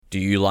Do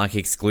you like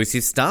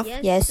exclusive stuff?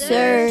 Yes,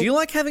 sir. Do you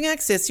like having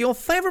access to your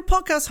favourite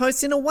podcast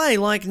hosts in a way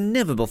like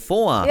never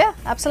before? Yeah,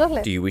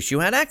 absolutely. Do you wish you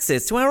had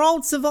access to our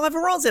old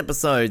Survivor Oz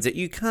episodes that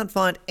you can't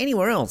find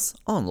anywhere else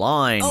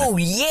online? Oh,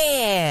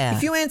 yeah!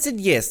 If you answered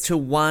yes to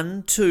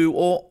one, two,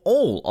 or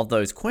all of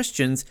those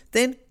questions,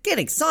 then get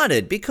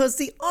excited because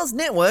the Oz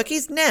Network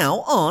is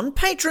now on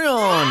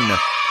Patreon.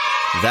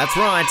 That's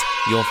right,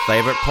 your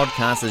favourite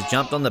podcast has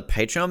jumped on the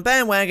Patreon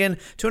bandwagon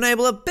to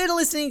enable a better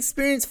listening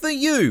experience for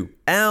you,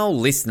 our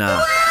listener.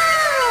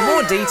 For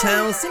more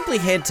details, simply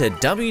head to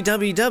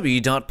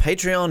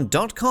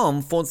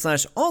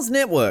www.patreon.com/Oz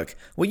Network,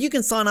 where you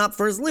can sign up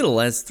for as little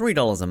as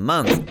 $3 a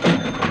month.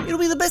 It'll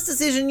be the best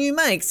decision you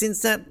make since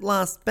that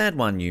last bad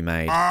one you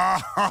made.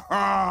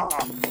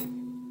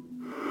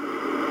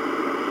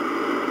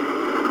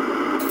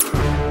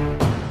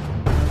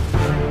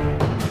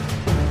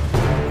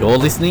 You're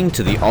listening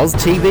to the Oz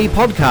TV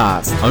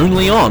podcast,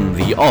 only on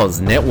the Oz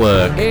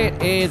Network.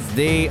 It is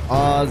the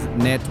Oz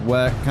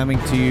Network coming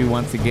to you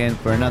once again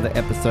for another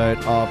episode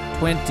of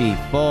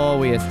 24.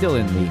 We are still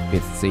in the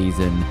 5th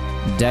season,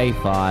 day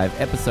 5,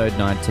 episode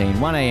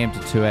 19, 1 a.m. to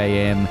 2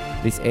 a.m.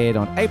 This aired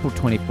on April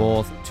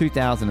 24th,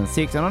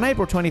 2006. And on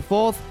April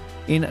 24th,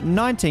 in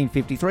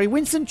 1953,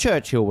 Winston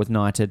Churchill was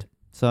knighted.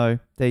 So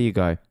there you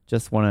go.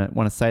 Just want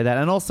to say that.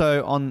 And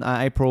also on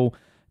April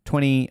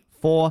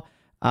 24th,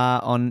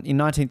 in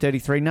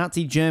 1933,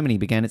 Nazi Germany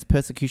began its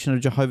persecution of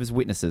Jehovah's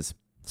Witnesses.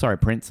 Sorry,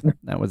 Prince.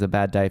 That was a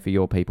bad day for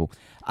your people.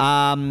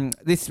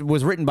 This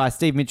was written by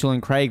Steve Mitchell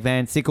and Craig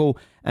Van Sickle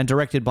and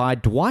directed by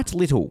Dwight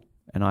Little.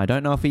 And I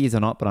don't know if he is or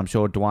not, but I'm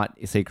sure Dwight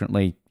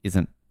secretly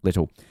isn't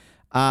Little.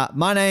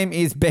 My name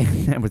is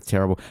Ben. That was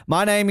terrible.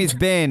 My name is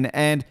Ben,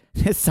 and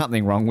there's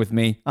something wrong with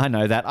me. I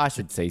know that. I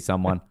should see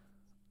someone.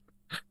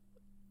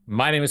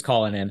 My name is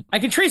Colin, and I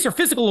can trace your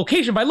physical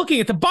location by looking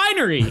at the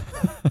binary.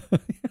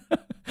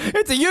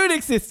 It's a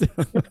Unix system.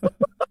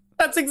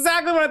 That's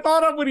exactly what I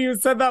thought of when you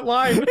said that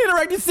line.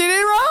 Interactive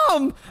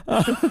CD-ROM.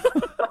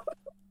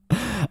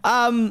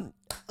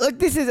 Look,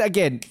 this is,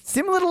 again,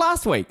 similar to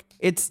last week.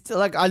 It's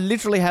like I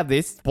literally have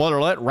this, spoiler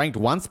alert, ranked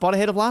one spot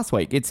ahead of last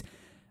week. It's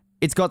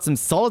got some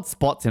solid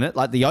spots in it.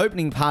 Like the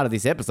opening part of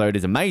this episode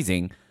is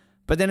amazing,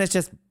 but then it's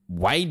just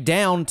weighed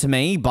down to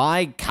me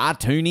by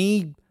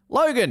cartoony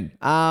Logan.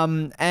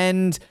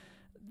 And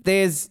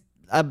there's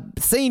a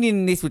scene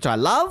in this which I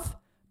love,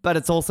 but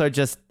it's also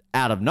just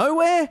out of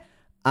nowhere.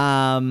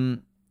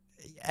 And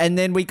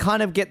then we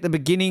kind of get the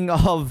beginning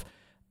of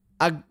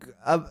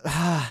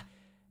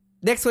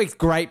next week's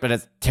great, but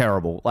it's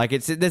terrible. Like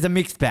there's a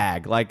mixed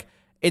bag. Like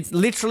it's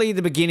literally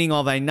the beginning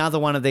of another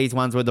one of these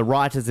ones where the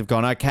writers have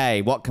gone,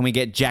 okay, what can we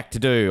get Jack to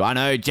do? I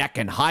know Jack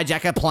can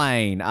hijack a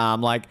plane.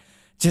 Like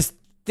just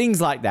things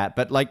like that.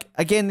 But like,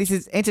 again, this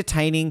is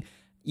entertaining.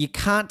 You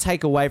can't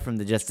take away from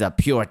just the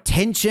pure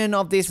tension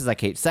of this. As I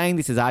keep saying,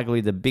 this is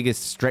arguably the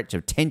biggest stretch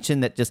of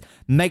tension that just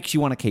makes you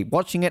want to keep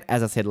watching it.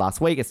 As I said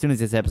last week, as soon as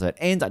this episode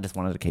ends, I just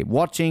wanted to keep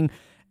watching.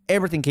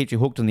 Everything keeps you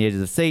hooked on the edge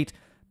of the seat.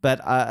 But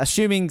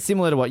assuming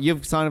similar to what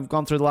you've kind of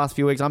gone through the last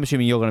few weeks, I'm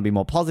assuming you're going to be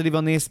more positive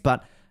on this.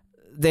 But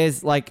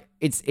there's like,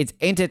 it's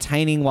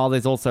entertaining while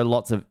there's also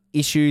lots of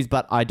issues,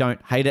 but I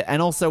don't hate it.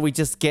 And also we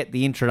just get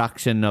the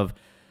introduction of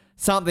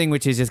something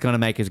which is just going to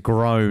make us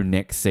grow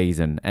next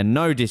season. And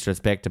no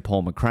disrespect to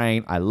Paul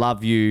McCrane. I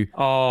love you.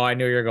 Oh, I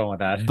knew you were going with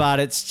that. But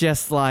it's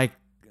just like,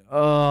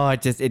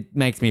 it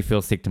makes me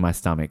feel sick to my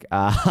stomach.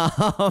 We're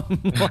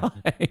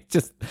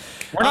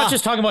not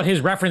just talking about his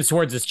reference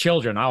towards his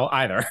children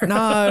either.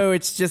 No,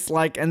 it's just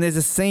like, and there's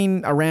a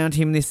scene around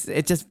him.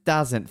 It just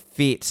doesn't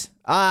fit.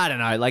 I don't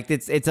know. Like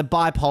it's a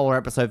bipolar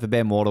episode for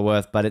Ben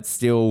Waterworth, but it's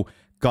still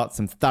got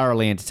some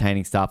thoroughly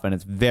entertaining stuff, and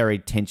it's very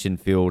tension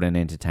filled and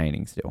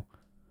entertaining still.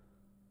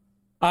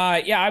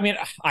 Yeah, I mean,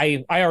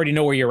 I already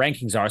know where your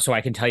rankings are, so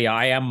I can tell you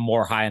I am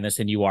more high on this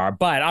than you are,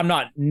 but I'm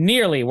not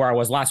nearly where I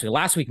was last week.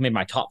 Last week made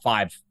my top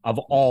 5 of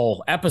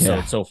all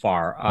episodes so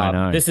far. I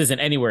know. This isn't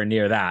anywhere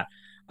near that.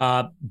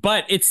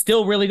 But it's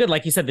still really good.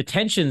 Like you said, the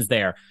tension's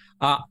there.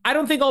 I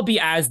don't think I'll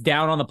be as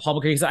down on the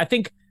public because I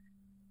think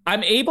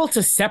I'm able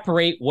to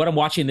separate what I'm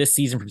watching this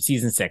season from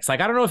season 6. Like,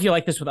 I don't know if you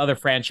like this with other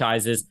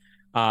franchises.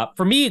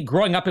 For me,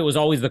 growing up, it was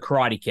always the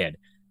Karate Kid.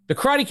 The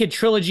Karate Kid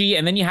trilogy,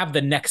 and then you have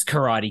the next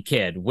Karate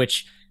Kid,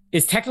 which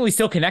is technically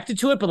still connected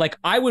to it, but like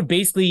I would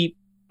basically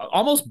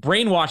almost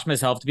brainwash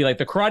myself to be like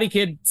the Karate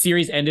Kid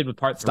series ended with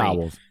part 3. Star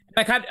Wars.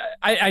 Like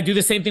I do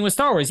the same thing with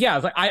Star Wars. Yeah, I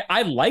was like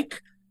I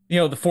like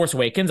The Force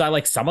Awakens. I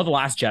like some of The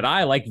Last Jedi.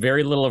 I like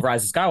very little of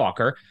Rise of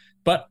Skywalker.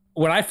 But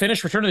when I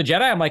finish Return of the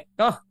Jedi, I'm like,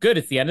 oh, good,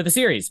 it's the end of the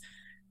series.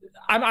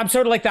 I'm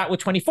sort of like that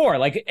with 24.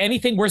 Like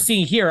anything we're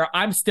seeing here,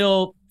 I'm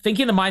still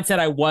thinking the mindset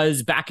I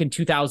was back in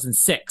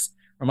 2006.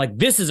 I'm like,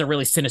 this is a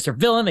really sinister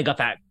villain. They got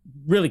that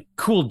really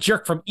cool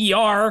jerk from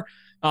ER.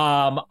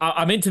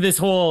 I'm into this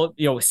whole,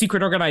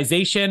 secret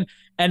organization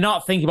and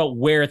not thinking about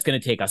where it's going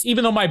to take us,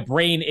 even though my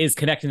brain is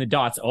connecting the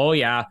dots. Oh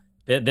yeah,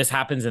 this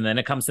happens. And then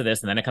it comes to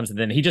this and then it comes to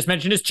then he just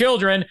mentioned his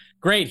children.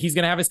 Great. He's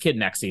going to have his kid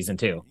next season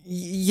too.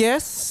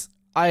 Yes,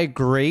 I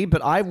agree.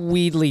 But I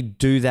weirdly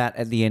do that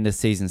at the end of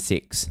season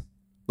 6.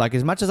 like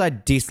as much as I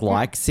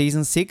dislike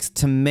season 6,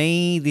 to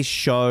me this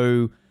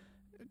show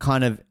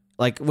kind of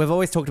like we've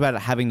always talked about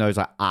it having those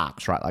like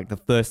arcs, right? Like the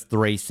first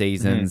 3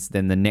 seasons,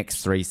 then the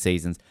next 3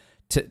 seasons.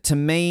 To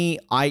me,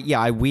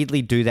 I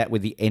weirdly do that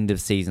with the end of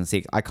season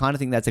 6. I kind of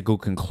think that's a good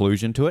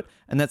conclusion to it,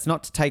 and that's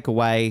not to take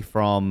away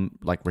from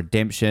like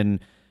Redemption.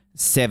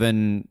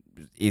 7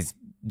 is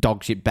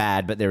dog shit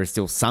bad, but there is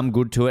still some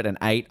good to it, and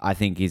 8 I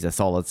think is a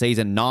solid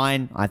season.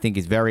 9 I think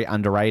is very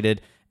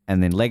underrated,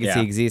 and then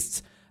Legacy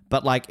exists.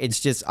 But like it's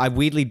just I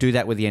weirdly do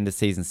that with the end of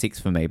season 6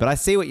 for me. But I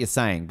see what you're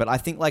saying, but I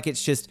think like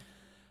it's just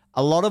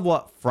a lot of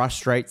what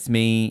frustrates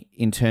me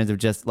in terms of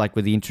just like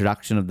with the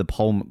introduction of the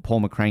Paul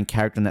McCrane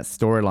character in that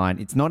storyline,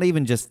 it's not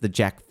even just the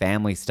Jack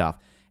family stuff.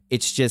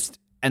 It's just,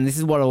 and this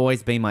is what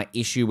always been my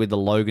issue with the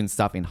Logan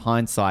stuff in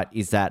hindsight,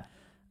 is that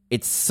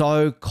it's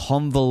so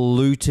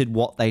convoluted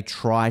what they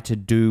try to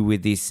do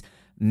with this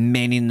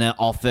men in the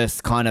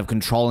office kind of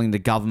controlling the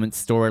government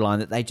storyline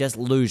that they just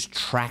lose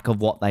track of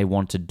what they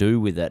want to do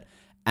with it.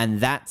 And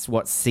that's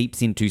what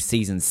seeps into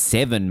season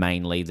 7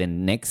 mainly,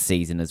 then next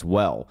season as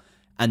well.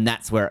 And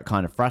that's where it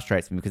kind of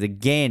frustrates me because,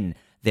 again,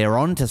 they're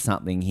onto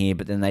something here,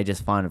 but then they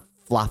just kind of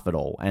fluff it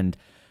all. And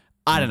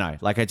I don't know.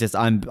 Like,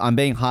 I'm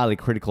being highly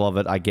critical of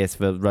it, I guess,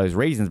 for those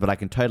reasons, but I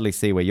can totally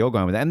see where you're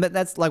going with it. And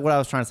that's like what I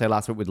was trying to say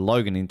last week with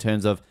Logan in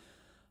terms of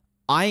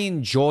I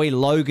enjoy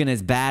Logan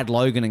as bad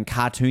Logan and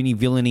cartoony,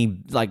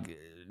 villainy. Like,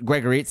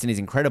 Gregory Itzin is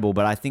incredible,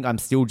 but I think I'm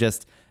still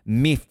just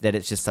miffed that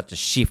it's just such a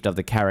shift of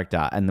the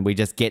character. And we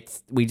just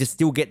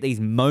still get these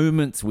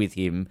moments with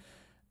him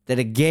that,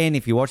 again,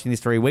 if you're watching this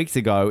 3 weeks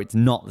ago, it's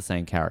not the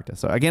same character.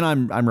 So, again,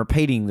 I'm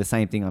repeating the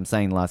same thing I'm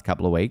saying the last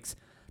couple of weeks,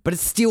 but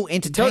it's still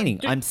entertaining.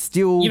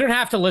 You don't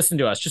have to listen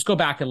to us. Just go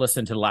back and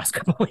listen to the last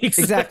couple of weeks.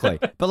 Exactly.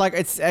 But, like,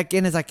 it's,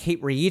 again, as I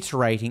keep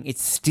reiterating,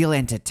 it's still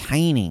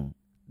entertaining.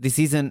 This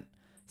isn't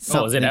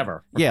something... Oh, is it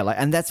ever? Yeah, like,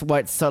 and that's why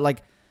it's so,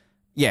 like...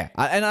 Yeah,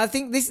 and I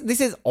think this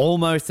is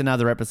almost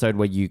another episode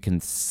where you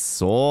can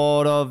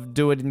sort of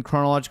do it in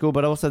chronological,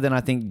 but also then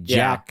I think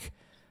Jack... Yeah.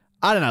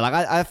 I don't know. Like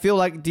I feel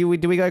like do we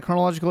go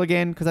chronological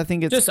again? Because I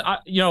think it's just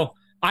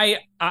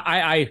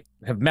I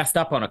have messed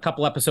up on a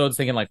couple episodes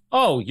thinking like,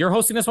 oh, you're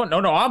hosting this one? No,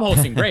 I'm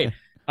hosting. Great.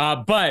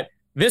 But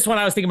this one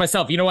I was thinking to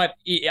myself, you know what?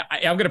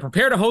 I'm going to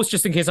prepare to host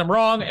just in case I'm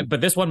wrong. But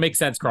this one makes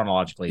sense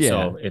chronologically. Yeah.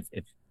 So if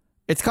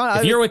it's kind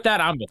of if you're with that,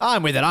 I'm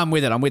with it.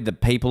 I'm with the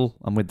people.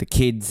 I'm with the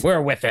kids.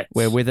 We're with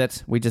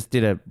it. We just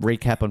did a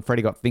recap on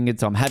Freddy Got Fingered,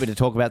 so I'm happy to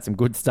talk about some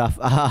good stuff.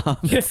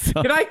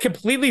 Can I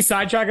completely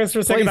sidetrack us for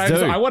a second?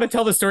 I want to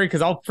tell the story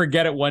because I'll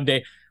forget it one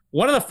day.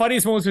 One of the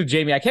funniest moments with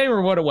Jamie, I can't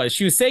remember what it was.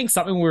 She was saying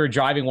something when we were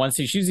driving once.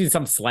 She was using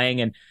some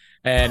slang, and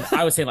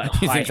I was saying like,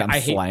 I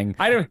hate slang.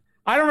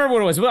 I don't remember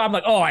what it was, but I'm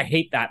like, oh, I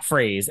hate that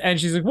phrase. And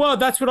she's like, well,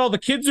 that's what all the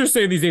kids are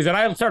saying these days. And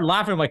I started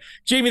laughing. I'm like,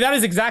 Jamie, that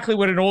is exactly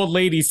what an old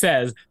lady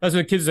says. That's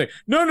what the kids are like.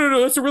 No,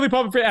 that's a really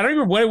popular phrase. I don't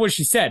remember what it was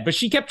she said, but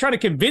she kept trying to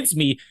convince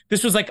me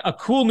this was like a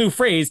cool new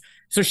phrase.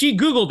 So she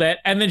Googled it,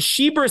 and then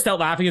she burst out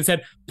laughing and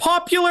said,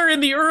 popular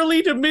in the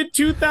early to mid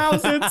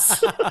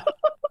 2000s.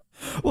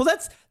 Well,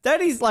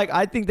 that is like,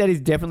 I think that is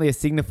definitely a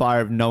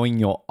signifier of knowing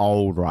you're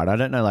old, right? I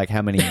don't know like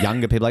how many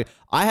younger people, like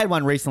I had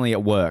one recently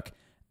at work.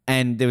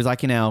 And there was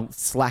like in our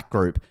Slack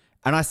group,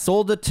 and I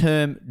saw the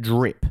term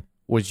drip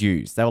was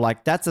used. They were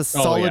like, that's a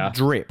solid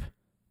drip.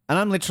 And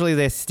I'm literally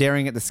there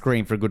staring at the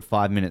screen for a good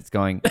 5 minutes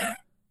going,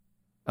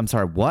 I'm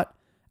sorry, what?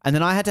 And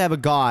then I had to have a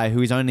guy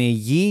who is only a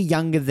year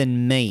younger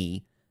than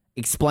me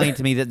explain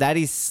to me that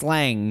is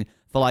slang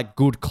for like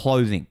good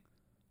clothing.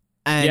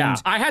 And yeah,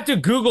 I had to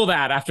Google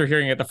that after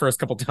hearing it the first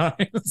couple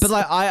times. But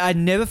like, I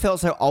never felt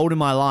so old in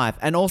my life.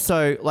 And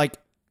also like,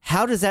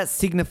 how does that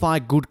signify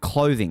good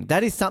clothing?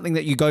 That is something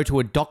that you go to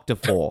a doctor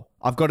for.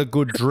 I've got a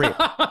good drip.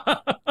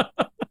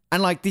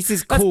 And like, this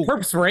is cool. That's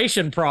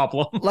perspiration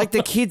problem. Like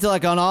the kids are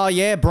like, oh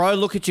yeah, bro,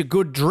 look at your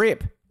good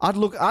drip.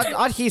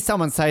 I'd hear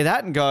someone say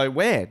that and go,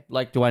 where?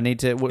 Like, do I need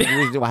to,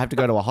 do I have to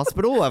go to a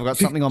hospital? I've got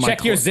something on my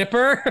Check your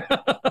zipper.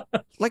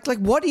 Like,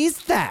 what is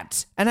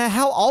that? And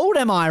how old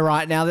am I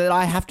right now that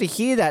I have to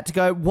hear that to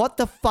go, what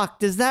the fuck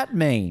does that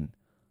mean?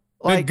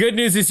 Like, the good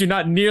news is you're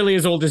not nearly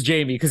as old as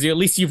Jamie because at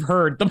least you've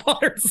heard the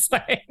modern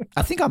slang.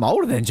 I think I'm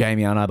older than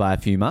Jamie, aren't I, by a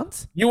few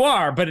months? You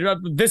are, but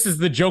this is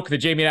the joke that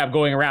Jamie and I have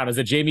going around is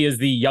that Jamie is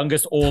the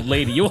youngest old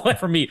lady you will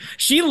ever meet.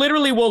 She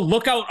literally will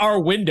look out our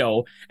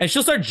window and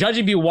she'll start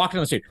judging me walking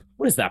on the street.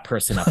 What is that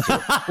person up to?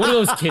 What are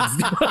those kids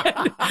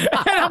doing?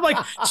 And I'm like,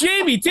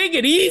 Jamie, take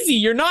it easy.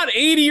 You're not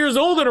 80 years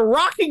old in a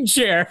rocking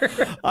chair.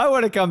 I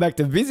want to come back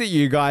to visit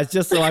you guys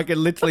just so I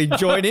can literally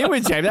join in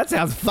with Jamie. That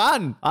sounds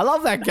fun. I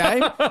love that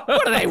game.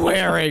 What are they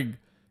wearing?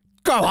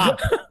 Grow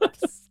up.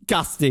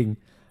 Disgusting.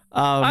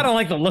 I don't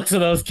like the looks of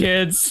those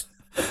kids.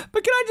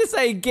 But can I just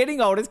say, getting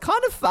old is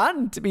kind of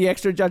fun to be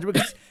extra judgmental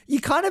because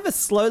you kind of are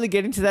slowly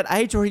getting to that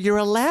age where you're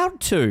allowed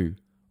to,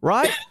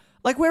 right?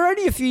 Like, we're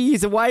only a few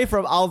years away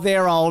from, oh,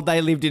 they're old, they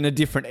lived in a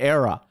different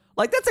era.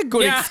 Like, that's a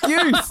good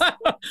excuse.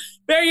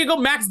 There you go.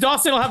 Max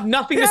Dawson will have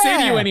nothing to say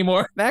to you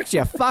anymore. Max,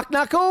 you fuck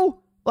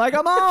knuckle. Like,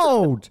 I'm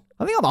old.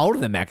 I think I'm older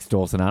than Max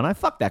Dawson, aren't I?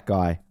 Fuck that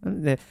guy.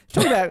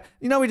 Talk about,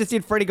 we just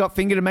did Freddie Got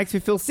Fingered. It makes me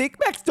feel sick.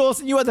 Max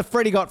Dawson, you are the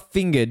Freddie Got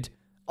Fingered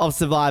of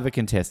Survivor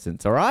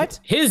contestants, all right?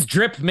 His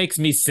drip makes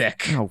me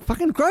sick. Oh,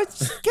 fucking gross.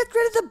 Just get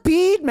rid of the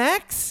beard,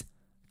 Max.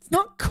 It's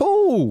not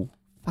cool.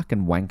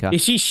 Fucking wanker.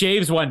 If he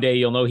shaves one day,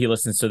 you'll know he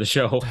listens to the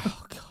show.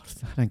 Oh, God.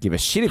 I don't give a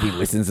shit if he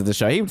listens to the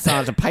show. He would sign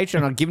up to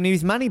Patreon. I'd give him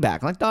his money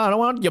back. Like, no, I don't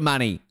want your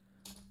money.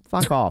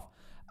 Fuck off.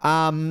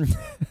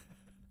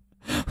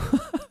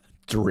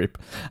 Drip.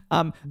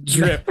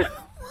 Drip. That's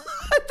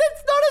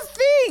not a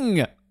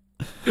thing.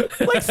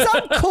 Like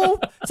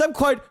some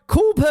quote,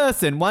 cool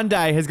person one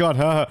day has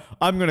gone,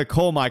 I'm going to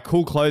call my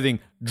cool clothing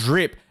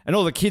Drip. And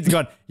all the kids have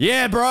gone,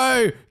 yeah,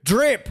 bro,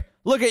 Drip.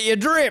 Look at your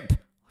drip.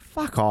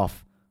 Fuck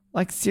off.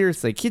 Like,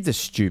 seriously, kids are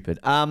stupid.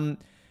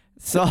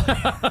 So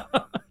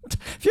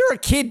if you're a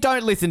kid,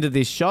 don't listen to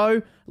this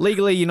show.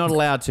 Legally, you're not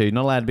allowed to.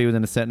 Not allowed to be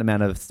within a certain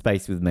amount of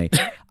space with me.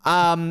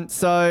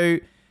 So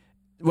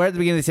we're at the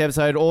beginning of this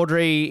episode.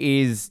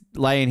 Audrey is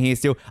laying here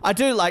still. I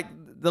do like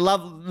the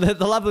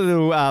lovely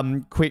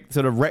little quick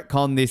sort of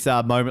retcon this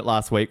moment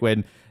last week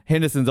when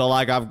Henderson's all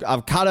like,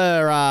 I've cut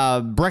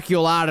her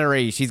brachial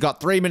artery. She's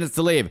got 3 minutes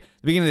to live. At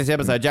the beginning of this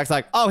episode, Jack's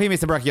like, oh, he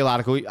missed a brachial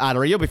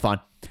artery. You'll be fine.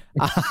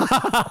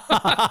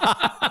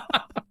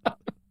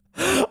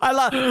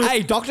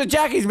 Hey, Dr.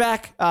 Jackie's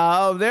back.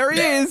 There he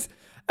is.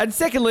 And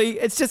secondly,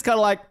 it's just kind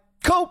of like,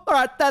 cool. All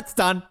right, that's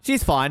done.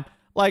 She's fine.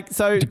 Like,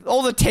 so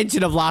all the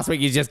tension of last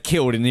week is just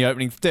killed in the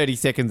opening 30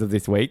 seconds of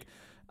this week.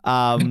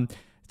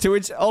 To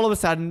which all of a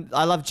sudden,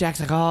 I love Jack's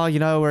like, oh,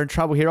 we're in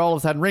trouble here. All of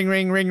a sudden, ring,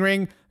 ring, ring,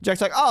 ring.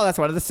 Jack's like, oh, that's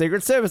one of the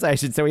Secret Service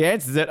agents. So he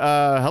answers it.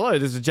 Hello,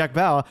 this is Jack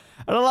Bauer.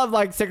 And I love,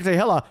 like, Secretary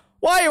Heller.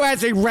 Why are you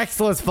answering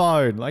Rexler's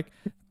phone? Like,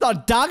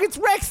 not Doug, it's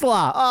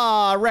Rexler.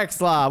 Oh,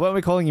 Rexler. Weren't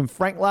we calling him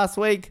Frank last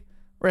week?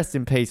 Rest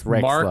in peace,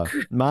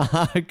 Rexler.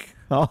 Mark.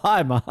 Oh,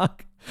 hi,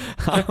 Mark.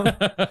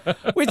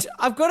 Which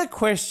I've got a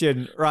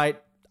question,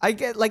 right? I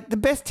get, like, the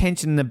best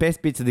tension and the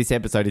best bits of this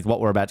episode is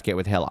what we're about to get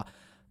with Heller.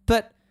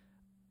 But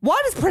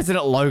why does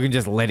President Logan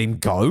just let him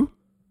go?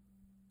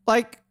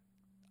 Like,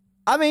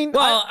 I mean...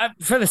 Well,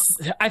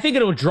 I think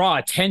it'll draw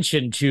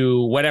attention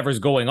to whatever's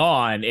going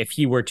on if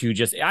he were to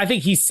just... I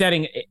think he's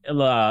setting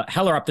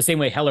Heller up the same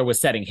way Heller was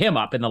setting him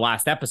up in the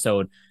last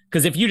episode.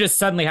 Because if you just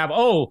suddenly have,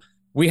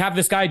 we have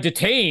this guy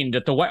detained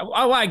at the...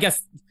 I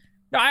guess...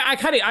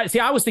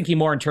 I was thinking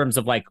more in terms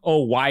of like,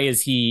 why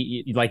is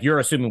he... Like, you're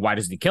assuming why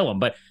doesn't he kill him?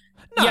 But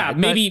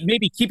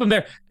maybe keep him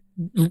there.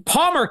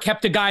 Palmer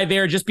kept a guy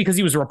there just because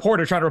he was a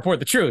reporter trying to report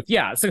the truth.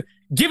 Yeah, so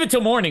give it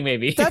till morning,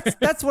 maybe.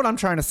 That's what I'm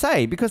trying to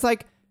say, because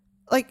like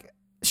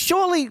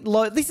surely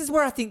this is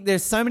where I think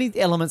there's so many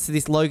elements to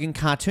this Logan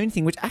cartoon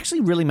thing which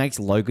actually really makes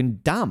Logan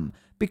dumb.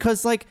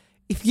 Because like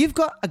if you've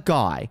got a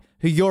guy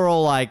who you're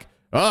all like,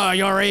 oh,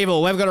 you're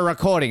evil, we've got a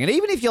recording, and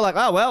even if you're like,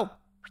 oh well,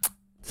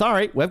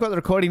 sorry, we've got the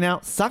recording now,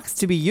 sucks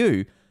to be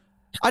you.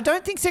 I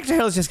don't think Secretary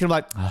Heller's just going to be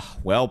like, oh,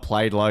 well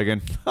played,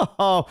 Logan.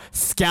 Oh,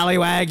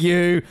 scallywag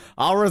you.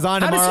 I'll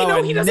resign tomorrow. How does he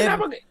know he doesn't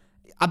have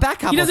a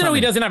backup? He doesn't know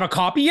he doesn't have a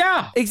copy,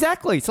 yeah.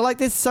 Exactly. So, like,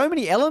 there's so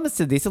many elements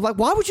to this of, like,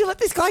 why would you let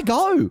this guy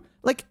go?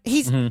 Like,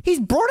 he's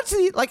brought it to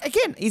the, like,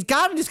 again, his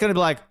guardian just going to be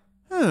like,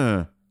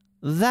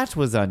 that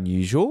was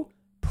unusual.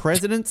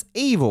 President's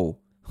evil.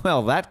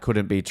 Well, that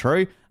couldn't be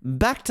true.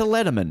 Back to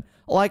Letterman.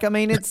 Like, I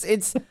mean,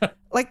 it's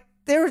like,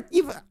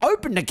 you've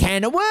opened a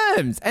can of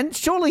worms, and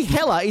surely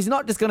Heller is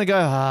not just going to go,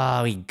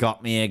 oh, he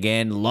got me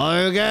again,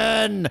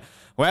 Logan.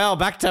 Well,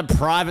 back to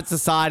private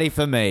society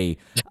for me.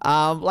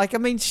 Like, I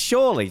mean,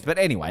 surely. But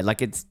anyway,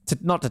 like, it's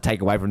not to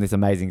take away from this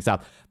amazing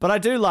stuff, but I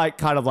do like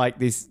kind of like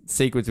this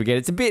sequence we get.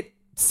 It's a bit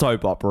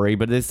soap opera-y,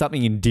 but there's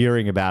something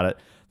endearing about it.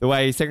 The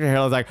way Secretary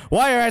Heller's like,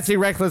 why are you answering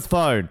Rexler's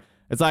phone?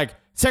 It's like,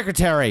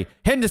 Secretary,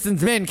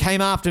 Henderson's men came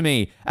after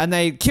me, and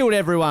they killed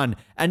everyone,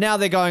 and now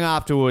they're going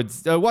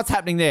afterwards. What's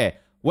happening there?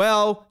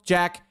 Well,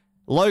 Jack,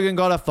 Logan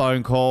got a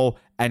phone call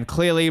and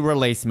clearly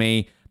released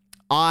me.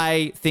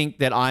 I think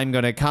that I'm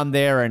going to come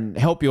there and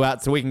help you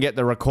out so we can get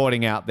the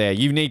recording out there.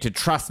 You need to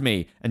trust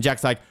me. And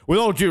Jack's like, with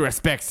all due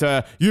respect,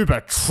 sir, you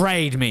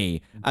betrayed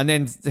me. And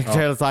then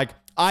Taylor's like,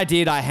 I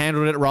did. I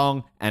handled it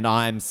wrong and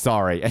I'm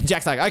sorry. And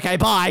Jack's like, okay,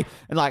 bye.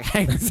 And like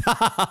hangs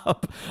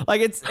up. Like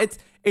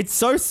it's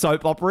so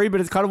soap opera-y, but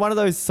it's kind of one of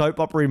those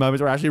soap opera-y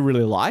moments where I actually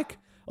really like.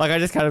 Like I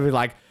just kind of be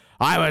like,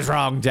 I was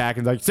wrong, Jack.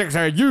 And like,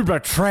 Secretary, you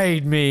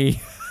betrayed me.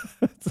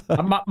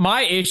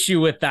 My issue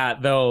with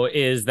that, though,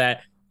 is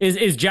that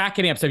is Jack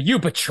getting upset. You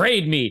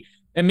betrayed me.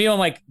 And me, I'm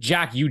like,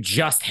 Jack, you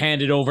just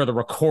handed over the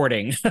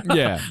recording.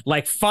 Yeah.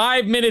 Like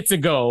 5 minutes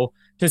ago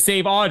to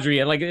save Audrey.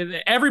 And like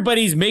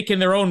everybody's making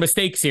their own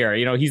mistakes here.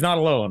 You know, he's not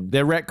alone.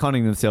 They're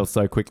retconning themselves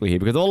so quickly here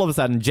because all of a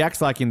sudden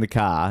Jack's like in the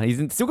car. He's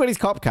still got his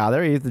cop car.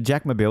 There he is, the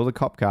Jackmobile, the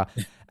cop car.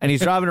 And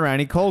he's driving around.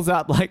 He calls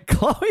up like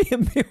Chloe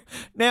and Bill.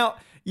 Now,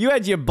 you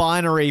had your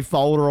binary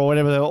folder or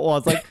whatever it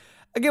was. Like,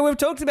 again, we've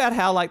talked about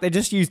how like they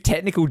just use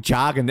technical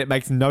jargon that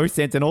makes no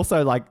sense, and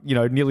also like, you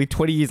know, nearly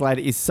 20 years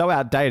later is so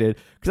outdated.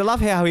 Because I love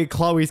how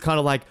Chloe's kind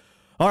of like,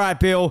 all right,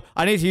 Bill,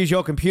 I need to use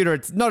your computer.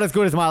 It's not as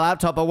good as my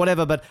laptop or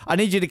whatever, but I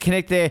need you to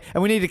connect there,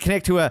 and we need to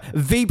connect to a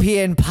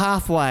VPN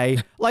pathway.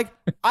 Like,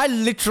 I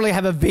literally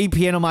have a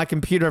VPN on my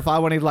computer if I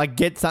want to, like,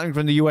 get something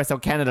from the US or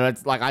Canada.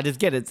 It's like, I just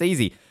get it. It's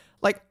easy.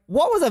 Like,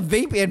 what was a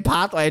VPN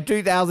pathway in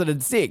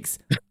 2006?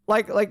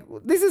 Like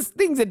this is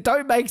things that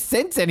don't make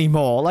sense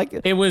anymore.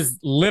 Like, it was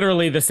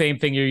literally the same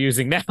thing you're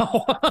using now.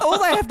 all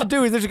they have to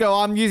do is just go,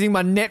 I'm using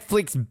my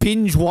Netflix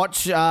binge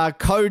watch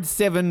code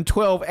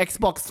 712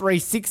 Xbox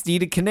 360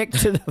 to connect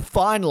to the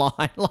Fine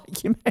Line.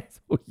 Like, you may as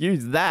well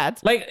use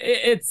that. Like,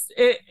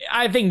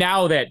 I think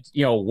now that,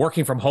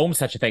 working from home,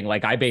 such a thing,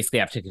 like, I basically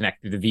have to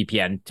connect through the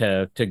VPN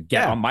to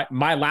get on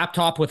my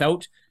laptop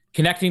without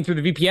connecting through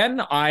the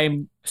VPN.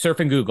 I'm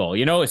surfing Google,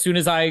 as soon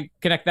as I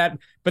connect that.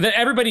 But then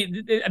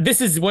everybody, this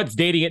is what's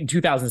dating it in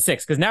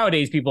 2006. Because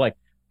nowadays people are like,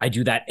 I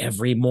do that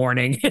every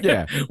morning.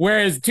 Yeah.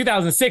 Whereas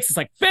 2006, it's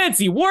like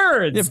fancy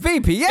words. It's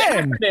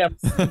VPN.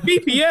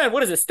 VPN. What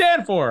does it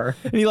stand for?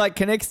 And he like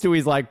connects to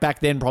his, like, back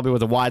then probably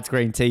was a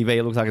widescreen TV.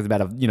 It looks like it's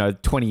about a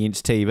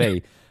 20-inch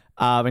TV.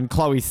 And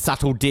Chloe's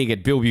subtle dig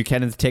at Bill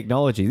Buchanan's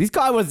technology. This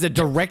guy was the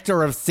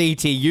director of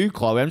CTU,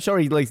 Chloe. I'm sure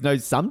he at least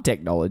knows some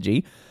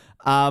technology.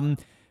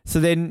 So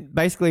then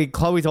basically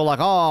Chloe's all like,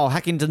 oh, I'll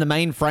hack into the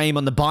mainframe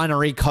on the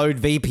binary code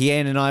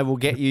VPN and I will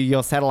get you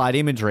your satellite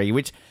imagery,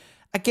 which,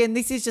 again,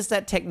 this is just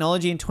that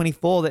technology in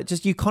 24 that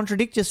just you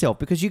contradict yourself,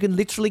 because you can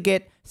literally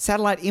get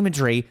satellite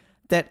imagery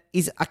that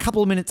is a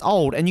couple of minutes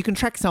old and you can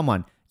track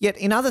someone. Yet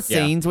in other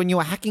scenes, when you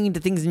are hacking into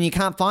things and you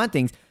can't find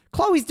things,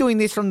 Chloe's doing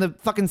this from the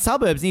fucking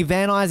suburbs near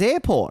Van Nuys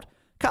Airport.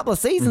 A couple of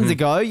seasons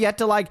ago, you had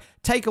to, like,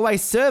 take away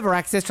server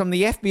access from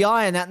the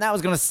FBI and that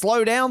was going to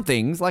slow down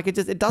things. Like,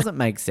 it doesn't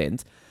make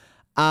sense.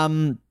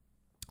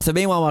 So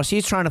meanwhile, while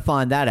she's trying to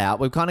find that out,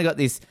 we've kind of got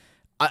this,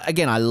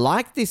 again, I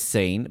like this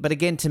scene, but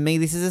again, to me,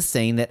 this is a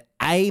scene that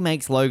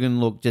makes Logan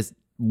look just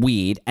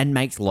weird and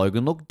makes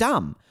Logan look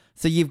dumb.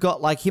 So you've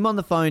got, like, him on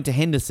the phone to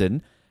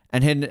Henderson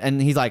and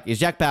he's like, is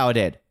Jack Bauer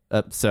dead?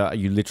 Sir,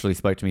 you literally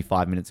spoke to me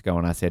 5 minutes ago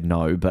and I said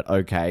no, but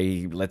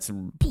okay, let's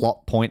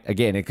plot point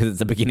again because it's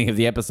the beginning of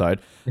the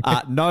episode.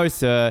 No,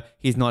 sir,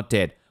 he's not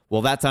dead.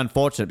 Well, that's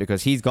unfortunate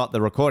because he's got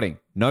the recording.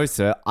 No,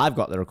 sir, I've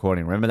got the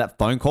recording. Remember that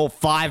phone call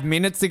 5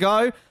 minutes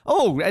ago?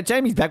 Oh,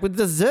 Jamie's back with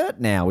dessert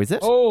now, is it?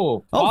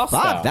 Oh, pasta.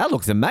 Fuck, that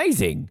looks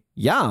amazing.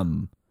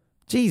 Yum.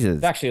 Jesus.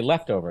 It's actually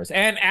leftovers.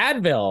 And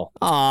Advil.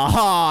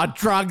 Oh,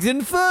 drugs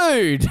and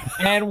food.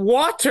 And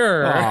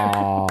water.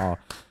 Oh,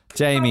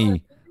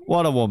 Jamie,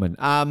 what a woman.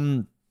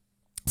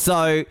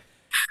 So,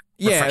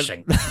 yeah.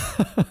 Refreshing.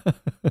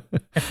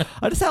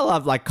 I just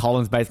love, like,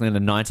 Colin's basically in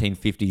a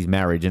 1950s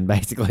marriage and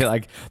basically,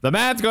 like, the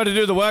man's got to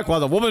do the work while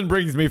the woman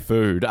brings me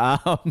food. I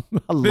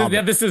love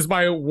it. This is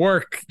my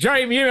work.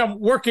 Jamie, I'm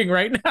working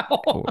right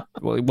now.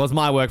 Well, it was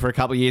my work for a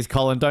couple of years,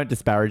 Colin. Don't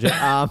disparage it.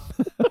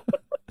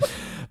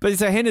 But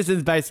so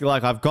Henderson's basically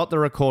like, I've got the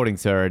recording,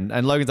 sir.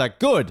 And Logan's like,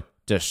 good,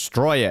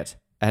 destroy it.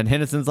 And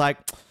Henderson's like,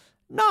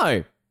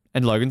 no.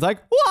 And Logan's like,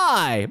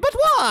 why? But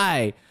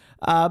why?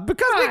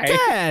 Because we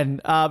can.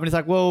 And he's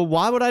like, well,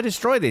 why would I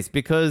destroy this?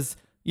 Because,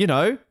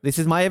 this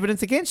is my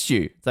evidence against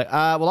you. It's like,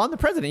 well, I'm the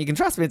president. You can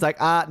trust me. It's like,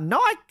 no,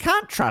 I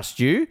can't trust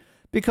you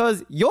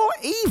because you're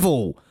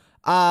evil.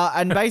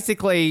 And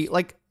basically,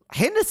 like,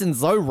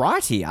 Henderson's so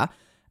right here.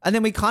 And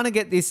then we kind of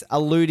get this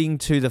alluding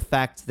to the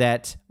fact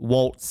that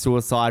Walt's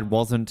suicide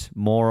wasn't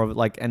more of,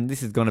 like, and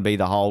this is going to be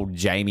the whole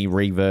Jamie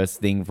reverse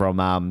thing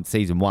from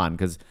season 1,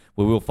 because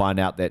we will find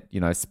out that,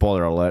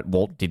 spoiler alert,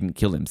 Walt didn't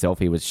kill himself.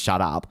 He was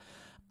shut up.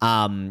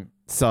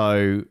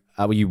 So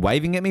were you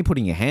waving at me,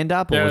 putting your hand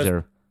up, or was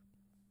there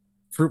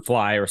fruit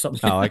fly or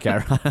something? Oh, okay.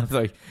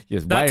 Like,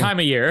 that time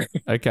of year.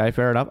 Okay,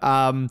 fair enough.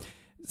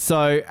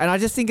 So, and I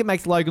just think it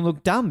makes Logan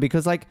look dumb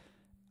because, like,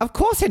 of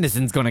course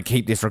Henderson's going to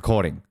keep this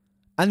recording.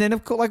 And then,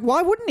 of course, like,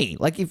 why wouldn't he?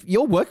 Like, if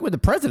you're working with the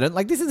president,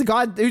 like, this is a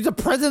guy who's a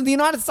president of the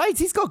United States.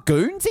 He's got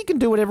goons. He can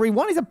do whatever he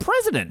wants. He's a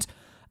president.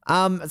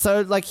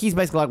 So, like, he's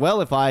basically like,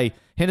 well,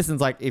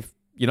 Henderson's like, if,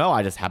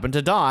 I just happen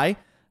to die,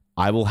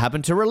 I will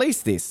happen to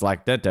release this.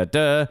 Like,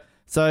 da-da-da.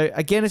 So,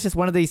 again, it's just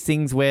one of these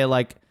things where,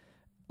 like,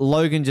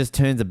 Logan just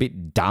turns a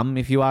bit dumb,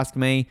 if you ask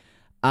me.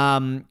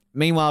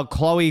 Meanwhile,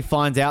 Chloe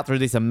finds out through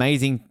this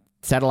amazing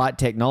satellite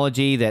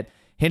technology that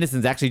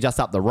Henderson's actually just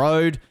up the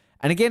road.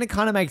 And again, it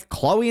kind of makes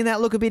Chloe in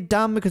that look a bit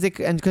dumb because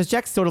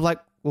Jack's sort of like,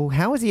 well,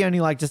 how is he only,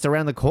 like, just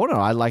around the corner?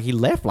 He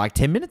left like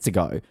 10 minutes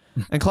ago.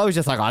 And Chloe's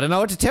just like, I don't know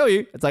what to tell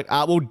you. It's like,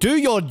 well, do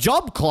your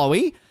job,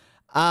 Chloe.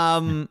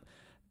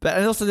 But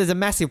and also there's a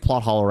massive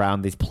plot hole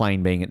around this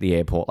plane being at the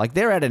airport. Like,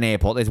 they're at an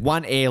airport. There's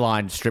one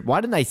airline strip.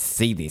 Why didn't they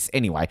see this?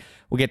 Anyway,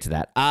 we'll get to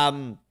that.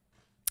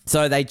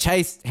 So they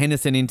chase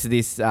Henderson into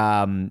this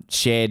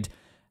shed.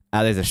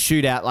 There's a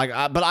shootout.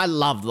 But I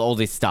love all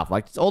this stuff.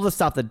 Like, all the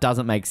stuff that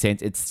doesn't make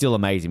sense, it's still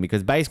amazing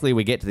because basically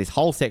we get to this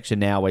whole section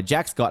now where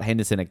Jack's got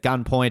Henderson at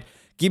gunpoint.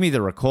 Give me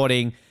the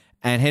recording.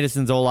 And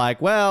Henderson's all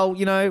like, well,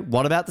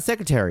 what about the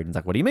secretary? And it's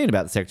like, what do you mean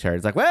about the secretary?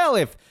 It's like, well,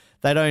 if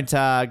they don't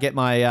get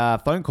my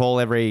phone call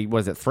every,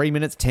 3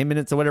 minutes, 10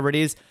 minutes or whatever it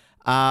is,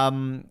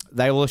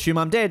 they will assume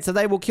I'm dead. So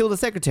they will kill the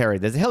secretary.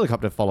 There's a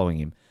helicopter following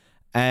him.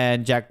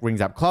 And Jack brings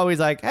up Chloe. He's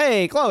like,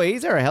 hey, Chloe,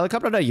 is there a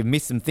helicopter? I know you've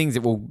missed some things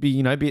that will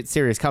be, be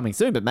serious coming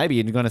soon, but maybe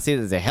you're going to see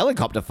there's a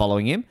helicopter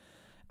following him.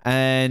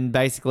 And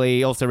basically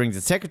he also rings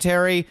the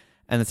secretary,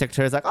 and the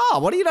secretary's like, oh,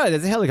 what do you know?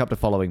 There's a helicopter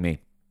following me.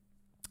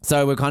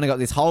 So we've kind of got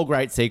this whole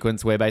great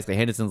sequence where basically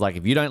Henderson's like,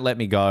 if you don't let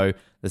me go,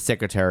 the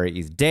secretary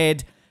is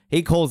dead.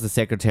 He calls the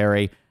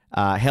secretary.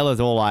 Hella's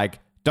all like,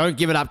 don't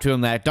give it up to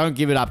him there. Don't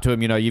give it up to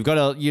him. You've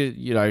got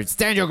to,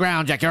 stand your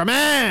ground, Jack. You're a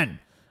man.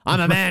 I'm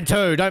a man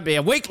too. Don't be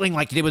a weakling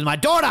like you did with my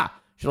daughter.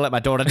 Should have let my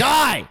daughter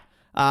die.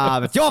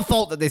 It's your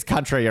fault that this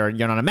country, you're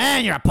not a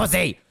man. You're a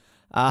pussy.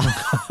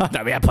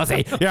 Don't be a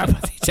pussy. You're a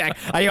pussy, Jack.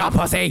 Are you a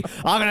pussy?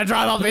 I'm going to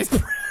drive off this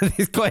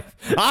cliff.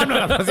 I'm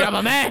not a pussy. I'm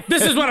a man.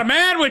 This is what a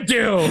man would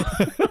do.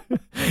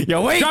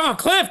 You're weak. Drive off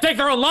a cliff. Take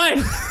their own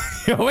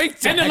life. You're weak,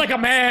 Jack. End it like a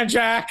man,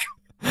 Jack.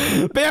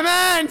 Be a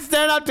man.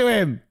 Stand up to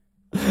him.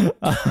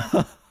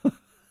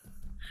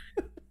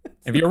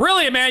 If you're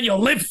really a man, you'll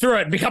live through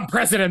it and become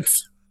president.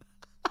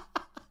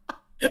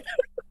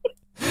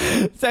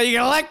 So you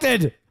get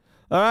elected.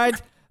 All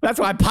right? That's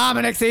why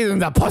Palmer next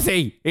season's a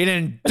pussy. He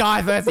didn't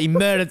die first. He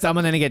murdered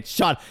someone, then he gets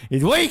shot.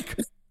 He's weak.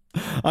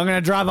 I'm going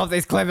to drive off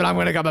this cliff and I'm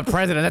going to become a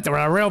president. That's what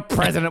a real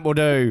president will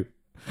do.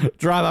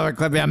 Drive off a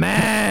cliff, be a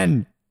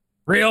man.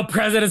 Real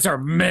presidents are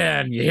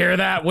men. You hear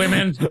that,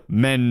 women?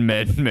 Men.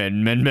 Men.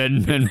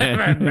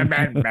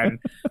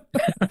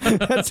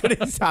 That's what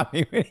he's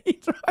humming when he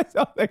drives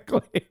off the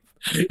cliff.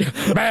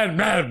 Man,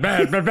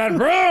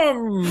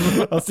 boom!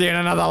 I'll see you in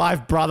another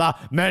life, brother.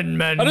 Men.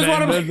 I just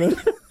want him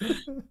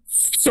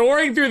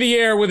soaring through the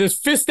air with his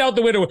fist out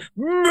the window.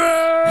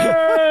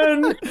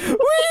 Man!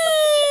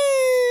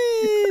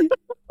 Whee!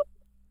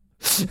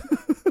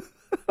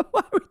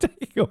 Why are we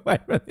taking away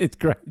from this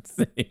great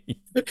scene?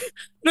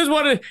 Just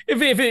wanted,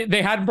 if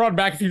they hadn't brought him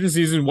back a future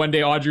season, one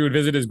day Audrey would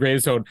visit his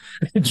gravestone.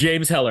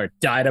 James Heller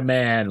died a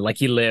man like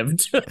he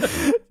lived.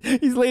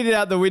 He's leaning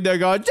out the window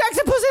going, Jack's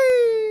a pussy!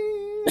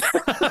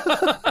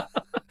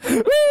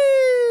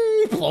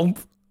 Whee! Plump.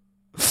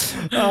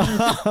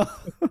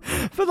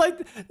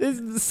 But there's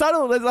a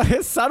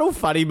subtle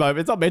funny moment.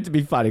 It's not meant to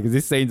be funny because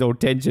this scene's all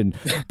tension.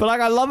 But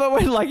I love it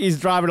when he's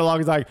driving along.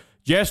 He's like,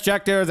 yes,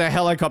 Jack, there is a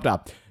helicopter.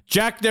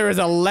 Jack, there is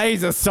a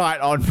laser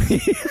sight on me.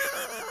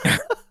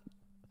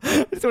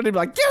 I just want to be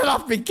like, get it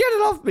off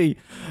me.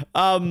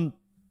 But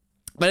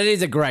it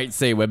is a great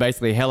scene where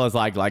basically Hella's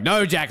like,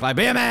 no, Jack,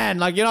 be a man.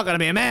 You're not going to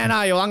be a man,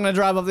 are you? I'm going to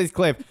drive off this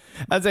cliff.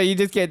 And so you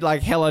just get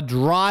Hella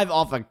drive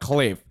off a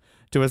cliff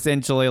to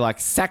essentially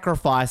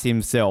sacrifice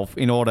himself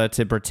in order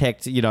to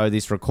protect,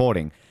 this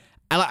recording.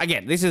 And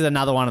again, this is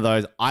another one of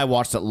those I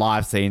watched it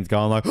live scenes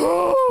going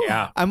oh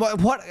yeah. And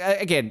what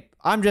again,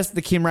 I'm just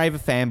the Kim Raver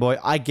fanboy.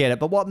 I get it.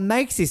 But what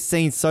makes this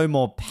scene so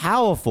more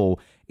powerful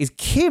is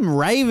Kim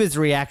Raver's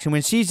reaction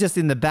when she's just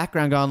in the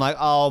background going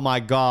oh my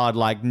God,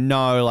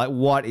 no,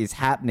 what is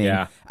happening?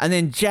 Yeah. And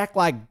then Jack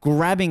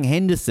grabbing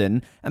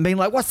Henderson and being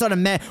what sort of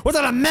man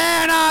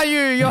are you?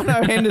 You're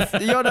no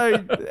Henderson, you're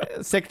no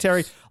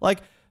secretary.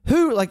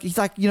 Who, he's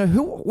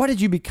who, what did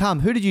you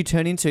become? Who did you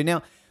turn into?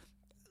 Now,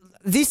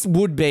 this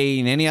would be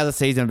in any other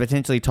season a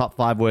potentially top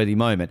 5 worthy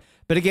moment.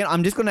 But again,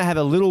 I'm just going to have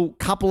a little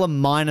couple of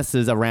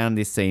minuses around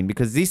this scene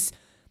because this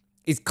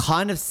is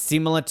kind of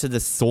similar to the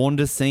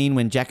Saunders scene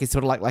when Jack is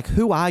sort of like,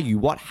 who are you?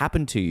 What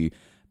happened to you?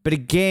 But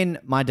again,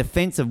 my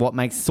defense of what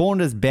makes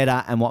Saunders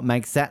better and what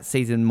makes that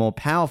season more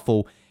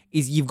powerful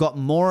is you've got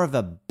more of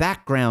a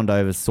background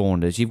over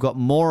Saunders. You've got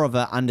more of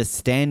an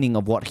understanding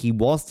of what he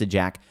was to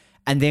Jack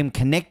and then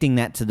connecting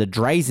that to the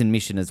Drazen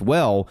mission as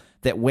well,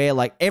 that where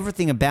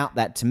everything about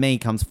that to me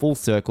comes full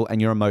circle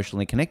and you're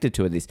emotionally connected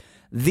to it.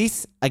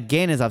 This,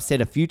 again, as I've said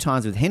a few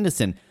times with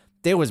Henderson,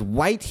 there was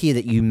weight here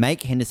that you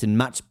make Henderson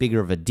much bigger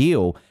of a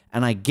deal.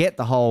 And I get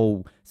the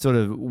whole sort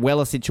of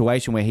Weller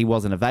situation where he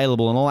wasn't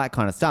available and all that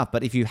kind of stuff.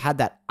 But if you had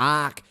that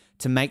arc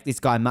to make this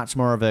guy much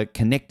more of a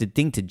connected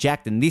thing to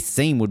Jack, then this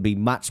scene would be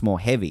much more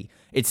heavy.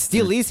 It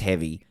still is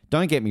heavy.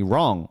 Don't get me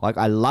wrong.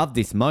 I love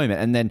this moment.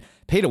 And then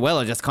Peter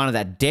Weller, just kind of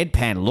that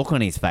deadpan look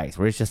on his face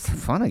where it's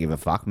just, I don't give a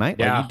fuck, mate.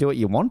 Yeah. You do what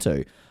you want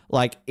to.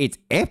 It's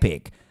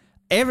epic.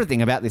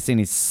 Everything about this scene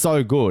is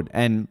so good.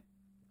 And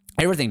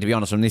everything, to be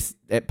honest, from this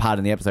part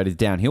in the episode is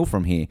downhill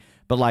from here.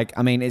 But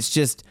it's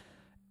just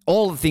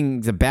all the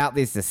things about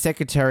this, the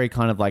secretary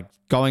kind of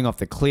going off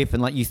the cliff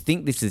and you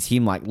think this is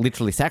him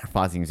literally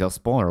sacrificing himself.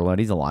 Spoiler alert,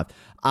 he's alive.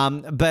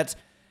 But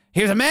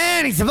he was a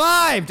man, he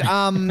survived.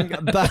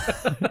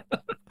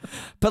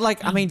 But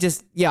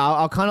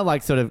I'll kind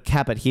of sort of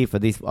cap it here for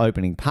this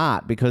opening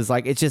part because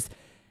it's just,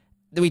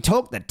 we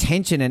talk the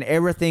tension and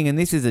everything, and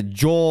this is a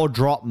jaw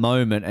drop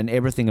moment and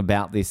everything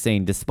about this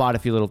scene, despite a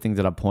few little things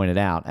that I pointed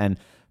out. And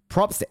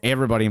props to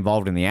everybody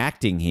involved in the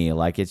acting here.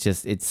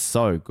 It's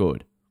so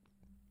good.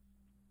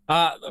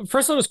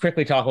 First, let us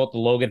quickly talk about the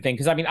Logan thing,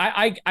 because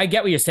I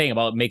get what you're saying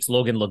about it makes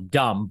Logan look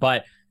dumb,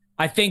 but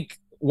I think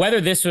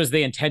whether this was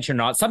the intention or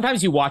not,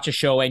 sometimes you watch a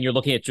show and you're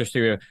looking at just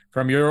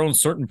from your own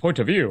certain point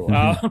of view.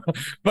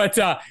 But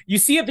you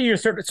see it through your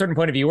certain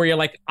point of view where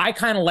you're I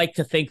kind of like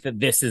to think that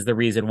this is the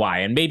reason why.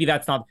 And maybe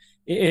that's not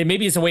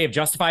maybe it's a way of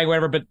justifying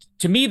whatever, but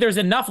to me, there's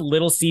enough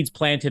little seeds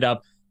planted of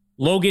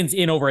Logan's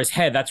in over his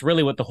head. That's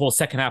really what the whole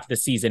second half of the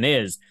season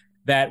is,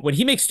 that when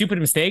he makes stupid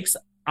mistakes,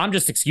 I'm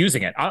just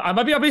excusing it. I'm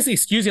obviously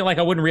excusing it like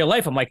I would in real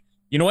life. I'm like,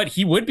 you know what?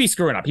 He would be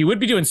screwing up. He would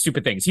be doing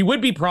stupid things. He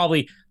would be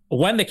probably,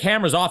 when the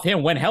camera's off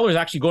him, when Heller's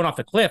actually going off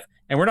the cliff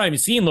and we're not even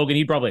seeing Logan,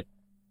 he'd probably,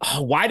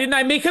 oh, why didn't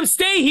I make him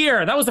stay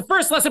here? That was the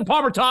first lesson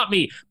Palmer taught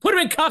me. Put him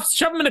in cuffs,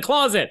 shove him in a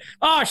closet.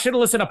 Oh, I should have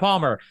listened to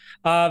Palmer.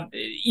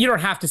 You don't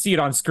have to see it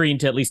on screen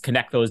to at least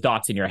connect those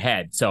dots in your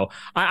head. So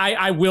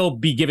I will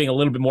be giving a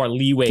little bit more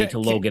leeway to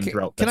Logan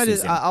throughout the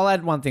season. I'll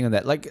add one thing on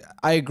that. Like,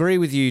 I agree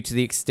with you to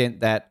the extent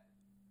that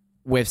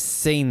we've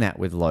seen that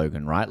with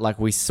Logan, right? Like,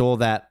 we saw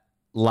that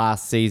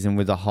last season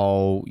with the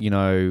whole,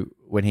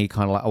 when he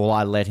kind of like, well,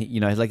 I let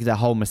him, like the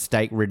whole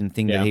mistake-ridden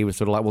thing that he was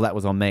sort of like, well, that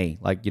was on me.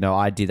 Like,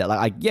 I did that.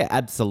 Like, yeah,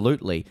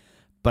 absolutely.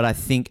 But I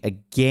think,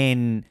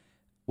 again,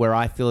 where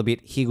I feel a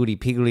bit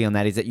higgledy-piggledy on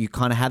that is that you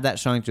kind of have that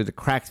showing through the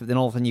cracks, but then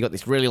all of a sudden you got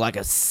this really like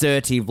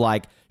assertive,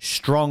 like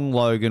strong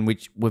Logan,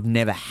 which we've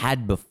never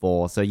had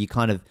before. So you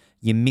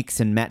mix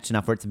and match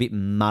enough where it's a bit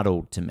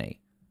muddled to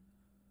me.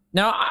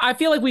 Now, I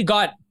feel like we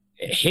got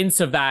hints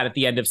of that at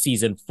the end of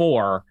season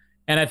 4.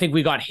 And I think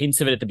we got hints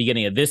of it at the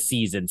beginning of this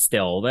season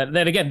still.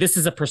 That again, this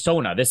is a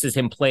persona. This is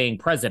him playing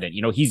president.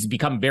 He's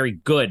become very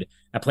good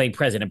at playing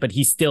president, but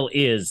he still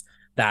is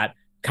that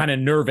kind of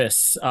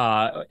nervous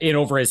in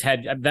over his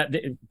head. That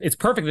it's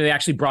perfect that they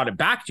actually brought it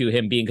back to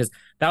him being, because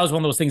that was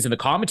one of those things in the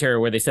commentary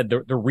where they said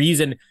the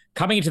reason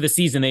coming into the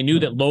season, they knew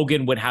that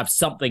Logan would have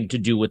something to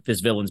do with this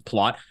villain's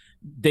plot.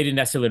 They didn't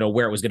necessarily know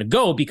where it was going to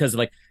go because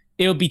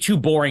it would be too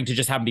boring to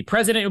just have him be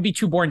president. It would be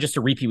too boring just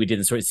to repeat we did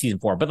in season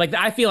 4. But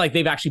I feel like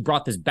they've actually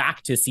brought this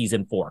back to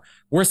season 4.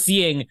 We're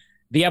seeing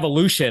the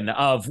evolution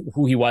of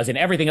who he was, and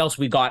everything else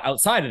we got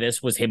outside of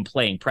this was him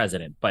playing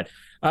president. But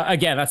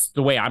again, that's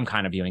the way I'm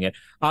kind of viewing it.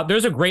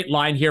 There's a great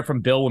line here from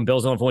Bill when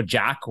Bill's on the phone with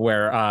Jack,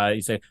 where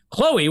he said,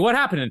 "Chloe, what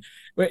happened?" And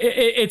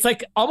it's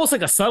like almost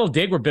like a subtle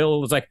dig where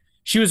Bill was like,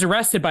 "She was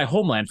arrested by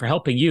Homeland for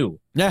helping you."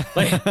 Yeah,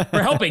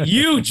 for helping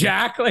you,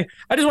 Jack. Like,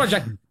 I just want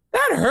Jack.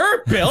 That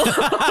hurt, Bill.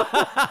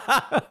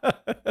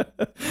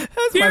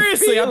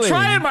 Seriously, I'm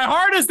trying my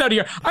hardest out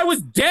here. I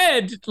was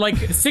dead like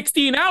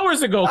 16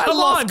 hours ago. Come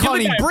on,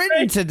 Connie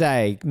Britton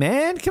today,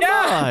 man. Come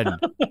on.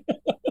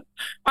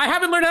 I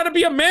haven't learned how to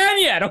be a man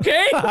yet,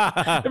 okay?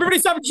 Everybody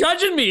stop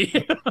judging me.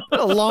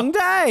 A long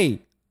day.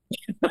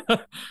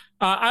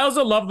 I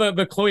also love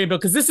the Chloe and Bill,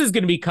 because this is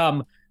going to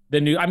become the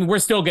new, we're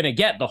still going to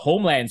get the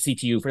Homeland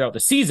CTU throughout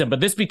the season, but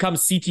this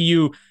becomes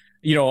CTU,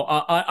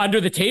 under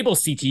the table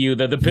CTU,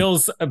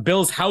 the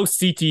Bill's house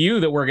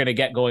CTU that we're going to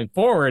get going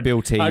forward.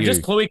 Bill TU.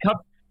 Just Chloe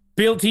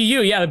Bill TU.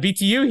 Yeah, the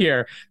BTU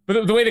here.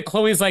 But the way that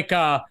Chloe's like,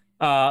 I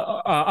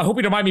hope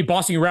you don't mind me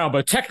bossing you around,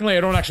 but technically I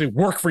don't actually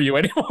work for you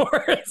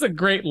anymore. It's a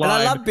great line.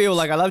 And I love Bill.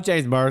 Like, I love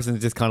James Morrison's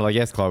just kind of like,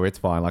 yes, Chloe, it's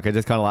fine. Like, I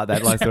just kind of like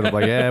that. Like, sort of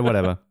like, yeah,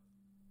 whatever.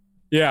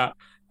 Yeah.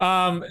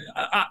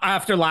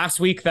 After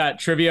last week, that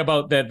trivia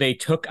about that they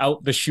took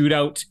out the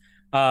shootout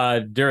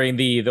during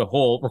the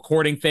whole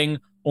recording thing,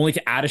 only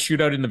to add a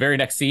shootout in the very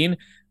next scene.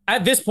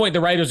 At this point,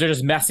 the writers are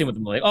just messing with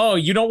them. Like, oh,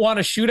 you don't want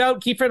a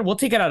shootout, Kiefer? We'll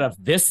take it out of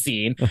this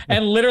scene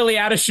and literally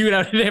add a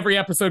shootout in every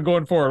episode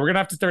going forward. We're going to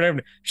have to start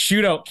having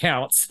shootout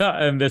counts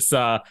in this,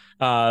 the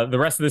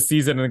rest of the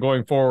season and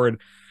going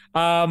forward.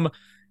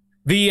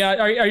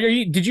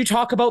 Did you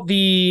talk about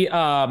the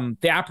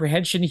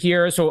apprehension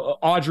here? So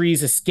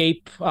Audrey's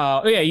escape.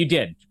 Yeah, you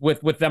did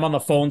with them on the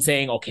phone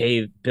saying,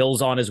 okay,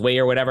 Bill's on his way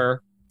or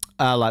whatever.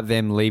 Like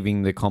them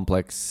leaving the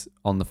complex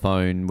on the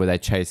phone where they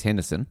chase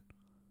Henderson.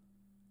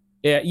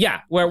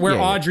 Yeah.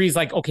 Where Audrey's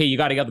like, okay, you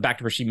got to get back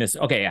to where she missed.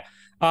 Okay,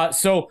 yeah.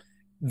 So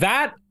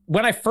that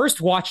when I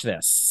first watched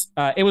this,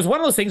 it was one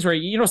of those things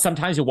where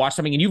sometimes you watch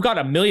something and you've got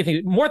a million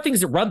things, more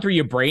things that run through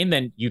your brain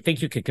than you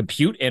think you could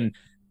compute in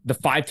the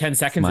 5-10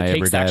 seconds it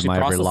takes to actually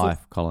process every life,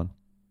 Colin.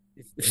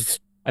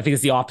 I think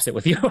it's the opposite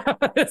with you.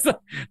 It's like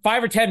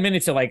 5 or 10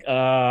 minutes. You're like,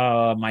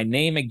 my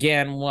name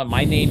again. Well,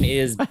 my name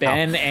is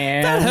Ben,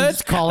 and that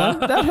hurts, Colin.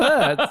 That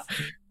hurts.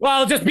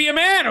 Well, just be a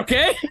man,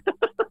 okay?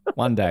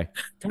 One day,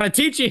 trying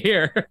to teach you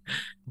here,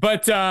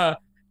 but the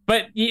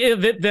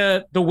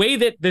way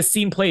that this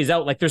scene plays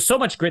out, like there's so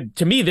much grit.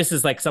 To me, this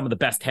is like some of the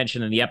best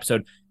tension in the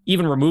episode.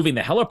 Even removing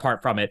the Heller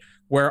part from it,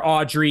 where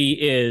Audrey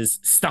is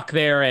stuck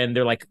there, and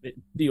they're like,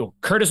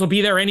 Curtis will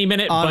be there any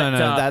minute. Oh, but,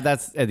 no,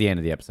 that's at the end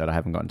of the episode. I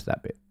haven't gotten to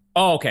that bit.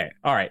 Oh, okay.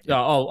 All right.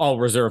 I'll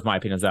reserve my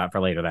opinions on that for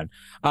later then.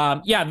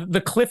 Yeah,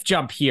 the cliff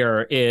jump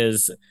here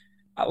is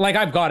like,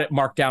 I've got it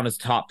marked down as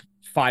top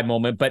 5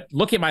 moment, but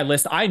look at my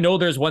list. I know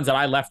there's ones that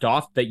I left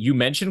off that you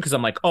mentioned because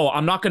I'm like, oh,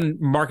 I'm not going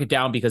to mark it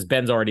down because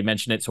Ben's already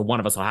mentioned it, so one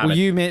of us will have it.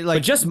 You meant like,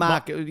 but just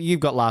mark. You've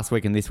got last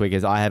week and this week,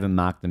 as I haven't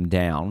marked them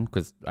down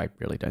because I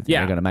really don't think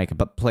they're going to make it.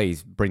 But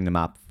please bring them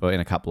up in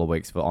a couple of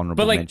weeks for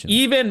honorable mentions.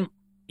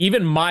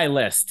 Even my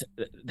list,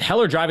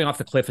 Heller driving off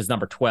the cliff is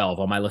number 12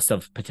 on my list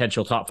of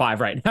potential top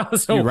 5 right now.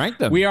 So you rank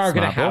them. We are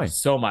going to have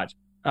so much.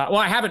 Well,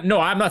 I haven't. No,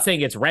 I'm not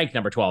saying it's ranked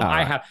number 12.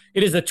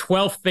 It is the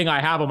 12th thing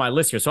I have on my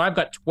list here. So I've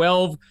got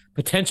 12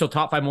 potential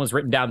top 5 moments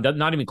written down,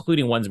 not even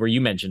including ones where you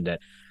mentioned it.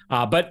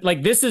 But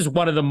like, this is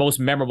one of the most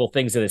memorable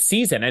things of the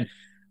season. And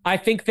I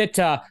think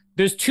that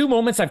there's two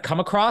moments I've come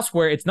across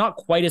where it's not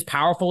quite as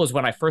powerful as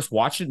when I first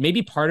watched it.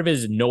 Maybe part of it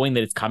is knowing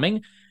that it's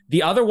coming.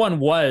 The other one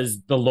was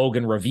the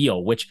Logan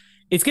reveal, which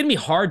it's going to be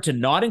hard to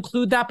not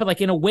include that. But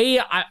like, in a way,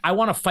 I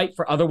want to fight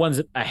for other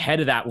ones ahead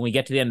of that when we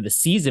get to the end of the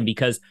season,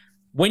 because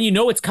when you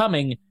know it's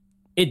coming,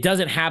 it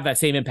doesn't have that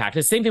same impact.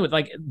 It's the same thing with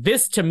like,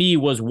 this to me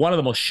was one of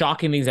the most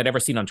shocking things I'd ever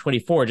seen on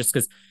 24, just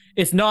because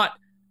it's not,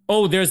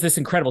 oh, there's this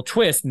incredible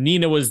twist.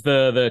 Nina was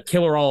the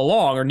killer all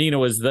along, or Nina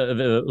was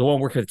the one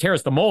working with the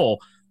terrorist, the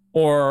mole,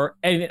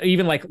 and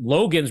even like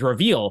Logan's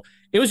reveal.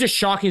 It was just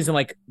shocking. And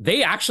like,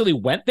 they actually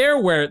went there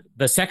where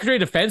the Secretary of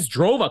Defense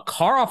drove a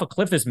car off a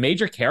cliff, this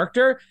major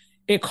character.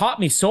 It caught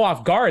me so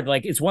off guard.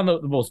 Like, it's one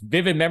of the most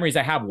vivid memories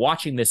I have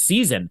watching this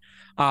season.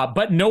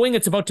 But knowing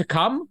it's about to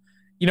come,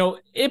 you know,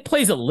 it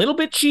plays a little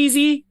bit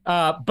cheesy,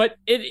 but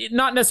it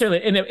not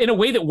necessarily in a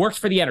way that works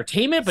for the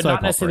entertainment, but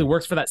not necessarily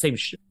works for that same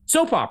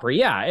soap opera.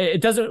 Yeah,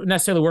 it doesn't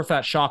necessarily work for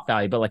that shock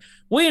value. But like,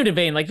 William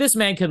Devane, like, this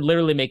man can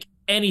literally make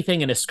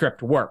anything in a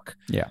script work.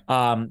 Yeah.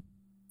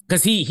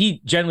 Because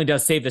he generally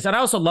does save this. And I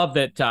also love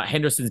that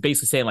Henderson's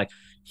basically saying, like,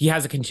 he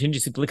has a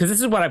contingency, because this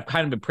is what I've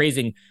kind of been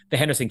praising the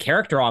Henderson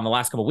character on the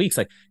last couple of weeks.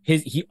 Like,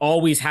 he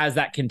always has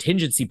that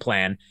contingency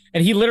plan,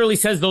 and he literally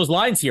says those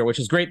lines here, which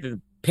is great.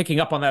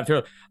 Picking up on that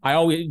through,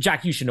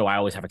 Jack, you should know I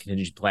always have a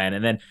contingency plan.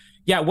 And then,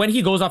 yeah, when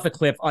he goes off the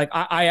cliff, like,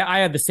 I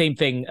had the same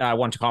thing I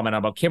wanted to comment on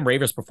about Kim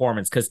Raver's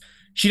performance, because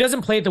she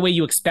doesn't play it the way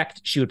you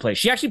expect she would play.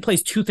 She actually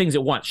plays two things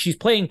at once. She's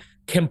playing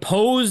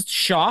composed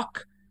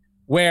shock,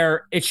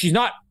 where if she's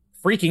not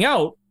freaking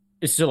out,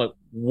 it's still like,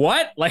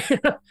 what? Like,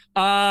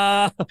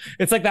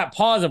 it's like that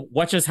pause of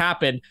what just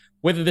happened,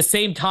 with at the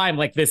same time,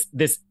 like this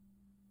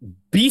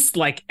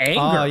beast-like anger.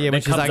 Oh yeah,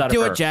 when she's like,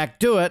 "Do it, Jack,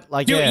 do it!"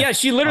 Like, yeah,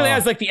 she literally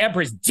has like the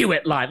Empress "do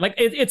it" line. Like,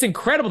 it's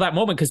incredible, that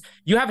moment, because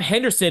you have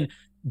Henderson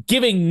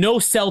giving no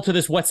sell to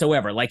this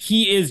whatsoever. Like,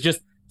 he is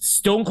just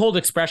stone cold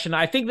expression.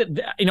 I think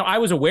that, you know, I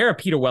was aware of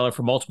Peter Weller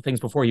for multiple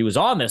things before he was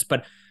on this,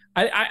 but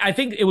I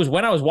think it was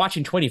when I was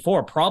watching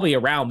 24, probably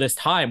around this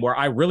time, where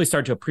I really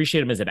started to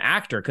appreciate him as an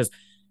actor, because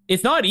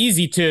it's not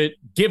easy to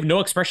give no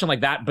expression like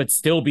that, but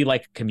still be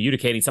like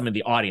communicating something to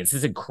the audience.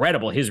 It's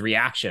incredible, his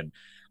reaction.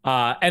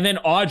 And then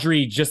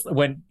Audrey, just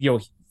when, you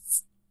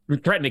know,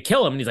 threatened to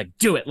kill him, and he's like,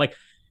 "Do it." Like,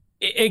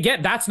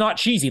 again, that's not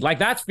cheesy. Like,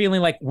 that's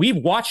feeling like we've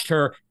watched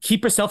her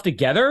keep herself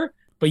together,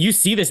 but you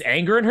see this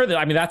anger in her. That,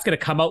 I mean, that's going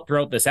to come out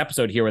throughout this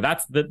episode here, where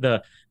that's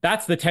the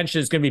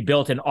tension that's going to be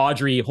built in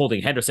Audrey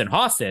holding Henderson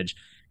hostage,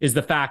 is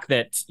the fact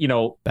that, you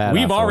know,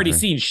 we've already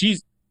seen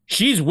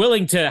she's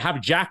willing to have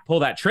Jack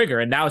pull that trigger,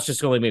 and now it's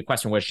just going to be a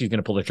question whether she's going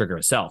to pull the trigger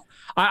herself.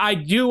 I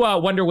do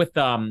wonder with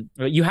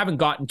you haven't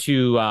gotten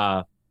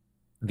to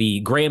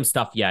the Graham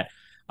stuff yet,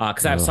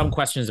 because I have some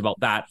questions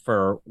about that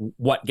for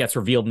what gets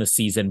revealed in the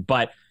season.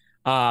 But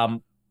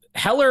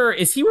Heller,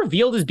 is he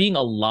revealed as being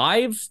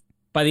alive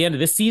by the end of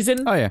this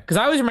season? Oh yeah, because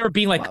I always remember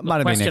being like a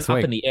question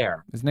up in the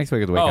air. It's next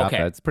week or the week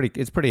after. It's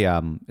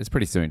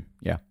pretty soon.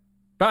 Yeah.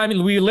 But I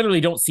mean, we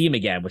literally don't see him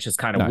again, which is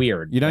kind of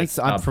weird. You don't.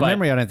 From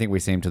memory, I don't think we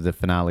see him to the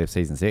finale of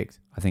season 6.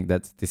 I think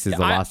this is the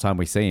last time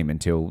we see him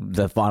until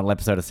the final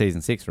episode of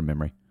season 6, from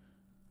memory.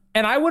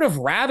 And I would have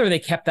rather they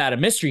kept that a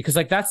mystery, because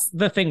like, that's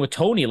the thing with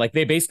Tony. Like,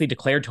 they basically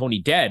declared Tony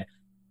dead.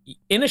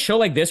 In a show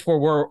like this, where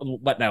we're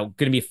going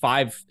to be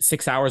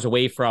 5-6 hours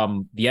away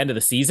from the end of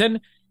the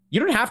season, you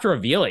don't have to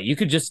reveal it. You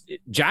could just,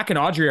 Jack and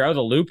Audrey are out of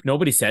the loop.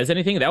 Nobody says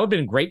anything. That would have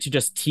been great to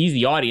just tease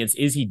the audience.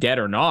 Is he dead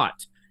or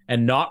not?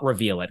 And not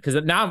reveal it.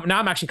 Because now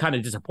I'm actually kind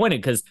of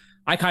disappointed, because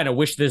I kind of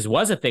wish this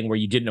was a thing where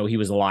you didn't know he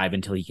was alive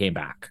until he came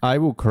back. I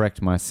will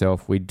correct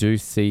myself. We do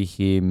see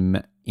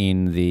him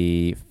in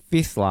the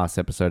 5th last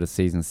episode of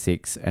season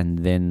 6, and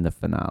then the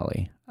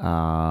finale.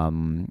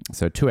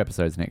 So 2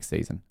 episodes next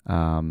season.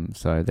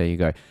 So there you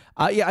go.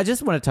 Yeah, I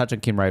just want to touch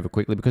on Kim Raver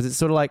quickly, because it's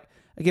sort of like,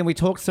 again, we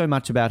talked so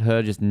much about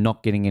her just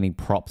not getting any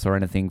props or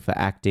anything for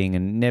acting,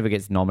 and never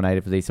gets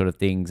nominated for these sort of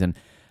things. And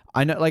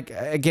I know, like,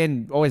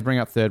 again, always bring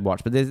up Third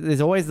Watch, but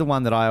there's always the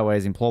one that I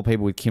always implore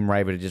people with Kim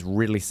Raver to just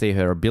really see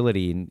her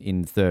ability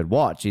in Third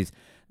Watch is,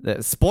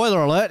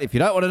 spoiler alert, if you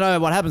don't want to know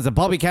what happens to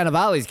Bobby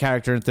Cannavale's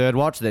character in Third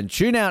Watch, then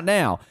tune out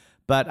now.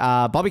 But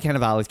Bobby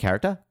Cannavale's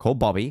character, called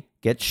Bobby,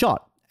 gets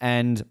shot.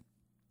 And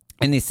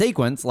in this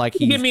sequence, like,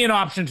 you give me an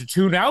option to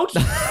tune out.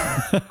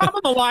 I'm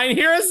on the line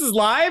here. This is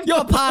live.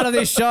 You're part of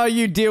this show.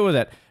 You deal with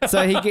it.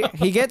 So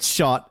he gets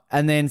shot,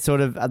 and then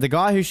sort of the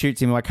guy who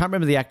shoots him, I can't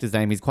remember the actor's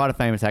name. He's quite a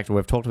famous actor.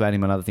 We've talked about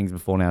him on other things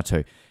before now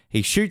too.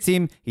 He shoots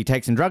him. He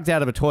takes some drugs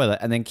out of a toilet,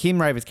 and then Kim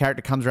Raver's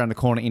character comes around the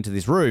corner into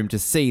this room to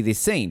see this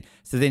scene.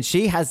 So then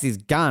she has this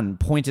gun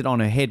pointed on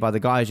her head by the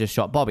guy who just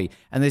shot Bobby,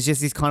 and there's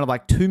just this kind of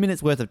like 2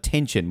 minutes worth of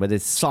tension where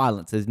there's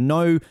silence. There's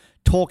no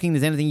talking,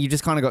 there's anything. You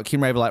just kind of got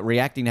Kim Raver like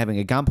reacting, having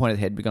a gun pointed at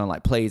the head, but going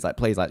like, please,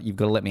 you've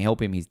got to let me help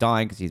him. He's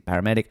dying because he's a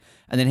paramedic.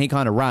 And then he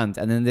kind of runs.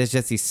 And then there's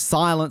just this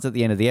silence at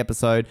the end of the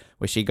episode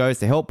where she goes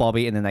to help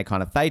Bobby, and then they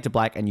kind of fade to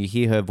black, and you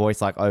hear her voice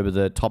like over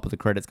the top of the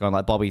credits going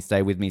like, Bobby,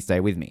 stay with me,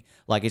 stay with me.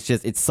 Like,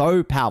 it's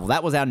so powerful.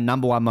 That was our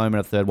number one moment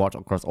of Third Watch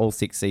across all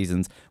 6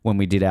 seasons when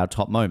we did our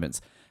top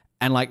moments.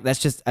 And like that's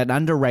just an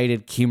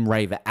underrated Kim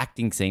Raver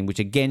acting scene, which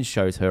again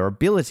shows her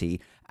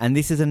ability. And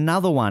this is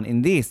another one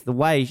in this, the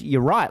way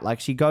you're right.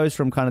 Like she goes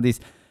from kind of this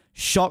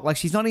shock, like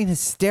she's not in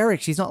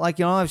hysterics. She's not like,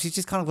 she's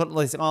just kind of got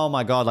this, oh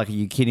my God, like, are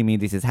you kidding me?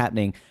 This is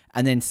happening.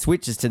 And then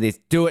switches to this,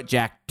 do it,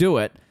 Jack, do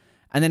it.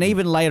 And then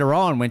even later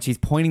on when she's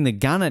pointing the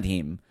gun at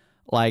him,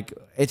 like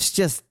it's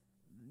just,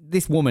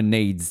 this woman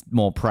needs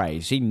more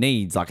praise. She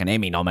needs like an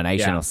Emmy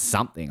nomination or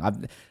something. I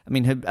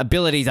mean, her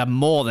abilities are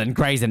more than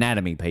Grey's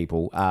Anatomy,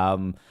 people.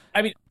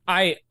 I mean,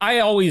 I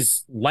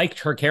always liked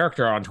her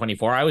character on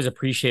 24. I always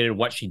appreciated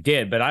what she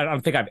did, but I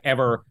don't think I've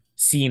ever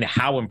seen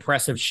how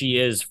impressive she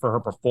is for her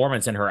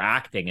performance and her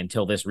acting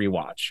until this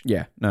rewatch.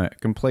 Yeah, no,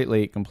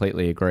 completely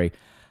agree.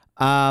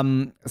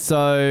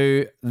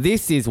 So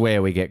this is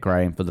where we get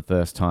Graham for the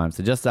first time.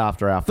 So just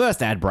after our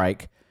first ad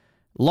break,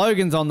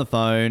 Logan's on the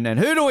phone, and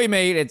who do we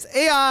meet? It's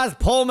ER's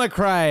Paul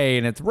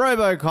McCrane. It's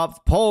RoboCop's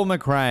Paul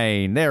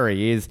McCrane. There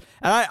he is.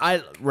 And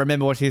I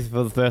remember watching this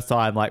for the first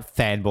time, like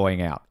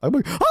fanboying out. I'm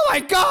like, oh my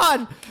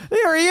God,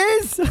 there he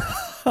is.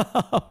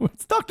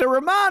 It's Dr.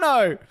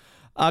 Romano.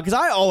 Because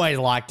I always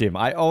liked him.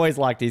 I always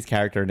liked his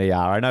character in ER.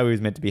 I know he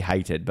was meant to be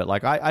hated, but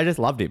like I just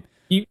loved him.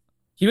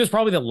 He was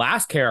probably the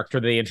last character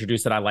they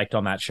introduced that I liked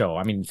on that show.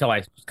 I mean, until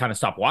I kind of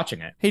stopped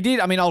watching it. He did.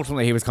 I mean,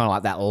 ultimately, he was kind of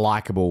like that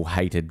likable,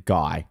 hated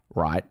guy,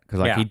 right? Because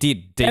like he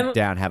did deep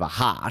down have a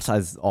heart,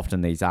 as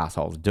often these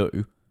assholes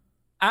do.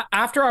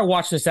 After I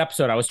watched this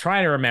episode, I was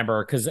trying to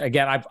remember because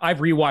again, I've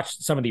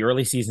rewatched some of the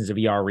early seasons of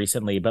ER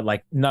recently, but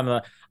like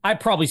I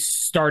probably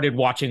started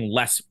watching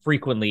less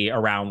frequently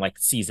around like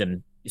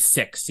season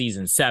 6,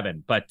 season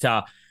 7, but.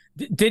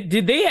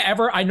 Did they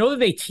ever, I know that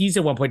they teased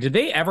at one point, did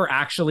they ever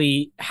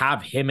actually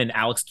have him and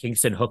Alex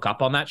Kingston hook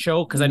up on that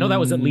show? Because I know that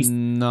was at least,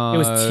 it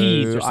was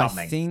teased or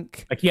something. I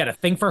think. Like he had a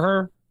thing for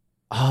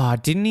her?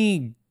 Didn't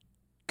he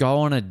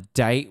go on a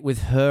date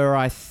with her,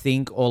 I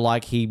think, or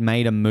like he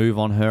made a move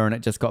on her and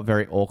it just got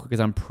very awkward? Because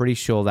I'm pretty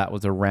sure that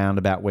was around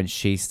about when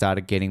she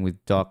started getting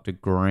with Dr.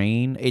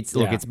 Green. It's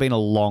been a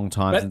long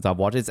time since I've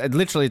watched it.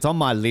 It's on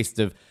my list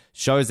of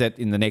shows that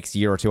in the next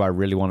year or two I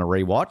really want to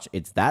rewatch.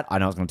 It's that. I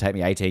know it's going to take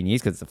me 18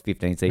 years because it's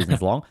 15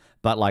 seasons long,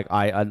 but like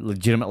I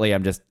legitimately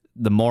am just,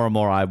 the more and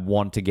more I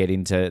want to get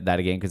into that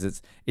again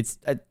because it's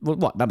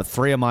number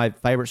 3 of my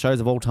favorite shows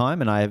of all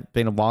time, and I've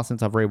been a while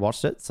since I've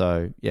rewatched it.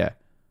 So yeah,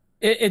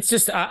 it's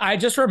just I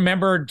just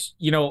remembered,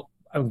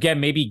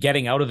 again maybe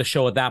getting out of the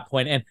show at that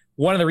point, and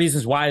one of the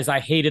reasons why is I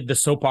hated the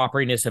soap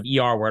opera-ness of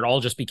ER where it all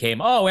just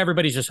became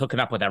everybody's just hooking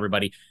up with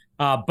everybody,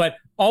 but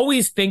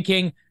always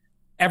thinking.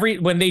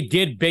 When they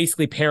did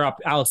basically pair up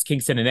Alex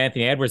Kingston and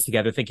Anthony Edwards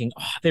together, thinking,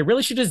 they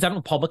really should have done it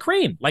with Paul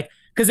McCrane. Like,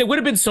 because it would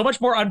have been so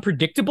much more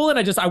unpredictable. And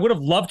I would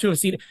have loved to have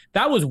seen it.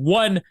 That was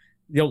one,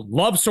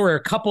 love story or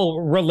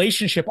couple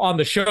relationship on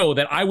the show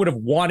that I would have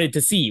wanted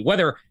to see,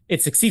 whether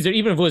it succeeds or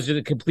even if it was just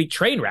a complete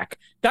train wreck.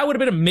 That would have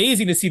been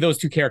amazing to see those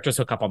two characters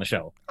hook up on the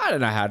show. I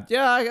don't know how.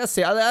 Yeah, I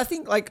see. I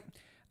think like,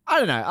 I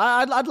don't know.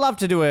 I'd love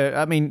to do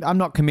I'm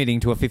not committing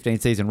to a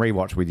 15-season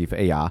rewatch with you for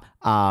ER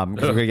because we're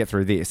going to get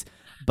through this.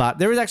 But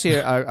there is actually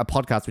a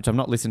podcast, which I've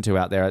not listened to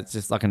out there. It's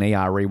just like an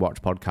ER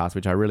rewatch podcast,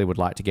 which I really would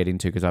like to get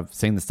into because I've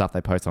seen the stuff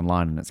they post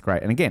online and it's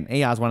great. And again,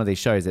 ER is one of these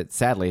shows that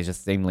sadly has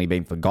just seemingly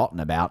been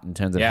forgotten about in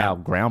terms of how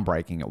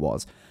groundbreaking it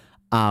was.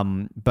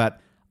 But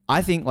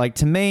I think, like,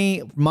 to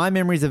me, my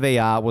memories of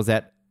ER was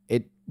that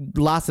it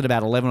lasted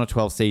about 11 or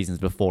 12 seasons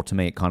before, to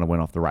me, it kind of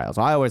went off the rails.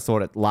 I always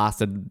thought it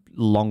lasted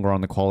longer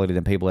on the quality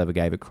than people ever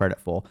gave it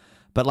credit for.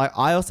 But, like,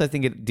 I also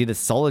think it did a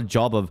solid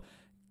job of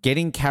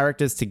getting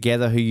characters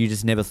together who you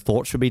just never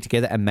thought should be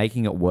together and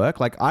making it work.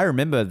 Like, I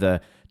remember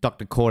the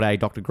Dr. Corday,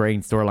 Dr.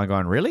 Green storyline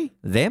going, really?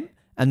 Them?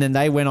 And then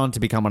they went on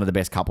to become one of the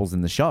best couples in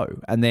the show.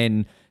 And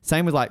then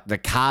same with, like, the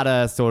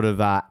Carter sort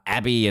of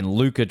Abby and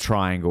Luca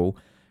triangle.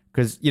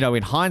 Because,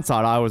 in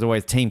hindsight, I was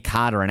always team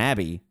Carter and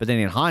Abby. But then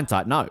in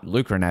hindsight, no,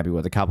 Luca and Abby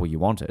were the couple you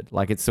wanted.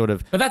 Like, it's sort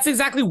of... But that's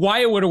exactly why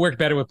it would have worked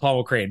better with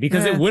Paul McCrane,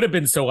 because it would have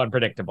been so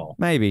unpredictable.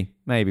 Maybe.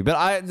 But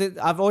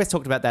I've always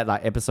talked about that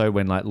like episode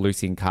when like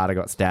Lucy and Carter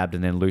got stabbed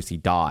and then Lucy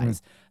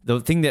dies. The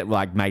thing that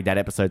like made that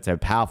episode so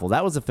powerful,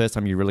 that was the first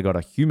time you really got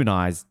a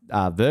humanized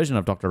version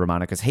of Dr.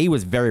 Romano, because he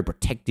was very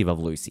protective of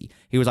Lucy.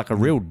 He was like a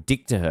real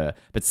dick to her.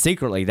 But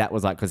secretly, that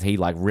was like because he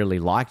like really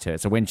liked her.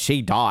 So when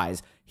she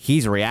dies...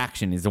 his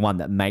reaction is the one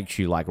that makes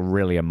you like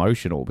really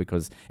emotional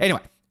because anyway,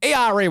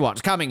 ER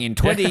rewatch coming in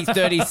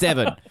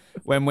 2037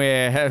 when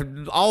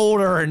we're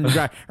older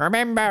and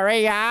remember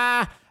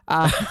ER.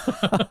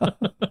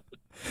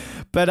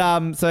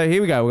 But so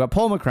here we go. We've got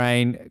Paul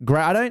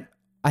McCrane.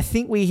 I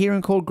think we hear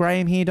him called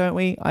Graham here, don't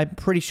we? I'm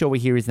pretty sure we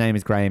hear his name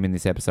as Graham in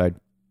this episode.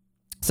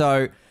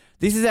 So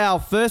this is our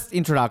first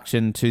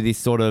introduction to this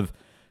sort of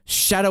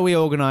shadowy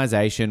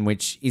organization,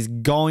 which is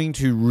going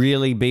to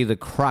really be the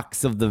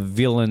crux of the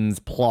villain's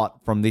plot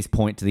from this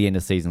point to the end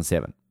of season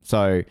 7.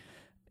 So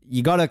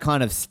you got to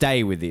kind of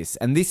stay with this.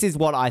 And this is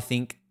what I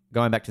think,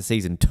 going back to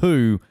season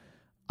 2,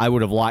 I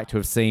would have liked to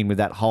have seen with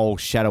that whole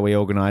shadowy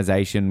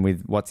organization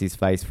with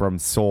what's-his-face from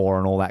Saw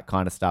and all that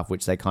kind of stuff,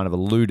 which they kind of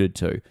alluded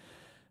to.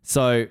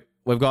 So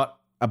we've got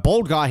a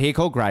bald guy here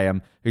called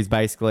Graham who's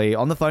basically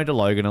on the phone to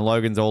Logan, and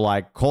Logan's all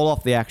like, call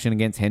off the action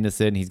against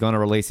Henderson. He's going to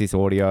release this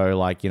audio,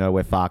 like,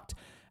 we're fucked.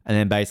 And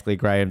then basically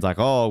Graham's like,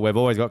 oh, we've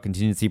always got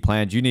contingency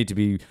plans. You need to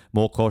be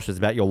more cautious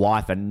about your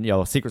wife and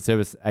your Secret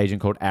Service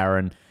agent called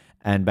Aaron.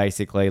 And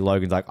basically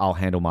Logan's like, I'll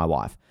handle my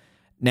wife.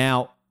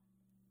 Now,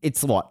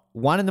 it's what?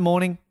 1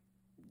 a.m.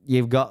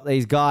 You've got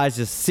these guys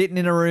just sitting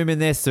in a room in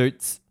their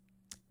suits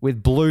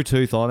with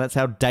Bluetooth on. That's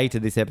how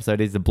dated this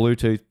episode is, the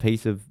Bluetooth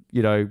piece of,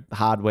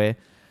 hardware.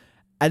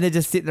 And they're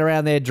just sitting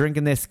around there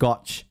drinking their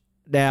scotch.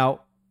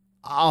 Now,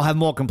 I'll have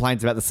more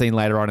complaints about the scene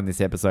later on in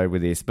this episode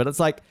with this, but it's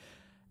like,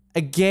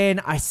 again,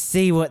 I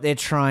see what they're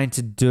trying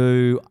to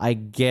do. I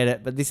get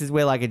it, but this is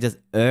where like it just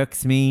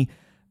irks me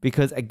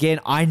because, again,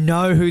 I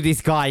know who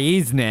this guy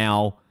is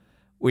now,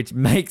 which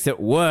makes it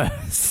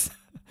worse.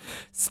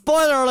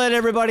 Spoiler alert,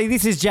 everybody.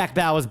 This is Jack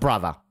Bauer's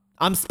brother.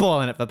 I'm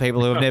spoiling it for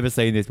people who have never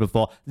seen this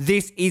before.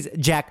 This is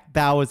Jack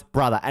Bauer's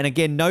brother. And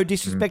again, no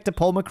disrespect to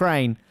Paul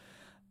McCrane,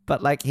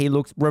 but like he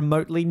looks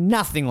remotely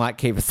nothing like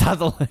Kiefer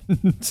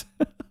Sutherland.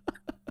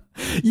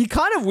 You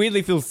kind of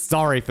weirdly feel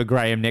sorry for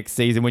Graham next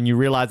season when you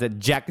realize that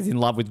Jack is in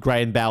love with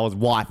Graham Bauer's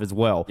wife as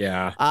well.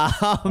 Yeah.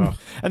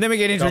 And then we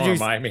get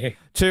introduced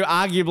to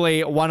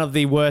arguably one of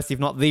the worst, if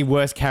not the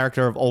worst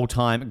character of all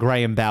time,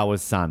 Graham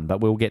Bauer's son.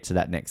 But we'll get to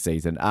that next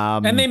season.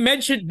 And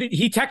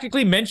he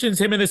technically mentions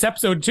him in this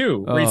episode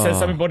too, where he says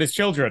something about his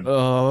children.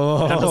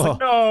 Oh. And I was like,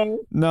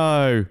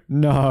 no.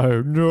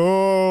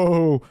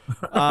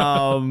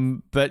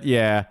 But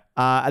yeah.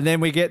 And then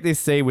we get this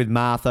scene with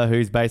Martha,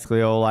 who's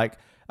basically all like,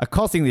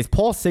 accosting this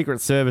poor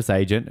Secret Service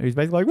agent who's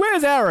basically like,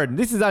 where's Aaron?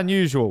 This is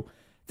unusual.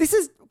 Can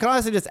I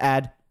also just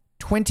add,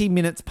 20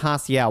 minutes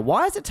past the hour.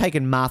 Why has it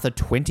taken Martha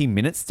 20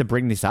 minutes to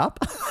bring this up?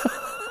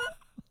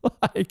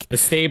 Like, the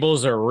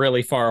stables are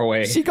really far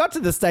away. She got to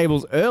the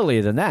stables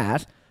earlier than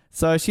that.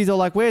 So she's all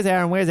like, where's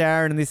Aaron? Where's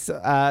Aaron? And this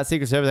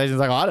Secret Service agent's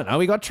like, I don't know.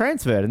 We got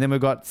transferred. And then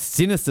we've got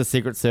sinister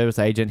Secret Service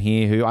agent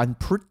here who I'm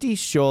pretty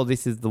sure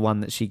this is the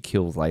one that she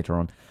kills later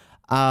on.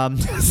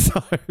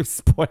 So,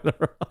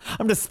 spoiler.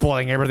 I'm just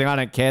spoiling everything. I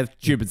don't care.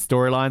 Stupid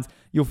storylines.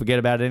 You'll forget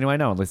about it anyway.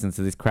 No one listens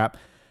to this crap.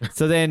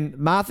 So then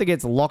Martha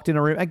gets locked in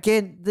a room.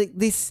 Again,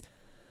 it's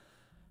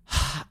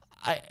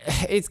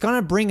going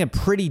to bring a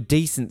pretty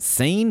decent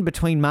scene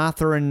between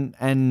Martha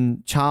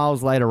and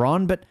Charles later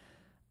on. But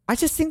I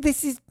just think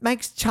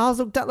makes Charles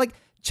look like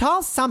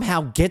Charles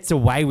somehow gets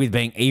away with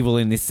being evil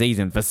in this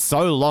season for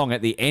so long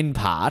at the end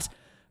part.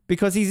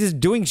 Because he's just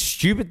doing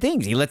stupid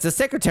things. He lets the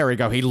secretary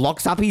go. He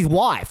locks up his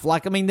wife.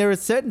 Like, I mean, there are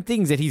certain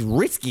things that he's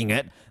risking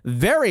it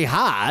very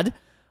hard.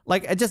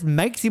 Like, it just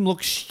makes him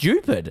look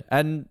stupid.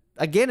 And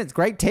again, it's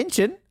great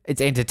tension. It's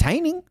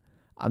entertaining.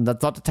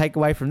 That's not to take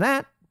away from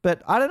that.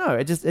 But I don't know.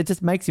 It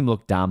just makes him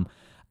look dumb.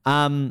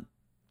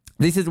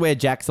 This is where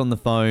Jack's on the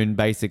phone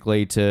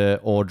basically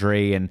to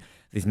Audrey and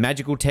this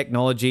magical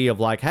technology of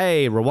like,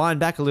 hey, rewind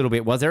back a little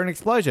bit. Was there an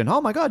explosion? Oh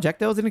my God, Jack,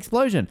 there was an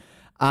explosion.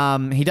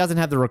 He doesn't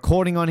have the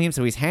recording on him,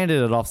 so he's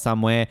handed it off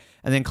somewhere.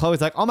 And then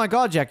Chloe's like, oh my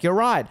God, Jack, you're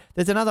right.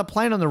 There's another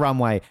plane on the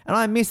runway. And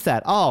I missed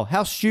that. Oh,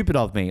 how stupid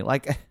of me.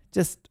 Like,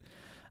 just,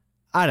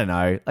 I don't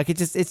know. Like,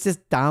 it's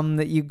just dumb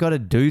that you've got to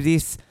do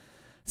this.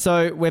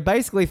 So we're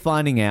basically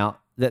finding out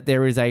that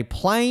there is a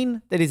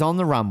plane that is on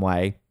the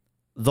runway,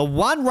 the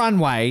one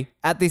runway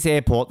at this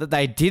airport that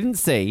they didn't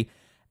see.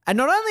 And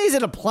not only is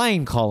it a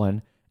plane,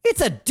 Colin,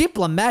 it's a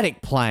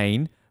diplomatic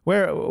plane.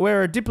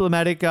 We're a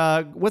diplomatic.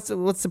 What's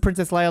the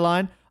Princess Leia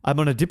line? I'm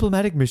on a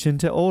diplomatic mission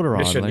to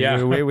Alderaan. Like,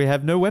 yeah. we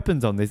have no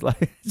weapons on this.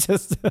 Like,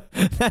 just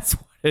that's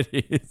what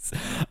it is.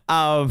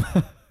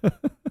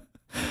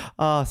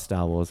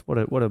 Star Wars.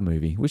 What a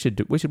movie. We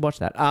should watch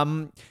that.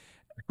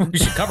 We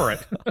should cover it.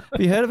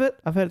 Have you heard of it?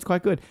 I've heard it's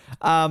quite good.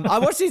 I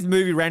watched this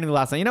movie randomly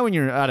last night. You know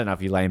when I don't know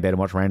if you lay in bed and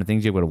watch random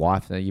things, you've got a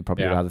wife, so you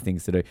probably got other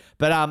things to do.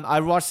 But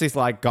I watched this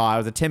like guy. It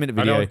was a 10-minute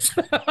video.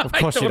 Of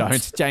course you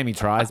don't. Jamie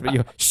tries, but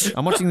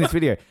I'm watching this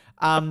video.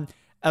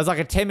 It was like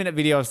a 10-minute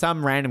video of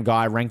some random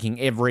guy ranking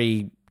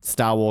every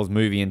Star Wars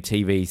movie and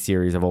TV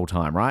series of all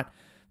time, right?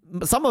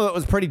 Some of it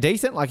was pretty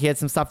decent. Like he had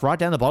some stuff right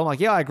down the bottom. Like,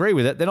 yeah, I agree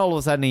with it. Then all of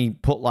a sudden he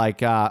put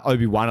like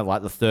Obi-Wan at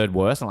like the third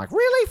worst. I'm like,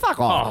 really? Fuck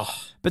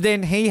off. But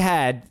then he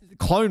had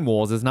Clone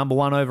Wars as number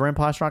one over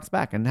Empire Strikes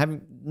Back.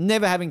 And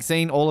never having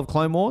seen all of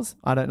Clone Wars,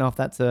 I don't know if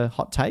that's a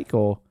hot take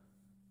or...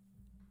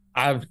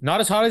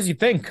 Not as hot as you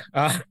think.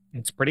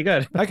 It's pretty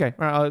good. Okay.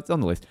 All right. It's on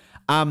the list.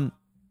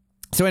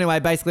 So anyway,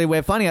 basically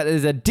we're finding out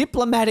there's a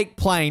diplomatic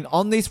plane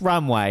on this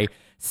runway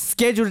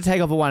scheduled to take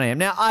off at 1 a.m.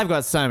 Now, I've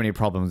got so many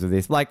problems with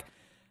this. Like,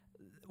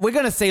 we're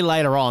going to see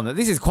later on that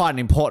this is quite an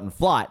important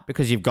flight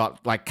because you've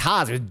got like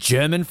cars with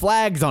German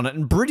flags on it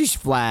and British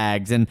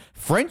flags and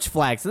French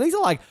flags. So these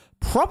are like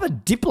proper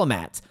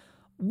diplomats.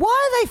 Why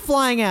are they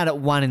flying out at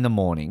 1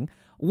 a.m?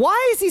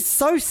 Why is this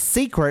so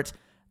secret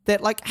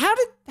that like, how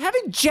did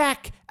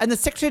Jack and the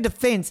Secretary of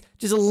Defense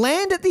just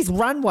land at this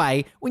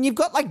runway when you've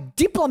got like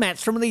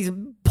diplomats from these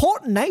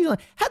important nations?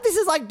 How this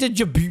is like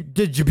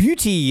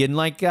Djibouti and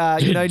like,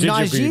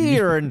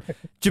 Niger and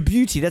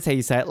Djibouti, that's how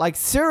you say it. Like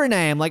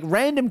Suriname, like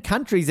random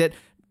countries that,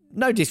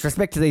 no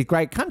disrespect to these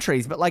great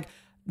countries, but like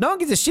No one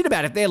gives a shit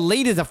about if their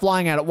leaders are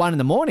flying out at 1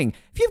 a.m.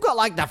 If you've got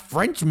like the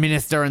French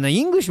minister and the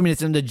English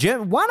minister and the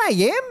German 1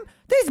 a.m.,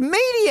 there's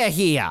media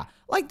here.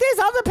 Like, there's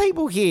other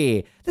people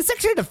here. The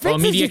Secretary of Defense. Well,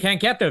 media can't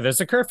get there. There's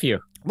a curfew.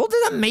 Well,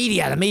 there's the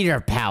media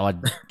of power.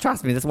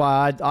 Trust me, that's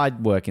why I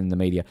work in the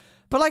media.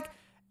 But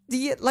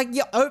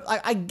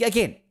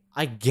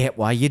I get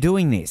why you're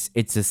doing this.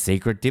 It's a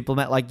secret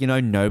diplomat. Like,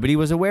 nobody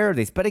was aware of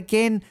this. But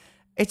again,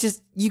 it's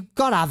just, you've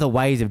got other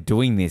ways of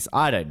doing this.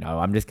 I don't know.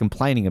 I'm just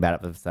complaining about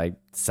it for the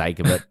sake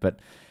of it. But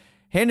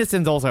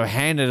Henderson's also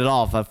handed it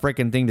off a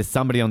freaking thing to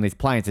somebody on this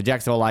plane. So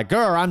Jack's all like,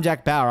 "Grr, I'm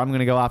Jack Bauer. I'm going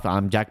to go after.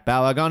 I'm Jack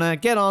Bauer. Gonna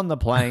get on the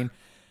plane."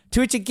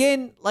 To which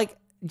again, like,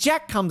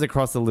 Jack comes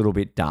across a little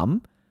bit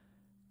dumb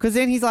because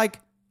then he's like,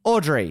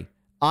 "Audrey,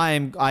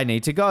 I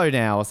need to go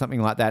now," or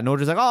something like that. And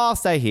Audrey's like, "Oh, I'll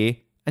stay here."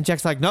 And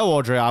Jack's like, "No,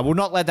 Audrey, I will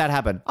not let that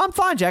happen. I'm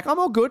fine, Jack. I'm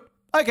all good."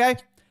 Okay.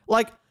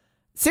 Like,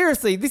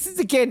 seriously, this is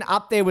again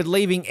up there with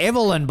leaving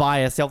Evelyn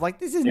by herself. Like,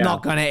 this is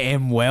not going to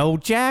end well,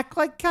 Jack.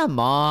 Like, come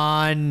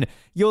on.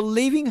 You're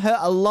leaving her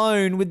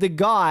alone with the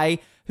guy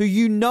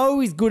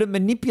who is good at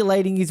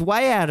manipulating his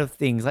way out of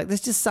things. Like,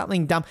 there's just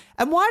something dumb.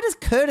 And why does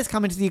Curtis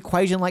come into the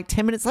equation like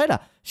 10 minutes later?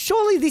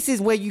 Surely this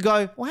is where you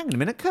go, well, hang on a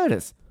minute,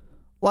 Curtis.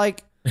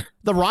 Like,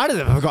 the writers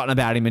have forgotten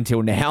about him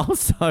until now.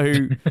 So,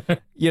 anyway,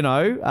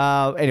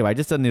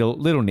 just a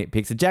little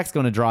nitpick. So Jack's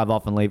going to drive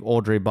off and leave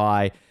Audrey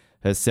by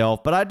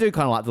herself. But I do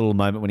kind of like the little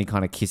moment when he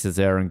kind of kisses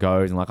her and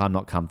goes and like, "I'm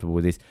not comfortable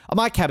with this." I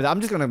might cap it. I'm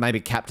just going to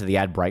maybe cap to the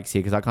ad breaks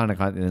here because I kind of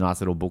the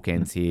nice little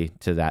bookends here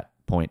to that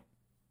point.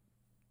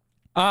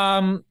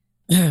 So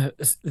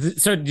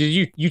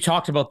did you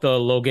talked about the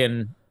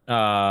Logan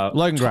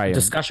Graham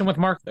discussion with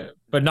Martha,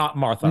 but not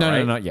Martha, No, right?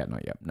 no, not yet, no.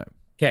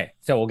 Okay,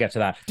 so we'll get to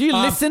that. Do you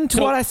listen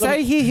to what I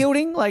say here,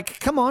 Hilding? Like,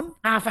 come on.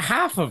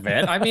 Half of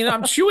it. I mean,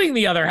 I'm chewing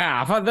the other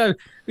half.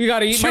 You got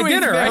to eat my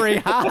dinner, very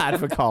right? hard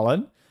for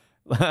Colin.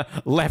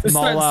 Left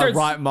molar,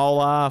 right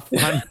molar,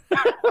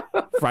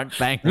 front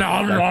bank.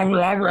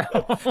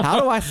 How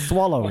do I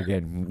swallow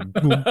again?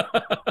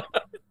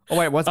 Oh,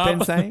 wait, what's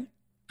Ben saying?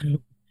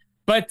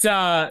 But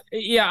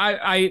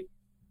I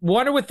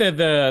wonder with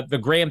the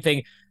Graham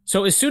thing.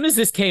 So as soon as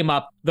this came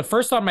up, the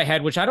first thought in my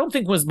head, which I don't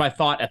think was my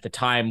thought at the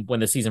time when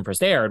the season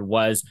first aired,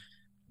 was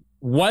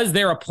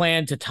there a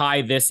plan to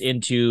tie this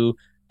into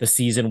the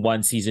season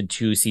 1, season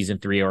 2, season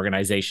 3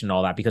 organization and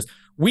all that? Because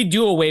we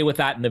do away with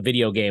that in the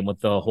video game with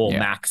the whole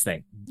Max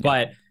thing.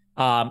 But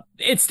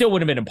it still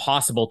would have been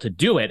impossible to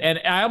do it. And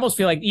I almost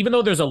feel like even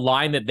though there's a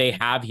line that they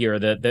have here,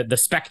 the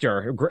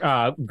Spectre,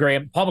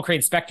 Graham, Paul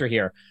McCrane's Spectre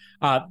here,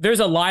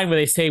 there's a line where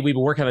they say we've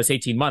been working on this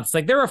 18 months.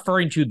 Like, they're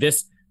referring to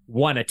this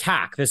one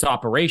attack, this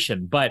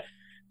operation. But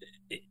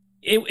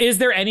is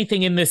there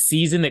anything in this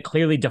season that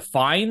clearly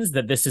defines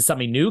that this is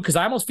something new? Because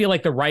I almost feel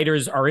like the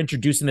writers are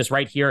introducing this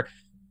right here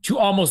to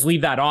almost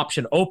leave that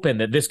option open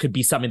that this could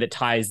be something that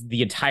ties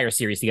the entire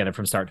series together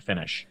from start to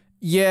finish.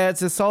 Yeah,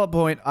 it's a solid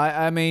point.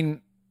 I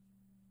mean,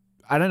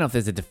 I don't know if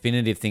there's a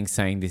definitive thing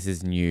saying this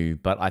is new,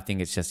 but I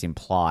think it's just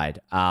implied.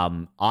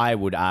 I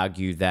would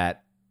argue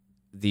that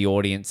the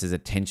audience's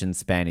attention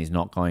span is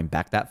not going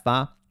back that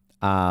far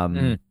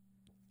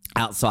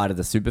outside of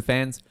the super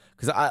fans.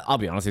 Because I'll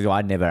be honest with you,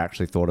 I never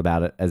actually thought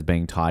about it as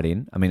being tied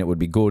in. I mean, it would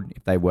be good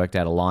if they worked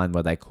out a line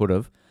where they could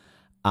have.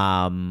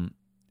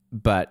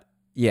 But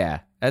yeah,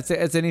 it's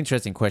an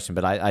interesting question.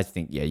 But I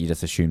think, you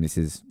just assume this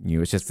is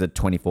new. It's just the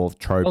 24th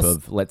trope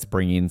of let's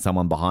bring in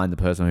someone behind the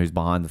person who's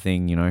behind the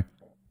thing,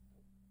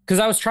 Because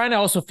I was trying to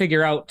also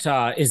figure out,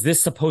 is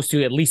this supposed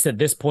to, at least at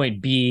this point,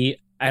 be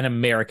an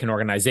American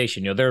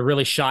organization? They're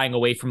really shying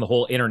away from the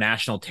whole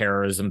international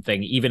terrorism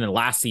thing. Even in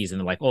last season,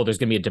 they're like, oh, there's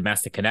going to be a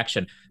domestic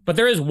connection. But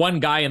there is one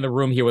guy in the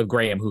room here with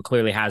Graham who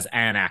clearly has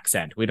an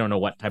accent. We don't know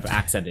what type of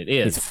accent it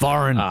is. It's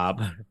foreign.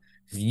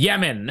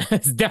 Yemen.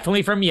 It's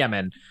definitely from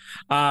Yemen.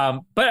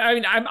 But I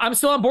mean, I'm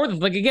still on board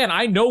with, like, again,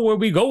 I know where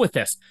we go with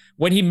this.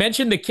 When he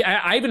mentioned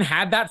I even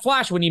had that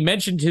flash when he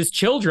mentioned his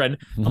children.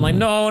 I'm like,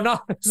 no,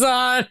 not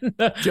son.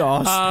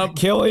 Josh,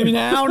 kill him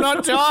now,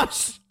 not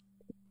Josh.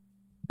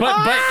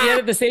 But yet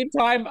at the same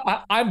time,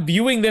 I'm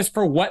viewing this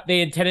for what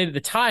they intended at the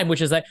time,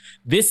 which is that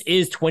this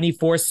is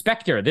 24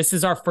 Spectre. This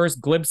is our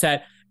first glimpse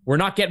at, we're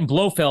not getting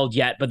Blofeld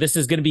yet, but this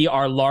is going to be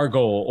our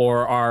Largo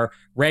or our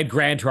Red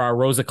Grant or our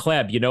Rosa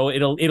Klebb.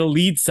 It'll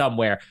lead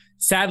somewhere.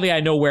 Sadly, I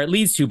know where it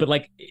leads to, but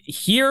like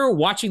here,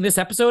 watching this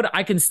episode,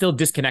 I can still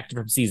disconnect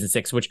from season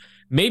 6, which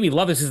made me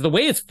love this. Is the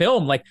way it's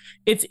filmed. Like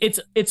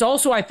it's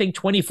also, I think,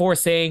 24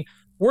 saying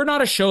we're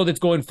not a show that's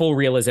going full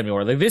realism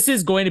anymore. Like, this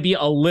is going to be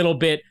a little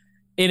bit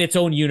in its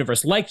own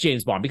universe, like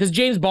James Bond, because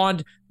James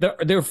Bond,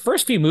 their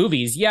first few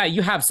movies,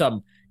 you have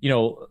some,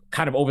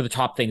 kind of over the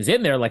top things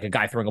in there, like a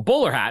guy throwing a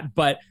bowler hat,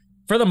 but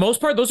for the most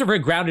part, those are very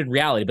grounded in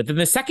reality. But then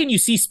the second you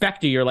see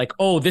Spectre, you're like,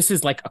 oh, this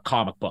is like a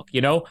comic book,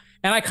 And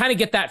I kind of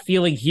get that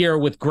feeling here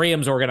with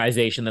Graham's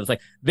organization, that it's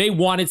like they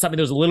wanted something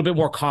that was a little bit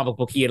more comic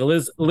booky and a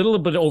little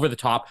bit over the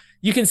top.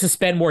 You can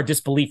suspend more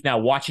disbelief now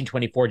watching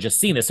 24, just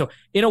seeing this. So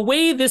in a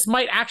way, this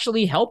might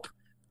actually help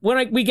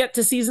when we get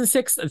to season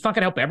 6. It's not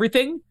going to help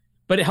everything,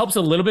 but it helps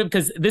a little bit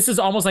because this is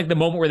almost like the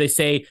moment where they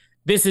say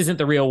this isn't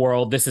the real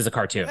world. This is a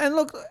cartoon. And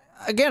look,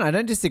 again, I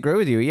don't disagree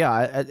with you.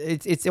 Yeah,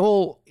 it's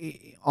all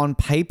on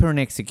paper and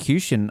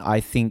execution. I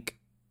think,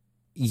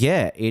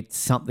 yeah, it's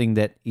something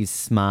that is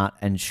smart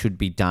and should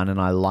be done, and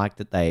I like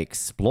that they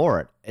explore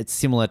it. It's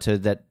similar to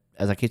that,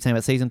 as I keep saying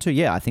about season 2.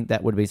 Yeah, I think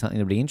that would be something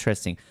that would be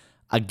interesting.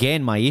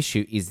 Again, my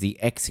issue is the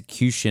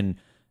execution.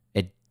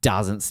 It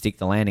doesn't stick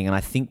the landing, and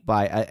I think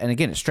and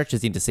again, it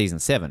stretches into season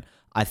 7.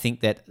 I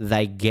think that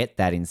they get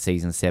that in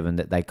season 7,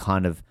 that they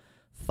kind of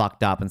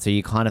fucked up, and so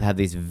you kind of have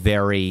this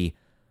very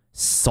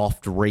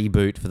soft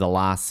reboot for the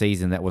last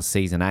season that was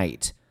season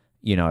 8.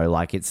 You know,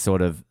 like it's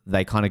sort of,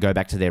 they kind of go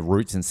back to their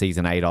roots in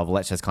season 8 of,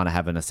 let's just kind of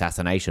have an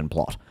assassination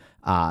plot.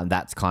 And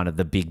that's kind of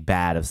the big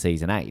bad of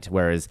season 8.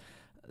 Whereas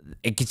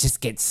it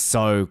just gets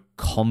so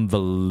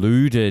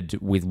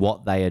convoluted with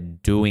what they are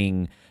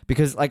doing,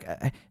 because like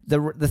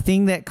the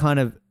thing that kind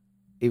of,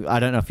 I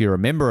don't know if you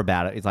remember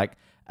about it, is like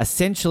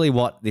essentially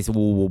what this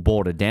will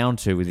border down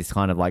to with this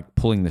kind of like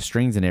pulling the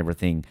strings and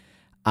everything,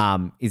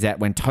 is that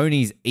when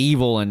Tony's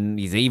evil and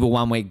he's evil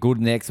one week, good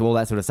next, all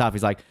that sort of stuff,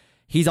 he's like,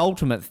 his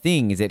ultimate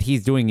thing is that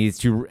he's doing is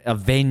to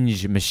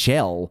avenge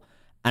Michelle,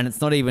 and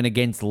it's not even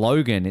against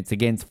Logan, it's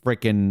against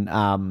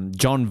frickin'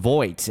 John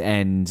Voight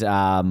and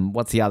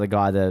what's the other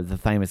guy, the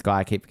famous guy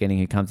I keep forgetting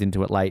who comes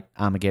into it late,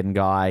 Armageddon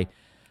guy.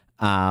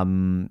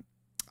 Will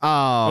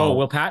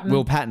Patton?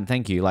 Will Patton,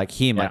 thank you. Like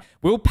him. Yeah. Like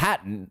Will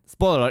Patton,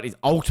 spoiler alert, is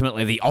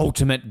ultimately the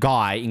ultimate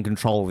guy in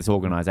control of this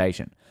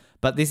organization.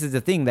 But this is the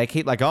thing, they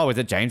keep like, oh, is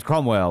it James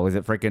Cromwell? Is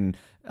it frickin'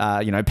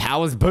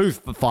 Powers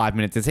Booth for 5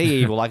 minutes? Is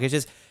he evil? Like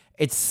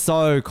it's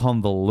so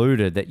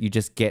convoluted that you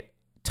just get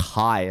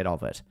tired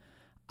of it.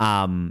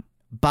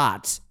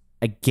 But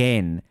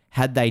again,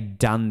 had they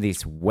done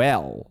this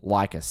well,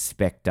 like a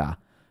Spectre,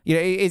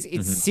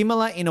 it's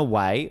similar in a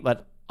way,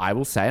 but I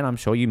will say, and I'm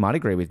sure you might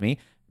agree with me,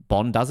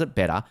 Bond does it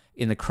better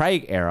in the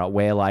Craig era,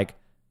 where like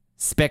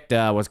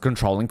Spectre was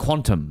controlling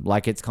Quantum.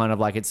 Like it's kind of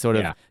like, it's sort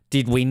of,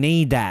 did we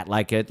need that?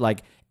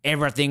 Like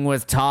everything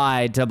was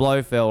tied to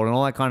Blofeld and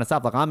all that kind of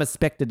stuff. Like I'm a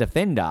Spectre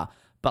defender,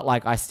 but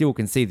like I still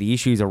can see the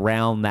issues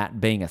around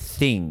that being a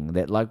thing,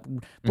 that like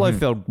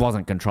Blofeld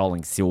wasn't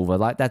controlling Silver.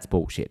 Like that's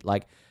bullshit.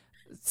 Like,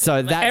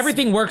 so that's,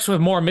 everything works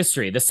with more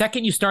mystery. The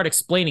second you start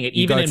explaining it,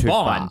 even in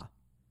Bond. Far.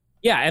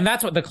 Yeah, and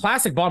that's what the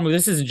classic Bond movie,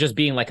 this isn't just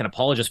being like an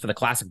apologist for the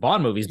classic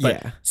Bond movies,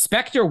 but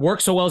Spectre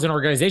works so well as an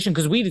organization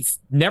because we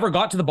never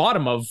got to the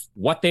bottom of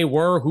what they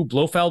were, who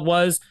Blofeld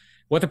was,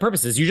 what the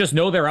purpose is. You just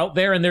know they're out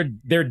there and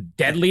they're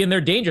deadly and they're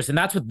dangerous. And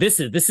that's what this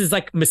is. This is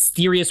like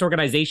mysterious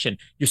organization.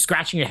 You're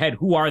scratching your head.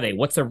 Who are they?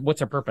 What's their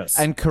purpose?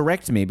 And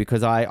correct me,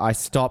 because I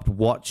stopped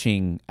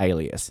watching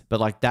Alias,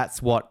 but like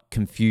that's what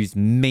confused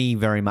me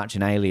very much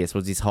in Alias,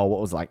 was this whole, what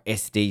was like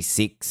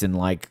SD6 and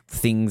like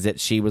things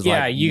that she was like.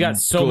 Yeah, you got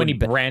so many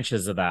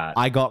branches of that.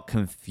 I got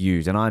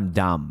confused and I'm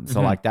dumb.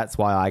 So like that's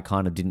why I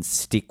kind of didn't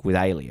stick with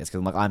Alias, because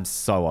I'm like, I'm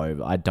so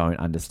over. I don't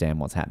understand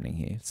what's happening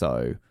here.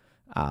 So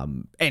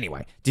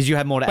anyway, did you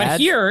have more to add?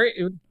 But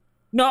here,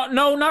 no,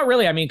 not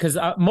really. I mean, because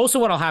most of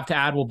what I'll have to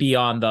add will be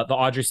on the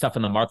Audrey stuff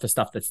and the Martha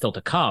stuff that's still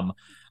to come.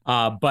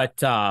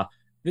 But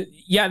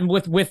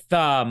with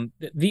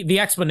the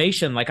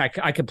explanation, like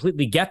I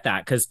completely get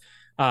that, because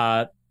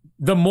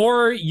the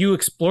more you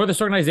explore this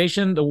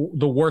organization,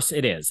 the worse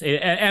it is.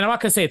 And I'm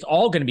not going to say it's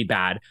all going to be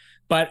bad,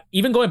 but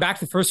even going back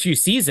to the first few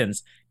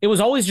seasons, it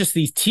was always just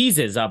these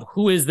teases of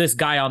who is this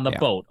guy on the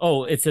boat?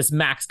 Oh, it's this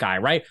Max guy,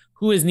 right?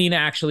 Who is Nina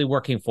actually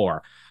working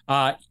for?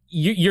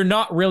 You're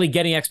not really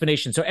getting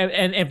explanation. So,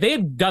 and if they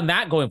had done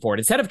that going forward,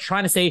 instead of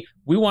trying to say,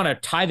 we want to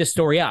tie the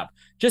story up,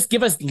 just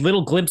give us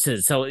little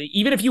glimpses. So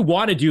even if you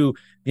want to do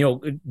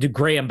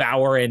Graham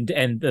Bauer and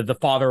the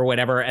father or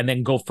whatever, and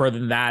then go further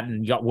than that,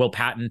 and you got Will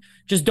Patton,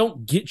 just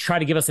don't try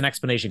to give us an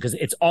explanation, because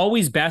it's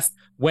always best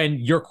when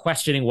you're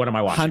questioning, what am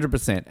I watching?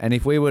 100%. And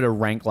if we were to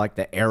rank like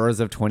the errors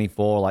of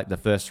 24, like the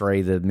first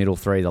 3, the middle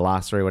 3, the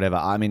last 3, whatever,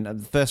 I mean, the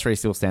first 3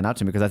 still stand up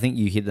to me, because I think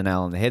you hit the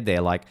nail on the head there.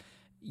 Like,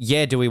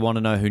 yeah, do we want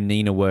to know who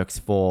Nina works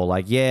for?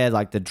 Like, yeah,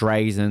 like the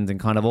Drazens and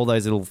kind of all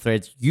those little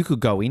threads you could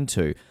go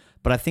into.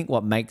 But I think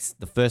what makes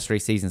the first 3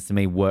 seasons to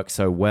me work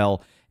so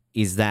well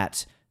is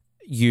that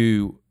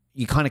you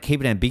kind of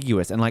keep it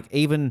ambiguous. And like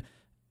even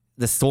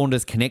the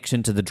Saunders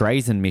connection to the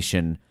Drazen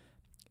mission,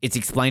 it's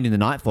explained in the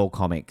Nightfall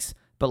comics.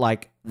 But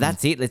like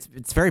that's it.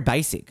 It's very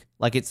basic.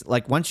 Like it's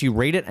like once you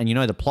read it and you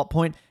know the plot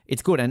point,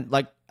 it's good. And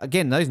like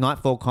again, those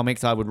Nightfall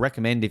comics I would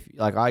recommend, if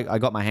like I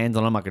got my hands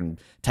on them, I can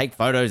take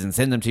photos and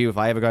send them to you if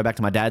I ever go back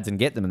to my dad's and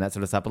get them and that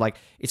sort of stuff. But like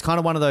it's kind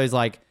of one of those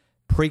like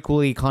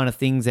prequel-y kind of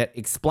things that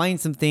explain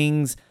some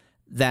things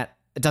that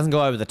it doesn't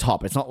go over the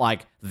top. It's not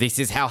like, this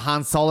is how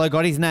Han Solo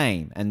got his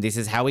name and this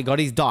is how he got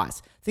his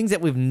dice. Things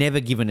that we've never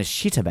given a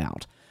shit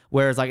about.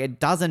 Whereas like it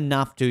does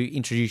enough to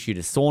introduce you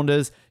to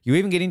Saunders. You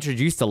even get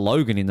introduced to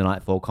Logan in the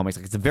Nightfall comics.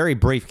 Like it's a very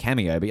brief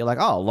cameo, but you're like,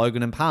 oh,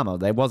 Logan and Palmer,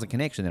 there was a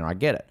connection there. I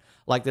get it.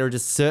 Like there are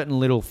just certain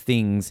little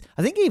things.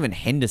 I think even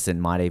Henderson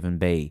might even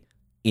be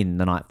in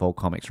the Nightfall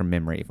comics from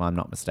memory, if I'm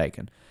not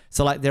mistaken.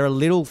 So like there are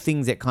little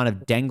things that kind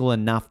of dangle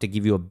enough to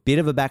give you a bit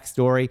of a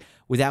backstory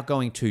without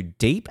going too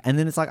deep. And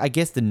then it's like, I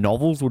guess the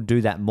novels would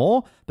do that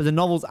more, but the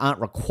novels aren't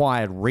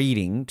required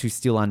reading to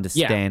still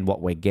understand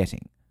what we're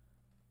getting.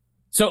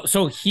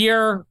 So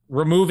here,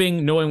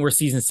 removing knowing where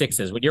season 6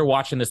 is, when you're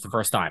watching this the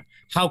first time,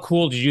 how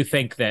cool did you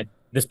think that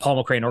this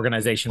Paul McCrane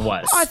organization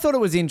was? I thought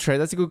it was interesting.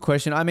 That's a good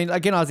question. I mean,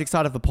 again, I was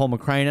excited for Paul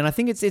McCrane, and I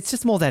think it's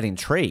just more that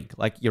intrigue.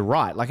 Like, you're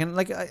right.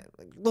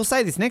 We'll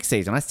say this next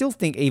season. I still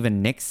think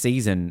even next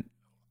season,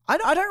 I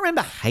don't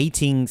remember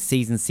hating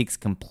season 6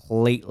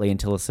 completely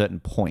until a certain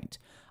point.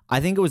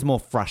 I think it was more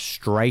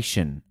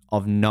frustration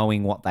of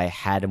knowing what they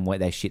had and where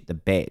they shit the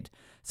bed.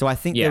 So I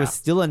think there was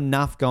still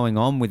enough going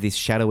on with this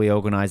shadowy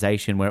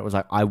organization where it was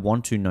like, I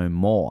want to know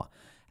more.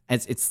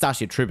 It's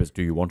Starship Troopers.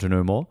 Do you want to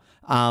know more?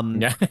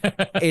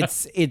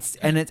 It's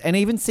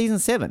even season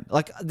 7.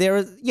 Like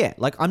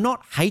I'm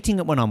not hating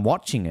it when I'm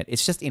watching it.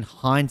 It's just in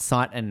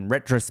hindsight and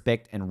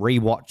retrospect and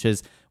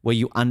rewatches where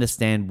you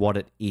understand what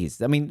it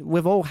is. I mean,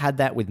 we've all had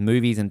that with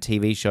movies and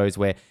TV shows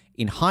where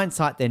in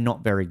hindsight they're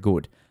not very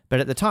good. But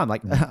at the time,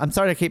 like, I'm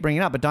sorry to keep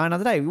bringing it up, but Die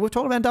Another Day, we were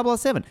talking about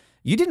 007.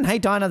 You didn't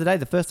hate Die Another Day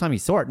the first time you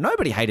saw it.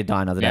 Nobody hated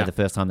Die Another Day the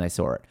first time they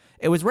saw it.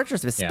 It was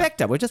retrospect.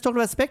 Spectre, we're just talking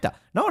about Spectre.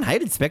 No one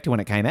hated Spectre when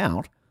it came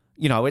out.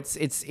 You know, it's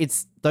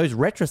those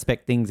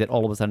retrospect things that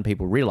all of a sudden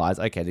people realize,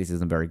 okay, this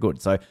isn't very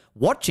good. So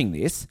watching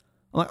this,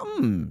 I'm like,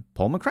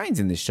 Paul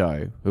McCrane's in this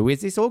show. Who is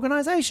this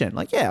organization?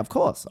 Like, yeah, of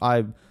course.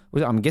 I'm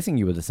guessing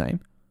you were the same.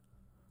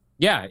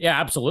 Yeah,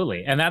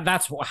 absolutely. And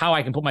that's how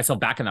I can put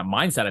myself back in that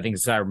mindset. I think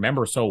is I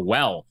remember so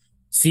well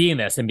seeing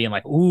this and being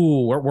like,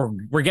 ooh,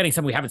 we're getting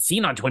something we haven't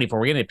seen on 24.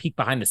 We're getting a peek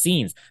behind the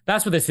scenes.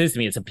 That's what this is to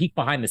me. It's a peek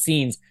behind the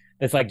scenes.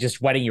 It's like just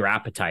whetting your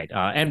appetite.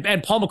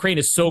 And Paul McCrane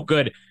is so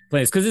good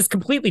playing this because it's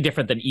completely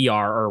different than ER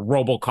or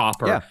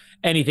RoboCop or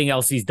anything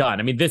else he's done.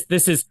 I mean,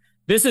 this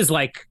is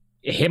like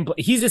him.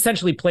 He's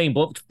essentially playing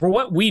for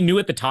what we knew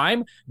at the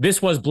time.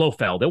 This was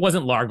Blofeld. It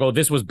wasn't Largo.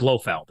 This was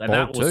Blofeld, and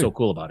that was so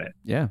cool about it.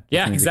 Yeah,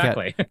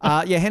 exactly.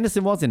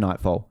 Henderson was in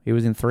Nightfall. He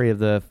was in 3 of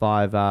the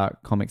 5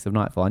 comics of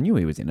Nightfall. I knew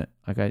he was in it.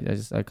 Okay,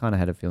 I kind of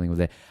had a feeling he was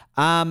there.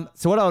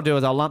 So what I'll do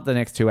is I'll lump the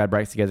next 2 ad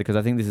breaks together because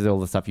I think this is all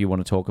the stuff you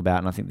want to talk about,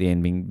 and I think the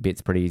ending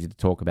bit's pretty easy to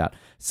talk about.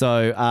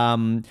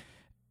 So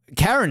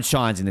Karen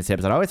shines in this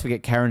episode. I always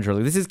forget Karen's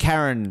really. This is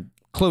Karen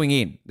cluing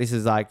in. This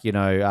is like,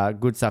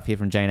 good stuff here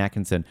from Jane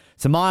Atkinson.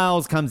 So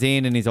Miles comes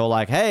in and he's all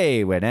like,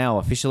 hey, we're now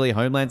officially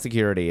Homeland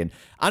Security. And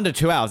under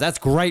 2 hours, that's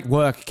great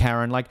work,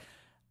 Karen. Like,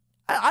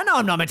 I know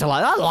I'm not meant to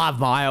like, I love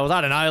Miles.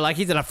 I don't know. Like,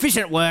 he's an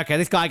efficient worker.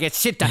 This guy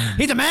gets shit done.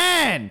 He's a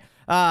man.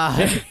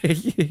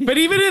 But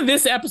even in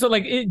this episode,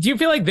 like, do you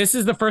feel like this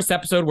is the first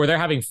episode where they're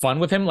having fun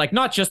with him? Like,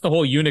 not just the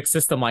whole Unix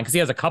system line, because he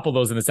has a couple of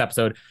those in this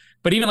episode,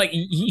 but even like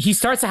he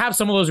starts to have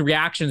some of those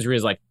reactions where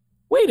he's like,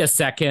 wait a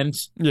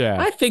second. Yeah.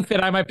 I think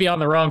that I might be on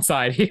the wrong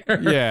side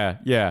here.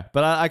 Yeah.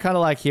 But I kind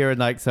of like hearing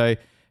like, so,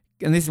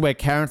 and this is where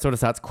Karen sort of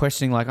starts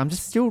questioning, like, I'm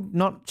just still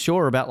not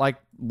sure about like,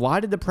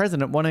 why did the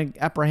president want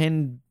to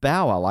apprehend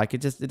Bauer? Like, it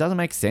doesn't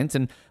make sense.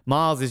 And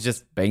Miles is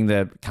just being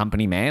the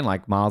company man.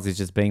 Like, Miles is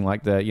just being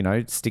like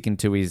the, sticking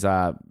to his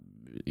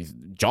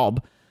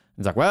job.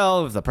 It's like,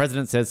 well, if the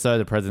president says so,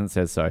 the president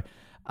says so.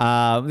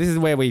 This is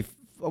where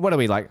what are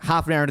we, like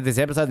half an hour into this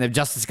episode and they've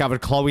just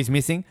discovered Chloe's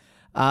missing.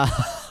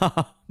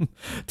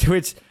 To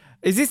which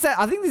is this that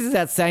I think this is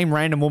that same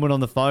random woman on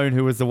the phone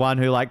who was the one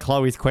who like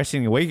Chloe's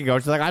questioning a week ago.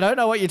 She's like, I don't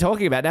know what you're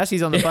talking about. Now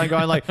she's on the phone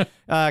going like,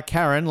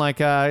 Karen, like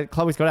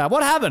Chloe's got out.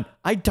 What happened?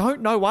 I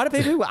don't know. Why do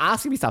people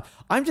asking me stuff?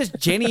 I'm just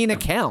Jenny in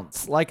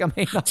accounts. Like, I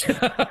mean,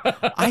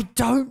 I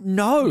don't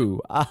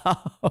know.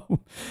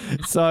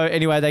 So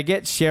anyway, they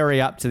get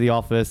Sherry up to the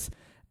office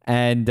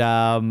and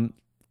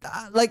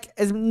like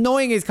as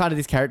annoying as kind of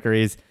this character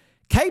is,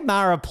 Kate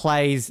Mara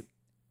plays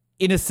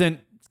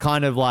innocent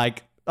kind of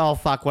like, oh,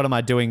 fuck, what am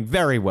I doing?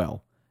 Very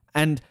well.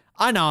 And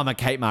I know I'm a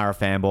Kate Mara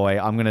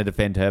fanboy. I'm going to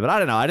defend her, but I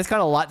don't know. I just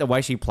kind of like the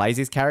way she plays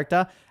this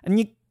character. And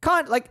you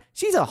can't, like,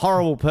 she's a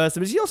horrible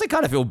person, but you also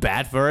kind of feel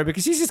bad for her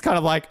because she's just kind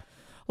of like,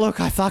 look,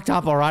 I fucked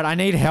up, all right? I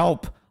need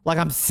help. Like,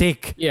 I'm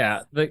sick.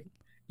 Yeah.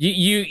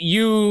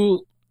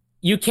 You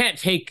can't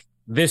take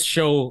this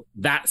show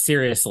that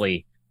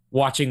seriously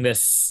watching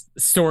this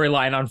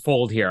storyline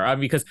unfold here.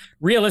 Because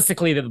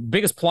realistically, the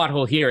biggest plot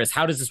hole here is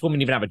how does this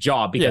woman even have a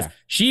job? Because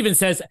she even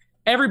says,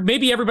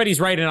 maybe everybody's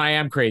right and I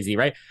am crazy,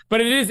 right? But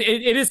it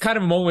is kind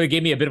of a moment that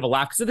gave me a bit of a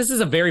laugh because this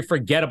is a very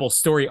forgettable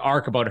story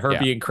arc about her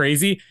being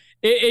crazy.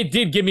 It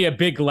did give me a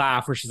big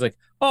laugh where she's like,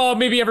 oh,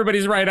 maybe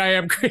everybody's right, I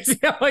am crazy.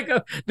 I'm like,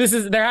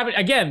 they're having,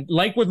 again,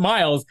 like with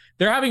Miles,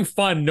 they're having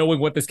fun knowing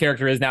what this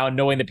character is now and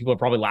knowing that people are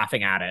probably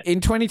laughing at it.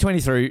 In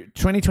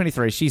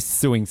 2023, she's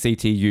suing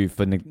CTU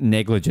for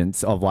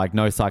negligence of like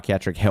no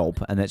psychiatric help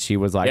and that she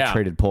was like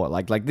treated poor.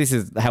 Like this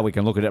is how we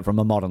can look at it from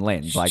a modern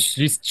lens. Like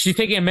she's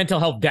taking a mental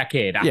health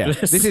decade after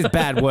this. This is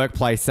bad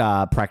workplace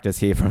practice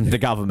here from the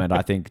government,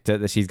 I think,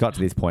 that she's got to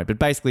this point. But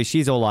basically,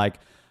 she's all like,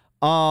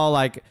 oh,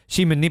 like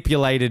she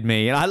manipulated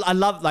me. And I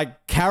love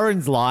like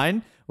Karen's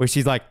line where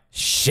she's like,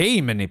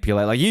 she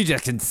manipulated. Like you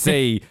just can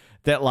see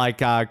that like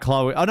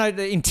Chloe. Oh no,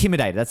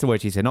 intimidated. That's the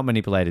word she said, not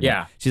manipulated.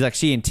 Yeah. Me. She's like,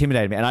 she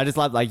intimidated me, and I just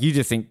love like you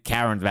just think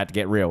Karen's about to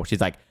get real.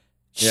 She's like,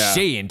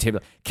 she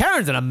intimidated.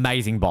 Karen's an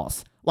amazing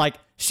boss. Like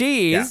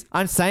she is.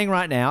 I'm saying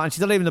right now, and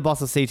she's not even the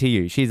boss of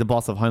CTU. She's the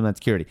boss of Homeland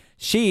Security.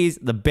 She is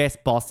the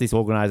best boss this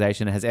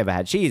organization has ever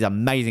had. She is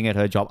amazing at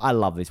her job. I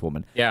love this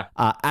woman. Yeah,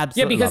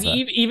 absolutely. Yeah,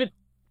 because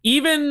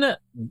even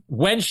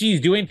when she's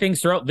doing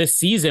things throughout this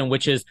season,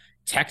 which is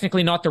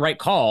technically not the right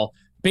call,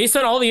 based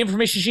on all the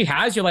information she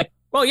has, you're like,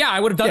 well, yeah, I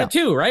would have done it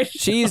too, right?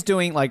 She is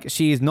doing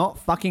she is not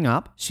fucking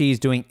up. She is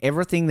doing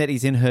everything that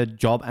is in her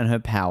job and her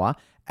power.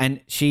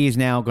 And she is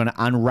now going to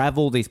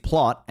unravel this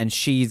plot, and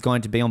she's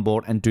going to be on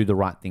board and do the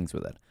right things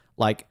with it.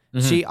 Like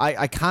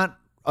I can't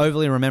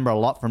overly remember a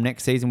lot from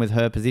next season with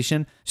her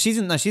position. She's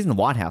in the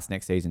White House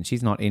next season.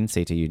 She's not in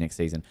CTU next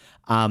season.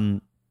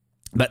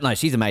 But no,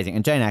 she's amazing.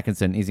 And Jane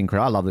Atkinson is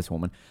incredible. I love this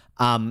woman.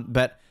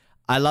 But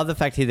I love the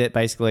fact here that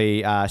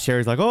basically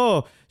Sherry's like,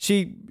 oh,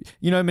 she,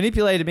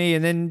 manipulated me,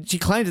 and then she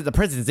claims that the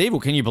president's evil.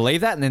 Can you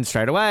believe that? And then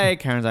straight away,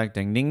 Karen's like,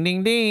 ding, ding,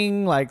 ding,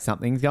 ding, like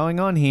something's going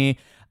on here.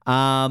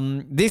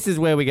 This is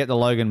where we get the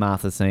Logan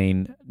Martha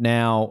scene.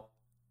 Now,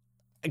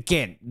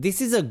 again,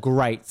 this is a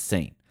great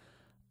scene.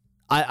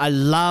 I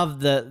love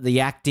the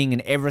acting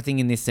and everything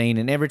in this scene.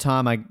 And every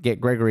time I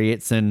get Gregory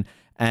Itzin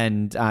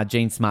and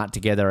Jean Smart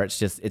together,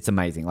 it's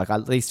amazing. Like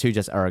these two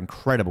just are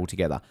incredible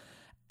together.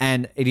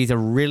 And it is a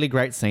really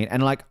great scene.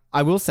 And like,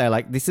 I will say,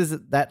 like, this is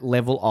that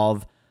level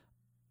of,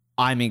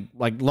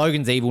 like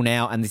Logan's evil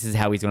now and this is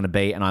how he's going to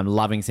be. And I'm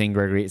loving seeing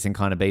Gregory Itzin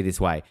kind of be this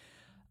way.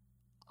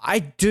 I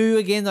do,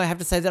 again, though, I have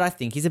to say that I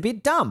think he's a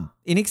bit dumb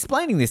in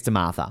explaining this to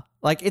Martha.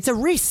 Like, it's a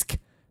risk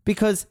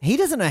because he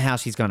doesn't know how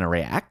she's going to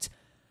react.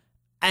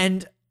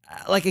 And,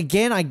 like,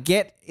 again, I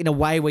get in a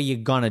way where you're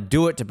going to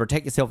do it to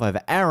protect yourself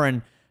over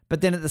Aaron, but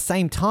then at the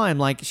same time,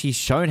 like, she's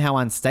shown how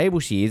unstable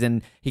she is,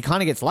 and he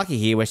kind of gets lucky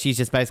here where she's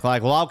just basically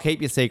like, well, I'll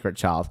keep your secret,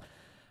 Charles.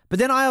 But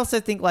then I also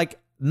think, like,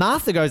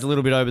 Martha goes a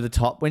little bit over the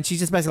top when she's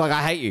just basically like,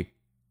 I hate you.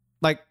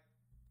 Like,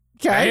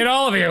 okay. I hate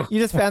all of you. You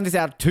just found this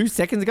out 2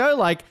 seconds ago?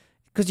 Like,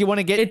 because you want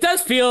to get... It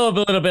does feel a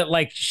little bit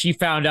like she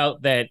found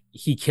out that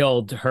he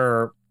killed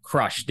her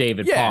crush,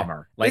 David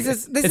Palmer. Like,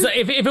 if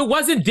it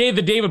wasn't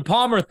the David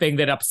Palmer thing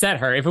that upset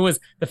her, if it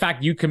was the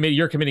fact you're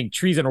committing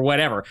treason or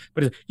whatever,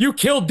 but you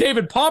killed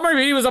David Palmer,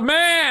 he was a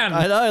man.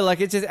 I know, like,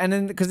 it's just... And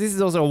then, because this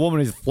is also a woman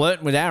who's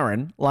flirting with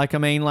Aaron. Like, I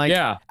mean, like...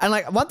 Yeah. And,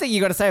 like, one thing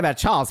you got to say about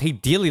Charles, he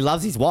dearly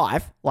loves his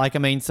wife. Like, I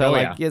mean,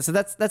 so, so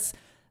that's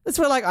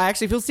where, like, I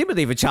actually feel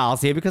sympathy for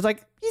Charles here because,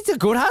 like, he's a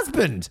good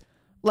husband.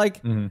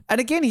 Like, and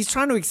again, he's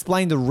trying to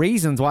explain the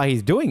reasons why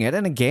he's doing it.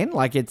 And again,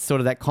 like, it's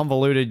sort of that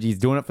convoluted, he's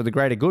doing it for the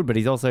greater good, but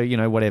he's also,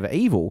 whatever,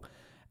 evil.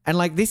 And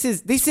like, this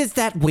is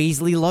that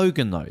Weasley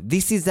Logan, though.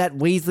 This is that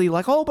Weasley,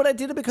 like, oh, but I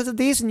did it because of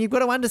this, and you've got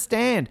to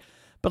understand.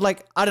 But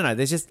like, I don't know,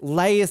 there's just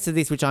layers to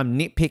this, which I'm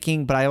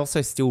nitpicking, but I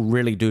also still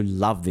really do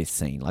love this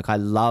scene. Like, I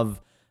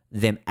love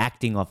them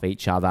acting off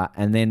each other.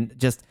 And then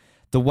just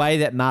the way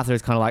that Martha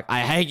is kind of like, I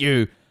hate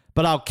you,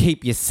 but I'll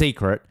keep your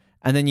secret.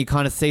 And then you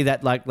kind of see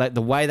that, like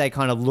the way they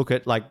kind of look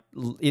at, like,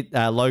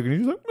 Logan.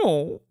 He's like,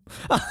 no.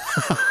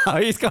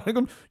 He's kind of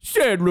going,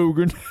 sad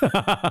Logan. So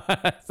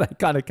they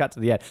kind of cut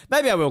to the end.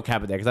 Maybe I will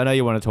cap it there because I know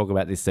you want to talk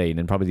about this scene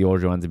and probably the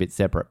Audrey one's a bit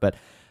separate. But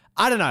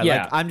I don't know.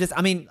 Yeah.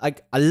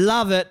 Like, I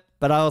love it,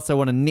 but I also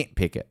want to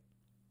nitpick it.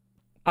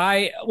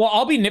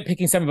 I'll be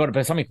nitpicking something about it,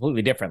 but something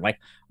completely different. Like,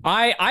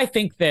 I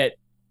think that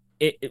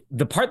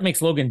the part that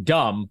makes Logan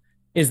dumb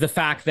is the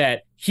fact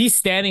that he's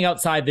standing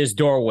outside this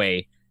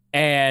doorway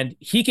and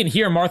he can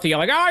hear Martha yell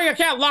like, oh, you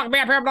can't lock me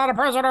up here, I'm not a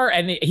prisoner.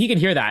 And he can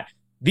hear that.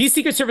 These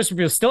Secret Service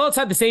people are still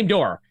outside the same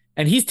door.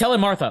 And he's telling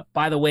Martha,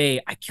 by the way,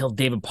 I killed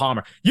David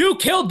Palmer. You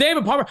killed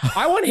David Palmer.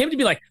 I want him to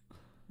be like,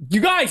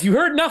 you guys, you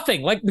heard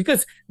nothing. Like,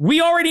 because we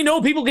already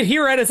know people can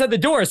hear us at the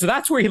door. So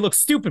that's where he looks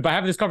stupid by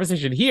having this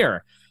conversation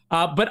here.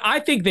 But I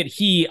think that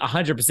he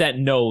 100%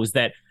 knows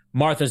that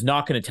Martha's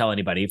not going to tell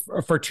anybody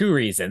for two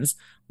reasons.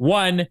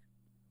 One,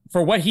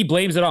 for what he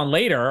blames it on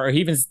later, or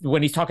even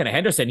when he's talking to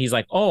Henderson, he's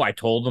like, oh, I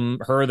told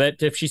her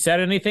that if she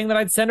said anything, that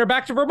I'd send her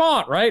back to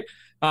Vermont, right?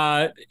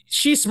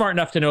 She's smart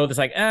enough to know this,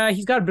 like,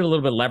 he's got a little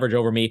bit of leverage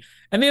over me.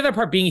 And the other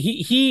part being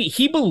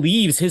he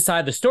believes his side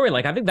of the story.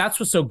 Like, I think that's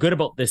what's so good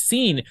about this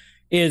scene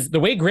is the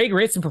way Greg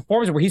Ritson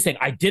performs, where he's saying,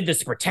 I did this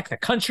to protect the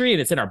country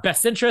and it's in our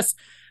best interest.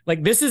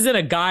 Like, this isn't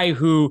a guy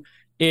who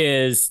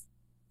is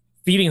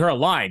feeding her a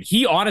line.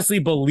 He honestly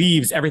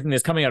believes everything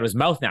that's coming out of his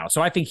mouth now.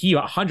 So I think he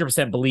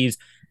 100% believes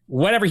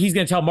whatever he's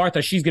going to tell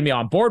Martha, she's going to be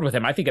on board with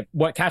him. I think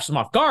what catches him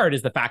off guard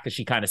is the fact that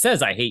she kind of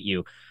says, I hate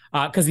you.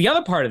 Because the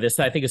other part of this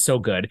that I think is so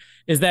good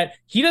is that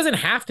he doesn't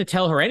have to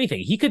tell her anything.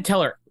 He could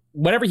tell her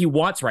whatever he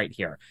wants right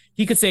here.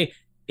 He could say,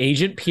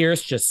 Agent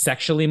Pierce just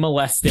sexually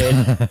molested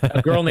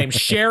a girl named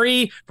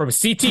Sherry from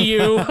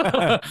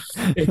CTU.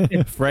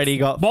 Freddie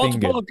got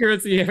multiple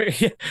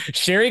fingered.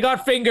 Sherry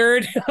got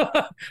fingered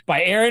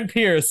by Aaron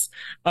Pierce.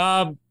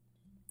 And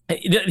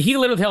He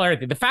literally tell her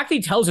everything. The fact that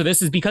he tells her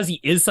this is because he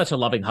is such a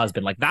loving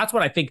husband. Like, that's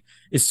what I think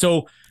is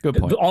so Good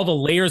point. all the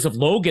layers of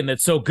Logan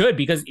that's so good,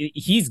 because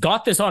he's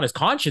got this on his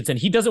conscience and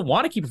he doesn't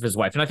want to keep it with his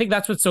wife. And I think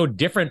that's what's so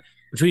different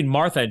between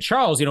Martha and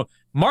Charles. You know,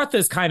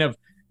 Martha's kind of,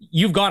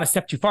 you've gone a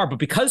step too far, but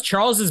because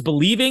Charles is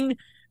believing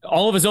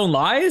all of his own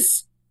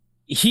lies,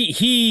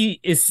 he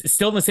is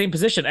still in the same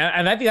position.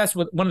 And I think that's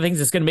one of the things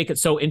that's going to make it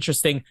so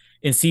interesting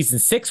in season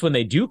 6 when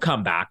they do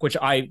come back, which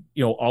I,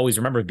 always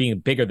remember being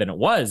bigger than it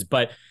was,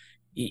 but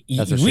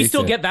we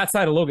still get that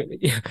side of Logan.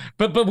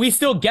 But we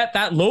still get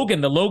that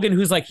Logan, the Logan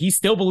who's like, he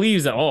still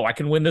believes that, I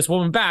can win this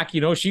woman back.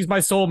 She's my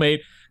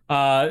soulmate.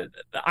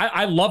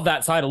 I love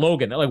that side of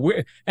Logan.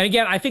 Like, and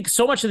again, I think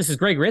so much of this is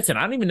Greg Ritson.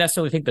 I don't even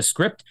necessarily think the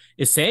script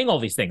is saying all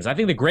these things. I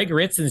think that Greg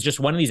Ritson is just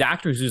one of these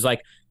actors who's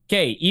like,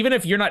 okay, even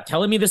if you're not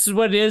telling me this is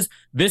what it is,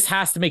 this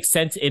has to make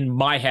sense in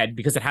my head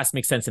because it has to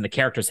make sense in the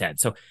character's head.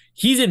 So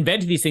he's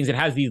invented these things. It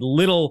has these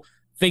little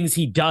things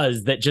he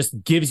does that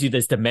just gives you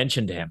this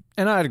dimension to him.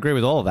 And I'd agree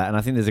with all of that. And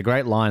I think there's a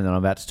great line that I'm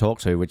about to talk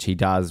to, which he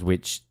does,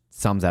 which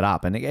sums that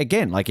up. And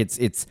again, like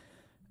it's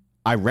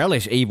I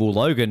relish evil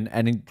Logan,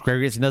 and Greg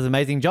Ritson does an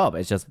amazing job.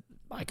 It's just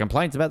my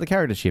complaints about the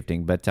character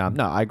shifting. But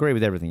no, I agree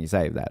with everything you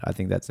say with that. I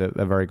think that's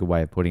a very good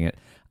way of putting it.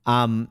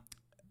 Well,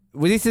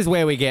 this is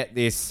where we get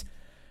this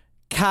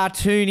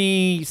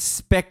cartoony,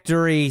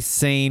 spectre-y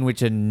scene,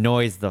 which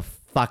annoys the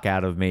fuck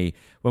out of me.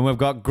 When we've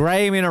got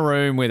Graham in a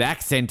room with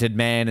accented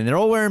man, and they're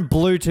all wearing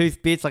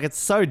Bluetooth bits, like it's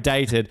so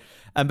dated.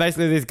 And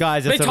basically, this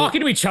guy's just they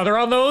talking to each other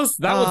on those.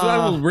 That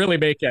will really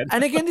make it.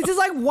 And again, this is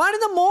like 1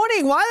 a.m. Why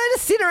are they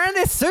just sitting around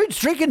their suits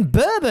drinking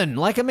bourbon?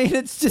 Like, I mean,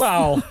 it's just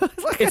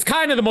it's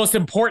kind of the most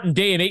important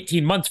day in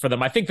 18 months for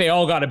them. I think they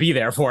all got to be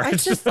there for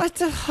it.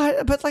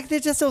 But like they're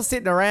just all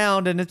sitting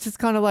around, and it's just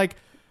kind of like,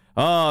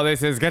 oh,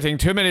 this is getting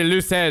too many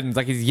loose ends.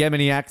 Like his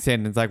Yemeni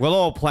accent. It's like, well,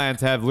 all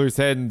plants have loose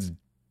ends.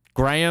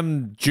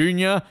 Graham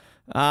Jr.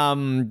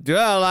 It's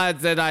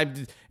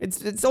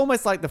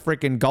almost like the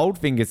freaking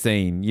Goldfinger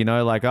scene,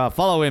 like,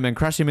 follow him and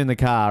crush him in the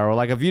car, or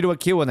like A View to a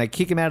Kill and they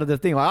kick him out of the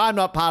thing. Like, I'm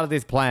not part of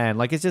this plan.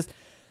 Like, it's just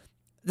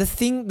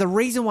the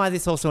reason why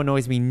this also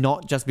annoys me,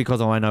 not just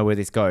because I know where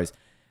this goes.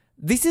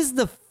 This is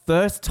the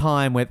first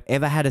time we've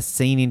ever had a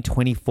scene in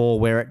 24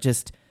 where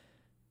it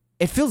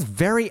feels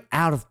very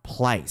out of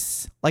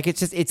place. Like,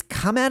 it's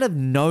come out of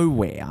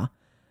nowhere.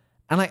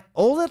 And like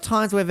all the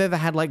times we've ever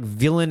had like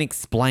villain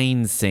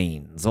explain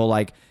scenes or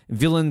like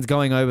villains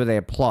going over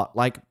their plot,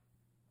 like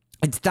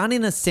it's done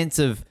in a sense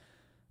of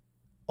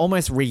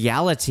almost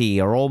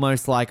reality or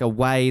almost like a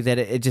way that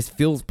it just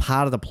feels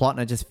part of the plot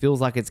and it just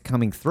feels like it's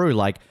coming through.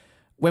 Like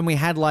when we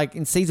had like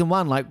in season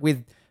 1, like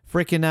with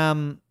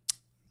freaking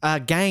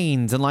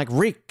Gaines and like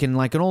Rick and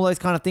all those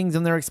kind of things,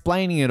 and they're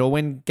explaining it, or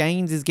when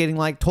Gaines is getting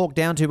like talked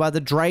down to by the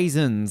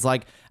Drazens,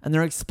 like, and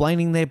they're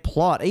explaining their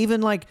plot.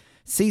 Even like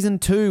season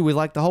 2 with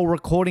like the whole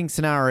recording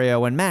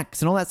scenario and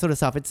Max and all that sort of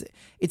stuff.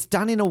 It's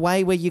done in a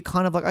way where you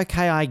kind of like,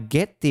 okay, I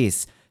get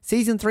this.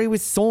 Season 3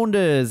 with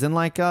Saunders and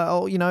like,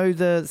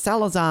 the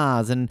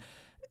Salazars, and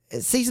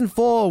season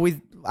 4 with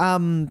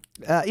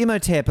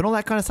Imhotep and all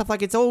that kind of stuff.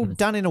 Like it's all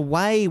done in a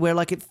way where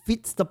like it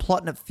fits the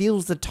plot and it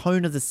feels the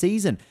tone of the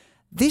season.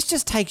 This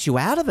just takes you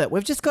out of it.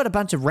 We've just got a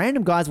bunch of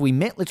random guys we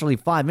met literally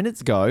 5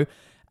 minutes ago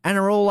and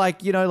are all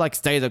like, like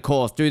stay the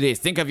course, do this,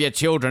 think of your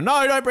children.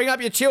 No, don't bring up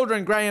your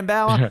children, Graham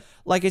Bauer.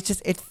 Like it's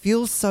just, it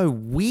feels so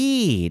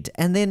weird.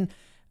 And then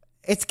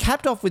it's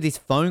capped off with this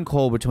phone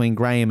call between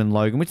Graham and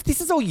Logan, which this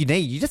is all you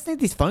need. You just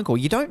need this phone call.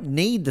 You don't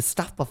need the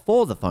stuff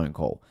before the phone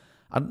call.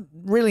 I'm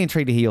really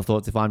intrigued to hear your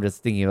thoughts if I'm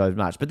just thinking of those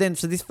much. But then,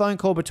 so this phone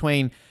call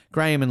between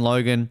Graham and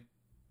Logan,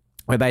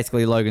 where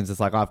basically Logan's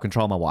just like, I've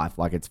controlled my wife.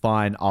 Like, it's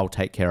fine. I'll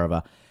take care of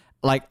her.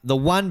 Like, the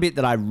one bit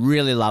that I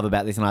really love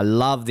about this, and I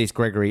love this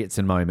Gregory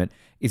Itzin moment,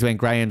 is when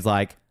Graham's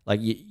like,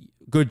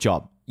 good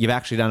job. You've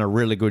actually done a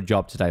really good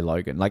job today,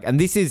 Logan. Like, and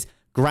this is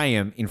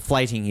Graham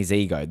inflating his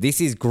ego.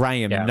 This is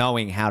Graham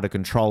knowing how to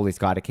control this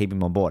guy to keep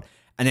him on board.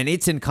 And then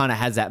Itzin kind of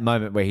has that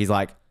moment where he's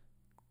like,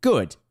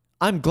 good.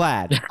 I'm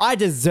glad. I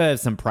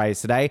deserve some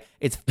praise today.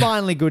 It's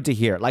finally good to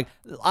hear it. Like,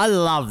 I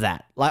love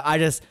that. Like,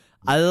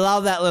 I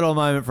love that little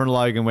moment from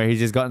Logan where he's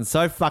just gotten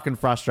so fucking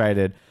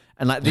frustrated.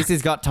 And like, this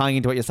has got tying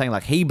into what you're saying.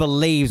 Like, he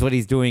believes what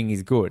he's doing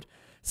is good.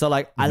 So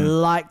like, I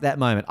like that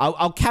moment.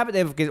 I'll cap it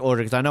there for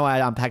order because I know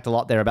I unpacked a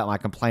lot there about my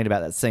complaint about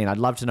that scene. I'd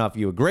love to know if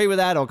you agree with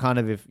that or kind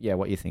of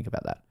what you think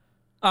about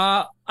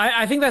that.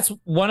 I think that's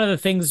one of the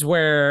things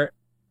where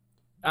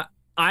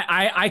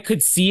I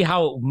could see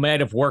how it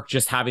might have worked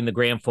just having the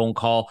Graham phone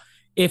call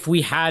if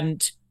we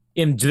hadn't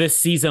in this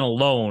season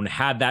alone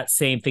had that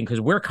same thing,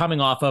 because we're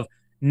coming off of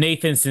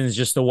Nathanson's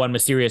just the one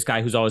mysterious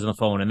guy who's always on the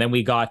phone, and then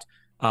we got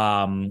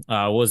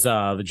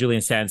the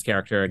Julian Sands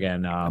character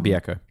again,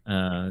 Bierko.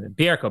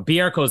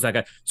 Bierko's that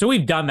guy. So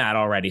we've done that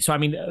already. So I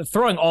mean,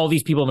 throwing all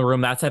these people in the room,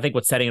 that's I think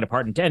what's setting it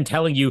apart and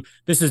telling you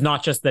this is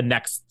not just the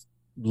next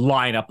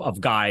lineup of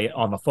guy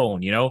on the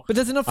phone, But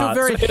does it not feel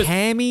very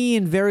hammy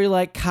and very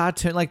like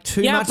cartoon, like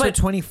too much of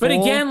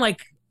 24?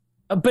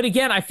 But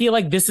again, I feel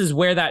like this is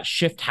where that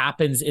shift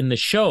happens in the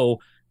show.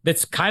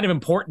 that's kind of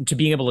important to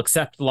being able to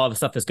accept a lot of the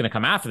stuff that's going to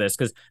come after this,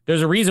 because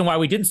there's a reason why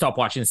we didn't stop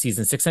watching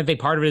season 6. I think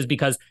part of it is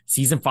because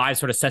season 5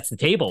 sort of sets the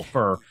table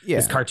for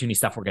this cartoony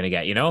stuff we're going to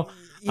get, you know?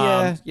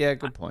 Yeah,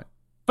 good point.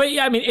 But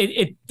yeah, I mean,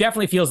 it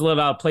definitely feels a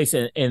little out of place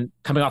in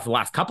coming off the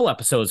last couple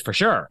episodes for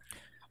sure.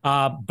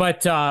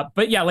 But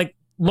yeah, like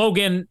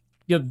Logan,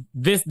 you know,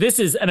 this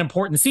is an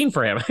important scene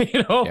for him,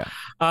 you know?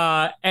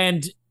 Yeah.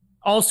 And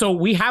also,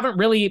 we haven't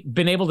really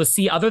been able to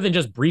see, other than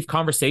just brief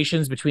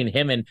conversations between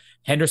him and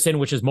Henderson,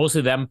 which is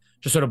mostly them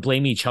just sort of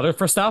blaming each other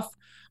for stuff.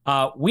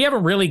 We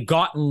haven't really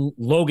gotten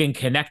Logan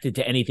connected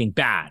to anything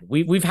bad.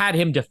 We've had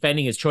him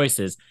defending his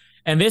choices.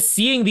 And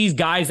seeing these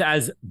guys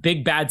as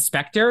big bad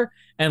Spectre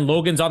and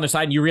Logan's on their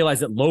side, and you realize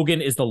that Logan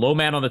is the low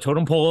man on the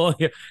totem pole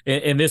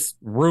in this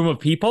room of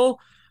people,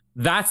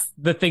 that's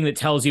the thing that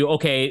tells you,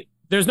 okay,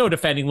 there's no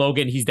defending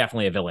Logan. He's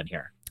definitely a villain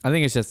here. I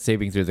think it's just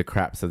seeping through the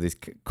cracks of this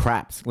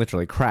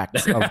literally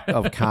cracks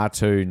of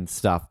cartoon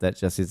stuff that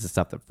just is the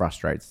stuff that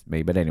frustrates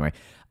me. But anyway,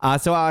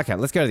 okay,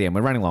 let's go to the end.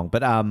 We're running long,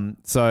 but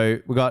so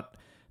we got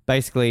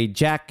basically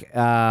Jack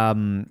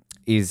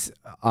is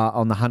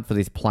on the hunt for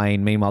this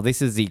plane. Meanwhile,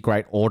 this is the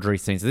great Audrey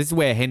scene. So this is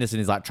where Henderson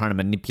is like trying to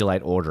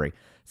manipulate Audrey.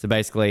 So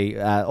basically,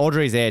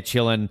 Audrey's there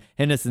chilling.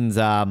 Henderson's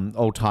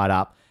all tied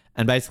up,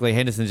 and basically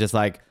Henderson's just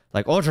like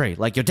Audrey,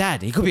 like your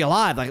dad, he could be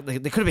alive. Like there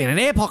could have been an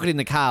air pocket in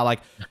the car. Like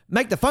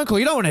make the phone call.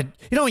 You don't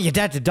want your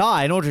dad to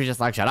die. And Audrey's just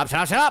like, shut up.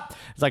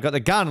 It's like got the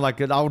gun. Like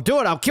I'll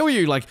do it. I'll kill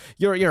you. Like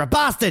you're a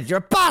bastard. You're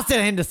a bastard,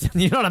 Henderson.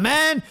 You're not a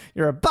man.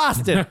 You're a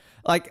bastard.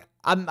 Like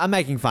I'm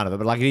making fun of it,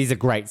 but like it is a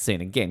great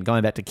scene. Again,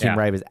 going back to Kim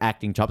Raver's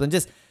acting chops, and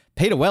just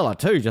Peter Weller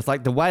too. Just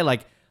like the way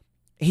like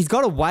he's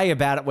got a way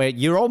about it where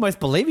you're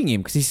almost believing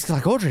him, because he's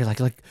like, Audrey, like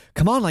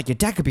come on, like your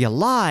dad could be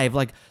alive.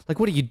 Like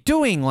what are you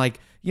doing? Like,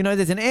 you know,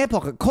 there's an air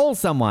pocket, call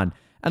someone.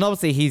 And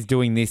obviously he's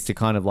doing this to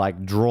kind of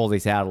like draw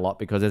this out a lot,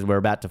 because as we're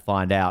about to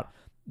find out,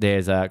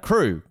 there's a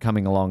crew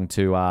coming along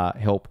to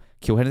help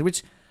kill Henderson,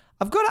 which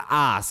I've got to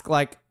ask,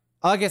 like,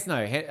 I guess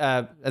no,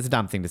 that's a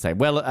dumb thing to say.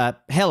 Well,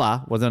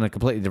 Hela was in a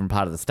completely different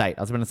part of the state.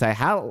 I was going to say,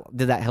 how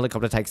did that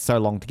helicopter take so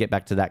long to get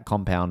back to that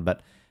compound?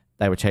 But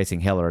they were chasing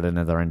Hela at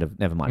another end of,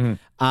 never mind.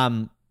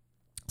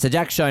 So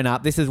Jack's shown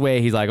up. This is where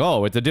he's like,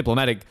 oh, it's a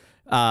diplomatic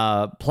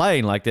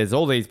plane. Like there's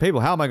all these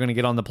people. How am I going to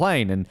get on the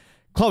plane? And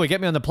Chloe,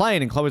 get me on the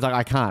plane. And Chloe's like,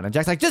 I can't. And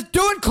Jack's like, just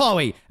do it,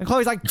 Chloe. And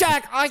Chloe's like,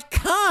 Jack, I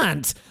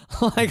can't.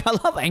 Like, I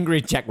love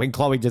angry Jack when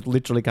Chloe just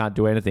literally can't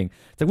do anything.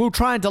 It's like, we'll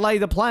try and delay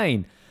the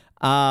plane.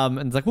 And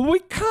it's like, well, we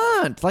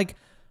can't. Like,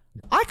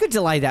 I could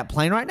delay that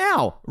plane right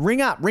now.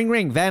 Ring up,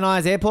 ring, Van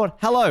Nuys Airport.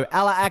 Hello,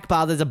 Allah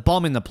Akbar, there's a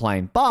bomb in the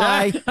plane.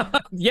 Bye.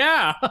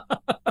 Yeah.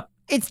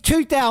 It's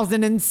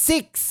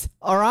 2006,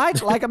 all right?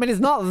 Like, I mean,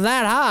 it's not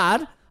that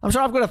hard. I'm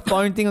sure I've got a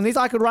phone thing on this.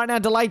 I could right now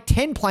delay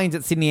 10 planes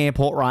at Sydney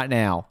Airport right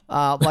now.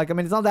 Like, I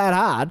mean, it's not that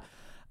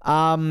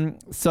hard.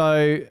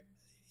 So,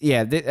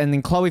 yeah. And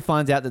then Chloe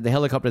finds out that the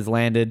helicopter's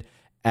landed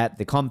at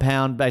the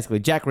compound. Basically,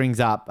 Jack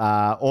rings up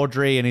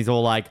Audrey, and he's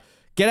all like,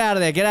 get out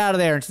of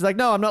there. And she's like,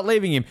 no, I'm not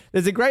leaving him.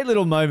 There's a great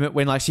little moment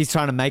when like she's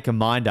trying to make her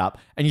mind up.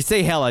 And you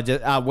see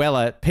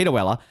Peter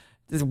Weller.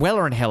 There's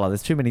Weller and Hela.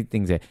 There's too many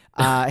things there.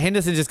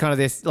 Henderson just kind of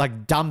this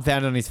like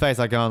dumbfounded on his face,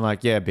 like going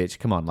like, yeah, bitch,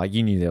 come on. Like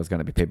you knew there was going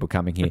to be people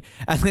coming here.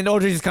 And then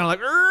Audrey just kind of like,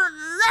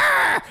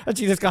 "Arr!" And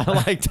she just kind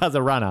of like does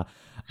a runner.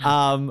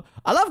 I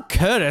love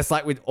Curtis,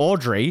 like with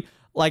Audrey,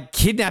 like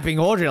kidnapping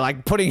Audrey,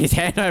 like putting his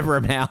hand over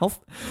her mouth.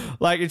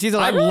 Like, and she's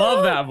like, I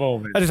love that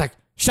moment. And he's like,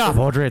 shut up,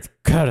 Audrey, it's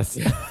Curtis.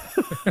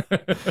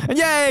 And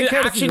yay,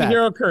 Curtis action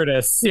hero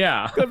Curtis.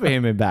 Yeah. Good for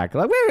him in back.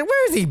 Like,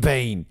 where has he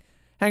been?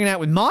 Hanging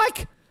out with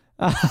Mike?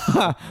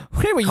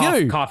 Where were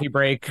you? Coffee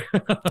break.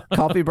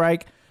 Coffee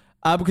break.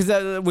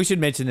 Because we should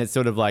mention it's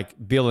sort of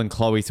like Bill and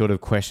Chloe sort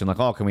of question,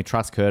 like, oh, can we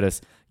trust Curtis?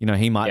 You know,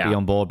 he might be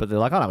on board, but they're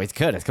like, oh, no, it's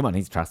Curtis. Come on,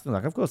 he's trusted.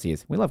 Like, of course he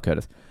is. We love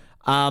Curtis.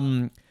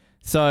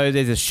 So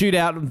there's a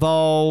shootout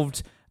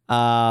involved.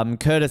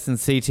 Curtis and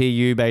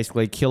CTU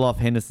basically kill off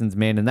Henderson's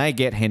men, and they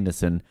get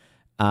Henderson.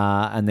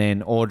 And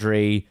then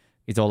Audrey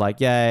is all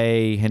like,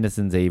 yay,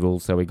 Henderson's evil,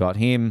 so we got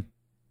him.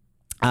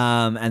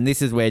 And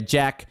this is where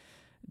Jack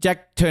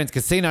turns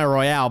Casino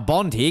Royale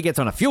Bond here, gets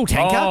on a fuel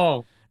tanker.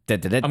 Oh, I'm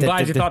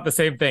glad you thought the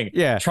same thing.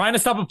 Yeah. Trying to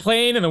stop a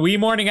plane in the wee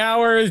morning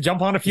hours,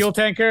 jump on a fuel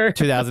tanker.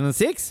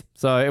 2006.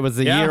 So it was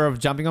the year of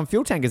jumping on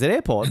fuel tankers at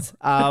airports.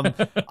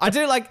 I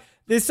do like,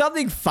 there's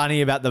something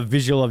funny about the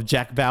visual of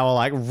Jack Bauer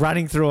like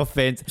running through a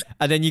fence,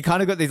 and then you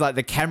kind of got these like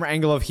the camera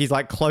angle of his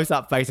like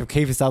close-up face of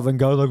Kiefer Sutherland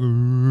go like,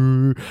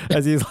 ooh,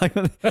 as he's like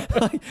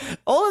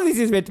all of this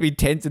is meant to be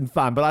tense and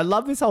fun, but I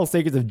love this whole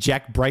sequence of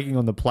Jack breaking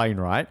on the plane,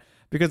 right?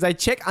 Because they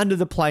check under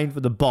the plane for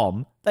the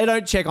bomb. They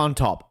don't check on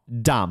top.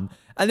 Dumb.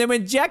 And then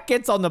when Jack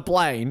gets on the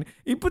plane,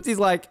 he puts his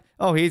like,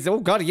 oh, he's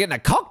getting a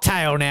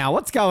cocktail now.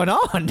 What's going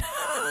on?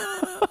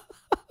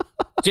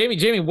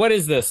 Jamie, what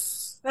is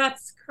this?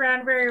 That's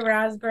cranberry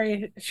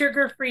raspberry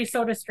sugar-free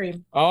soda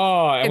stream.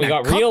 Oh, and we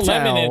got real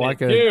lemon in it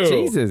too.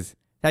 Jesus.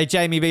 Hey,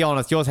 Jamie, be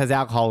honest. Yours has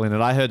alcohol in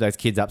it. I heard those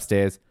kids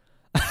upstairs.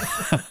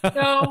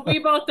 No, we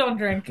both don't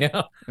drink.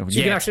 Yeah,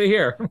 you can actually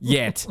hear.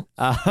 Yet.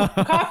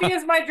 Coffee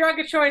is my drug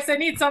of choice. I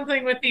need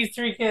something with these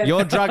 3 kids.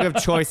 Your drug of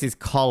choice is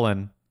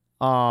Colin.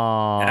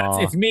 Oh,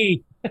 It's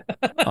me.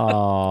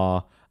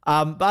 oh.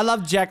 I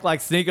love Jack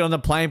like sneaking on the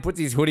plane, puts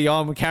his hoodie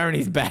on, carrying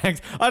his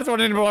bags. I just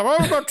want him to be like, "Oh,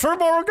 we've got 2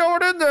 more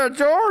going in there,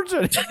 George."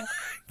 And gets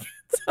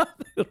on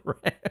the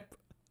ramp.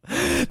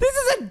 This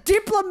is a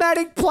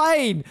diplomatic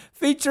plane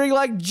featuring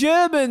like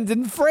Germans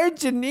and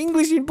French and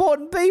English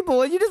important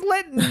people, and you're just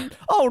letting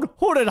old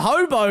hooded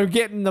hobo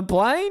get in the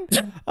plane.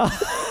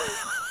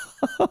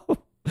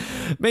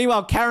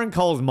 Meanwhile, Karen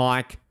calls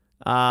Mike.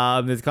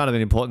 There's kind of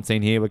an important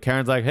scene here where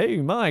Karen's like, "Hey,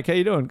 Mike, how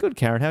you doing?" "Good,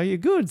 Karen. How are you?"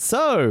 "Good.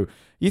 So,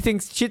 you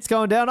think shit's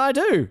going down?" "I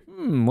do."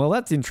 Well,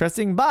 that's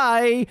interesting.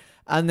 Bye."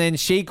 And then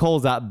she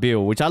calls up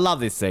Bill, which I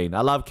love this scene.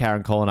 I love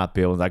Karen calling up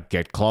Bill and like,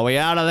 "Get Chloe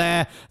out of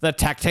there. The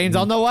TAC team's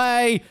on the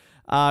way."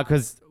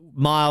 Because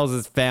Miles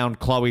has found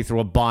Chloe through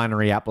a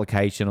binary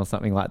application or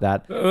something like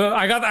that.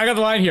 I got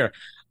the line here.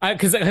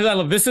 Because I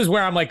love this is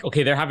where I'm like,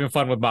 okay, they're having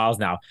fun with Miles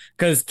now.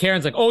 Because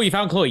Karen's like, "Oh, you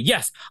found Chloe?"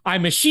 "Yes, I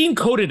machine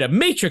coded a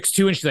matrix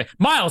too." And she's like,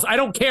 "Miles, I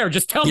don't care.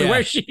 Just tell me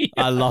where she is."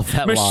 I love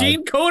that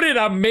Machine coded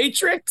a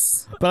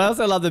matrix. But I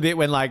also love the bit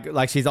when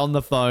like she's on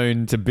the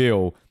phone to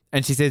Bill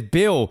and she says,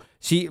 "Bill,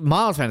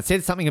 Miles found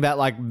said something about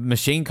like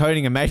machine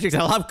coding a matrix."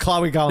 I love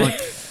Chloe going like,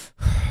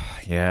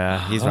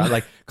 "Yeah, he's right."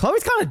 Like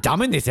Chloe's kind of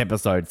dumb in this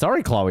episode.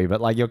 Sorry, Chloe,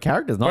 but like your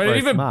character's not very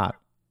smart.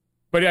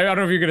 But I don't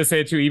know if you're going to say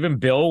it too. Even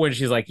Bill, when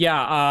she's like,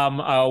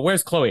 "Yeah,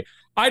 where's Chloe?"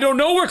 "I don't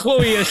know where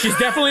Chloe is. She's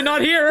definitely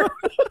not here."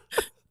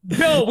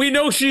 Bill, we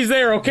know she's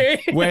there,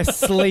 okay? We're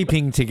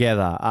sleeping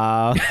together.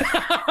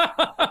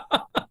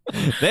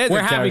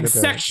 We're having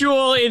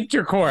sexual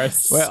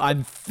intercourse.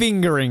 I'm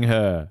fingering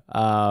her.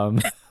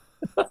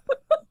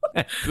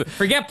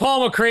 Forget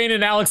Paul McCrane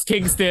and Alex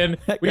Kingston.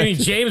 We need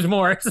James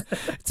Morris.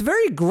 It's a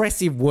very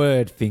aggressive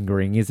word,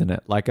 fingering, isn't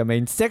it? Like, I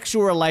mean,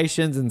 sexual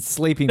relations and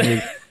sleeping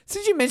with...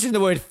 Since you mentioned the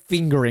word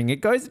fingering,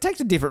 it takes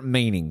a different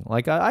meaning.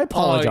 Like, I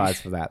apologize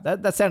for that.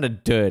 That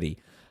sounded dirty.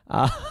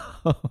 You're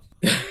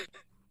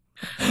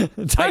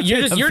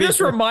just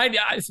reminding.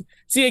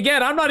 See,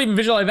 again, I'm not even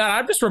visualizing that.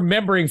 I'm just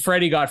remembering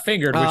Freddie got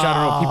fingered, which I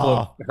don't know if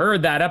people have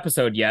heard that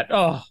episode yet.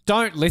 Oh,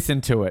 don't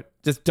listen to it.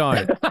 Just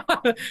don't.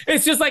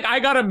 It's just like I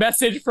got a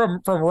message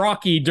from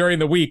Rocky during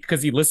the week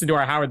because he listened to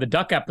our Howard the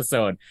Duck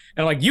episode, and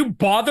I'm like, "You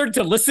bothered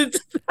to listen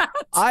to that?"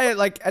 I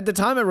like at the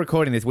time of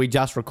recording this, we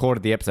just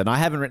recorded the episode. And I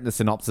haven't written the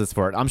synopsis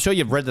for it. I'm sure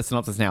you've read the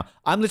synopsis now.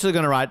 I'm literally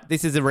going to write,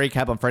 "This is a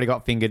recap on Freddie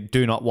Got Fingered.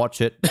 Do not watch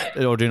it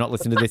or do not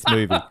listen to this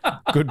movie.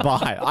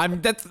 Goodbye."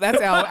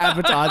 That's our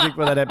advertising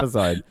for that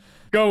episode.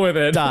 Go with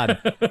it. Done.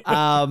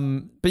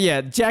 But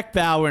yeah, Jack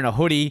Bauer in a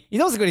hoodie. He's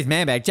also got his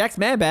man bag. Jack's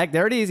man bag.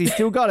 There it is. He's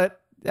still got it.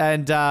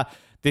 And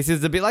this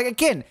is a bit like,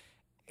 again,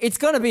 it's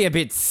going to be a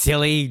bit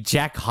silly,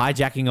 Jack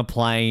hijacking a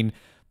plane.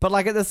 But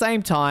like at the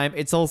same time,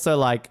 it's also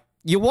like,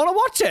 you want to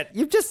watch it.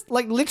 You've just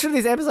like literally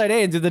this episode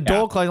ends with the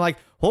door closing like,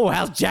 "Oh,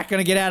 how's Jack going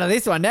to get out of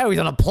this one? Now he's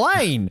on a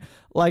plane."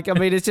 Like, I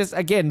mean, it's just,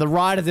 again, the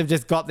writers have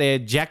just got their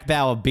Jack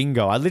Bauer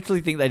bingo. I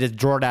literally think they just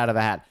draw it out of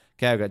a hat.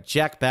 Okay, I've got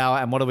Jack Bauer.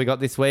 And what have we got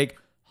this week?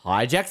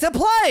 Hijacks a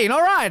plane.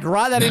 All right,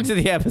 write that into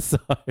the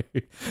episode.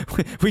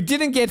 We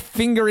didn't get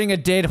fingering a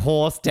dead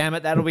horse. Damn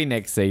it, that'll be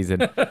next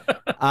season.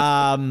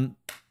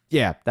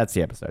 Yeah, that's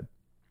the episode.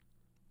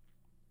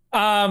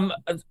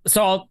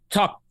 So I'll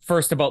talk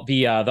first about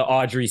the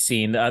Audrey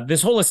scene.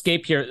 This whole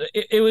escape here.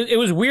 It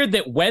was weird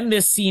that when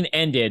this scene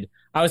ended,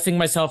 I was thinking to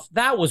myself,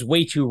 that was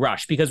way too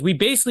rushed, because we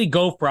basically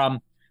go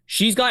from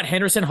she's got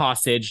Henderson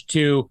hostage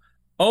to,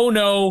 oh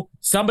no,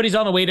 somebody's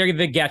on the way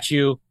to get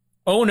you.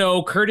 Oh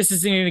no, Curtis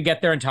isn't going to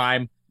get there in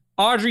time.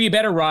 Audrey, you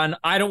better run.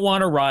 I don't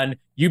want to run.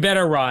 You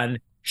better run.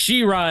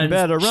 She runs. You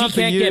better run. She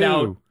can't get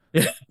out.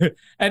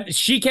 And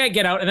she can't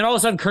get out. And then all of a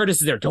sudden, Curtis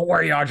is there. "Don't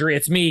worry, Audrey.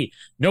 It's me.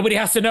 Nobody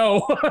has to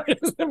know."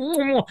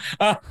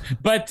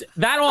 But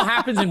that all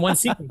happens in one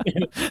sequence.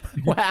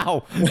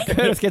 Wow.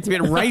 Curtis gets a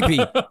bit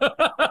rapey.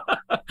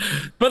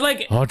 But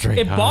like, Audrey,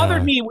 it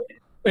bothered me.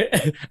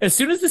 As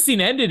soon as the scene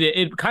ended,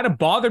 it kind of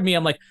bothered me.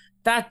 I'm like,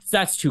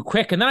 that's too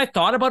quick. And then I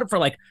thought about it for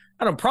like,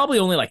 I don't know, probably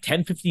only like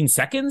 10, 15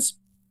 seconds.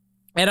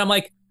 And I'm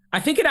like,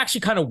 I think it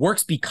actually kind of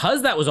works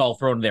because that was all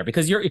thrown in there.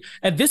 Because you're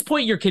at this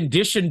point, you're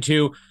conditioned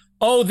to,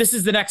 oh, this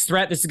is the next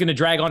threat. This is going to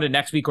drag on to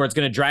next week, or it's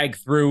going to drag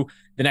through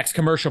the next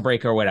commercial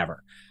break or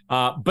whatever.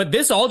 But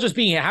this all just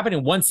happened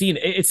in one scene.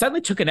 It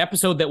suddenly took an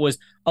episode that was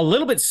a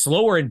little bit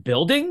slower in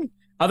building,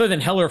 other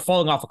than Heller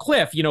falling off a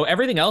cliff. You know,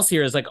 everything else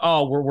here is like,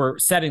 oh, we're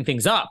setting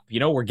things up. You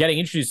know, we're getting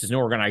introduced to this new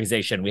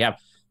organization. We have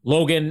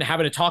Logan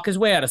having to talk his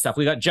way out of stuff.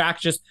 We got Jack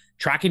just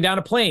tracking down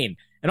a plane.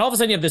 And all of a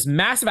sudden you have this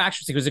massive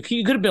action sequence that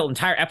you could have built an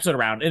entire episode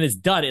around, and it's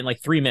done in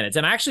like 3 minutes.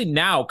 And I actually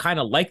now kind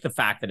of like the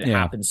fact that it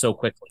happened so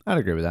quickly. I'd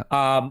agree with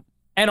that.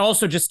 And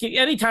also just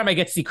anytime I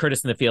get to see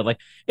Curtis in the field, like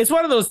it's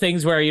one of those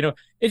things where, you know,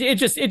 it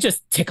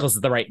just tickles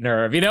the right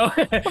nerve, you know.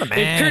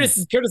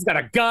 Curtis got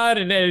a gun,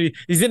 and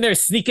he's in there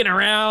sneaking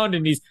around,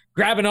 and he's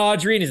grabbing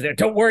Audrey, and he's there.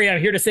 "Don't worry,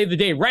 I'm here to save the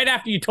day." Right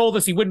after you told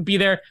us he wouldn't be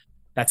there.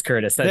 That's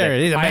Curtis. There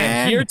it is. I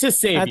am here to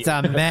save you.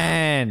 That's a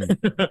man.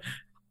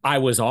 I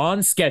was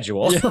on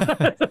schedule.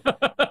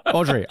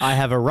 Audrey, I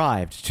have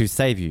arrived to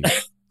save you.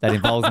 That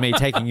involves me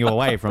taking you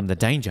away from the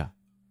danger.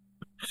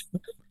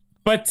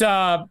 But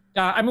I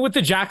mean, with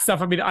the Jack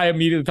stuff, I mean, I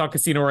immediately thought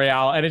Casino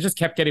Royale, and it just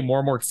kept getting more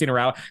and more Casino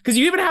Royale, because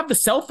you even have the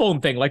cell phone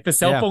thing, like the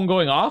cell phone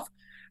going off.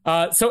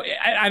 So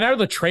I know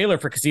the trailer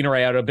for Casino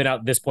Royale had been out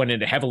at this point,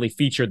 and it heavily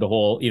featured the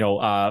whole,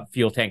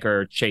 fuel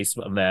tanker chase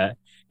on the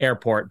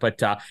airport.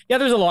 But yeah,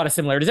 there's a lot of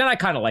similarities, and I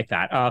kind of like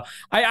that.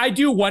 I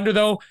do wonder,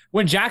 though,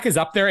 when Jack is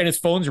up there and his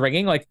phone's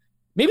ringing, like,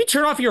 maybe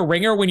turn off your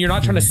ringer when you're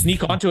not trying to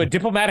sneak onto a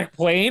diplomatic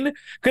plane,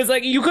 because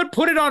like you could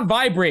put it on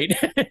vibrate.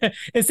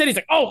 Instead, he's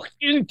like, "Oh,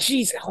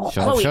 jeez,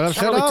 Chloe,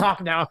 shut up. Talk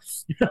now."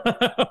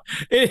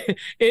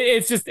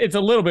 It's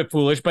a little bit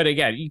foolish, but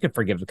again, you can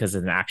forgive because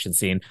it's an action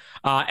scene.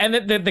 And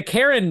the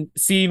Karen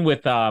scene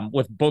with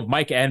both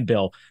Mike and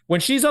Bill, when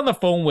she's on the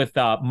phone with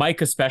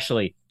Mike,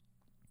 especially,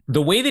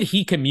 the way that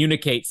he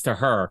communicates to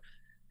her.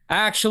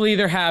 Actually,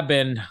 there have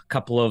been a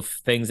couple of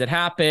things that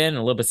happen, a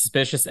little bit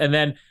suspicious, and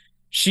then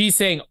she's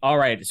saying, all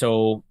right,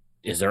 so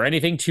is there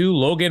anything to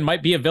Logan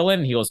might be a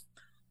villain? He goes,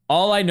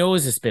 all I know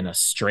is it's been a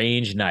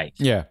strange night.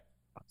 Yeah.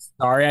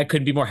 Sorry, I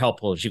couldn't be more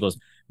helpful. She goes,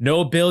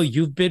 no, Bill,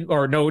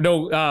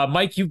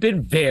 Mike, you've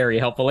been very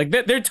helpful. Like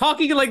they're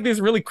talking like this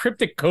really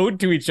cryptic code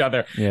to each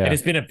other. Yeah. And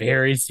it's been a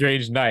very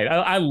strange night.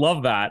 I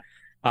love that.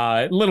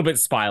 A little bit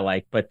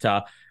spy-like, but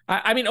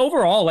I mean,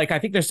 overall, like, I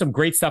think there's some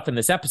great stuff in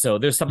this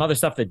episode. There's some other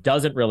stuff that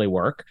doesn't really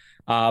work.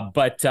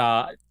 But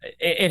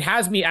it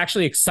has me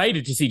actually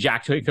excited to see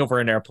Jack take over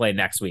an airplane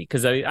next week,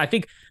 because I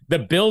think the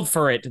build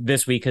for it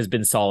this week has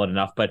been solid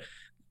enough. But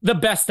the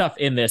best stuff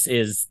in this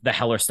is the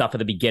Heller stuff at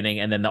the beginning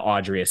and then the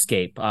Audrey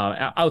escape.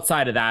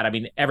 Outside of that, I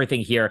mean,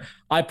 everything here,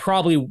 I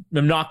probably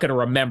am not going to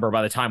remember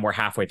by the time we're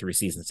halfway through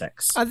season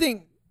 6. I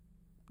think,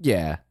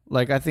 yeah,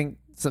 like, I think,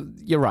 so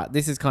you're right.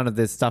 This is kind of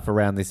the stuff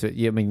around this. I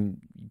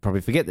mean, you probably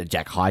forget that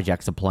Jack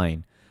hijacks a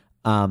plane.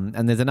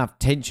 And there's enough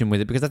tension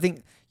with it, because I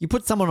think you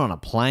put someone on a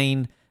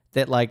plane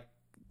that, like,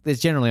 there's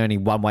generally only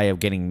one way of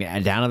getting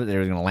down of it.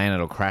 They're going to land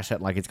it or crash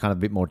it. Like, it's kind of a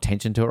bit more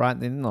tension to it, right?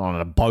 Then on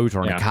a boat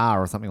or in a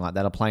car or something like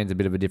that. A plane's a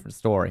bit of a different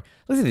story.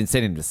 At least they didn't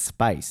send him to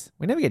space.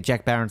 We never get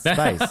Jack Bauer in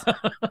space.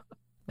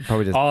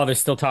 Probably just there's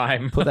still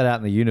time. Put that out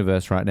in the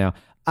universe right now.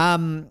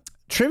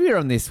 Trivia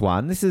on this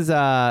one. This is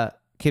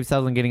Keith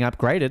Sutherland getting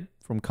upgraded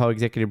from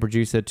co-executive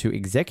producer to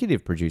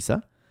executive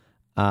producer.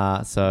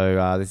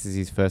 So this is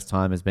his first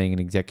time as being an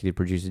executive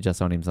producer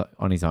just on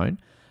his own.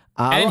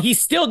 And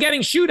he's still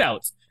getting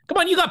shootouts. Come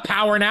on, you got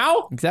power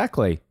now.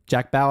 Exactly.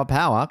 Jack Bauer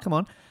power. Come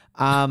on.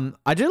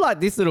 I do like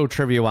this little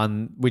trivia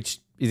one, which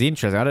is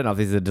interesting. I don't know if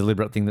this is a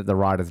deliberate thing that the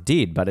writers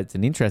did, but it's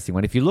an interesting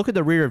one. If you look at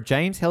the rear of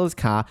James Heller's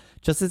car,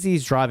 just as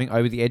he's driving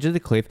over the edge of the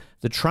cliff,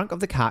 the trunk of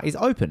the car is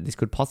open. This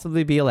could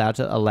possibly be allowed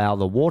to allow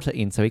the water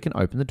in so he can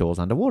open the doors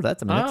underwater.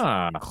 That's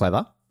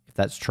clever, if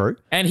that's true.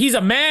 And he's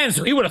a man,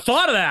 so he would have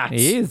thought of that.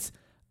 He is.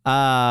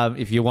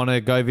 If you want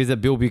to go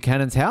visit Bill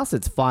Buchanan's house,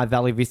 it's 5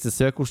 Valley Vista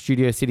Circle,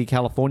 Studio City,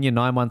 California,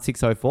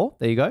 91604.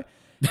 There you go.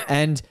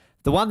 And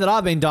the one that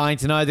I've been dying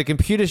to know, the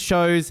computer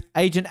shows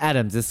Agent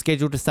Adams is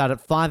scheduled to start at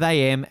 5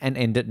 a.m. and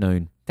end at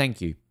noon. Thank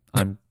you.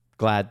 I'm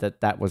glad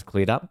that was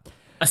cleared up.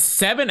 A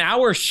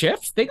 7-hour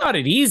shift? They got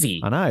it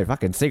easy. I know.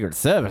 Fucking Secret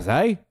Service,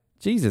 eh?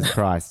 Jesus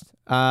Christ.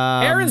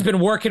 Aaron's been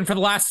working for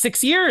the last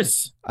 6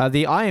 years.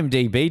 The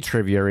IMDb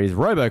trivia is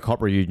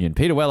RoboCop reunion.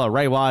 Peter Weller,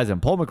 Ray Wise,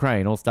 and Paul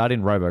McCrane all starred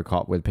in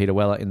RoboCop, with Peter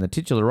Weller in the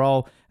titular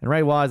role and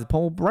Ray Wise.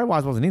 Ray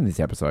Wise wasn't in this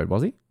episode,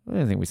 was he? I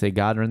don't think we see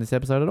Gardner in this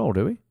episode at all,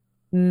 do we?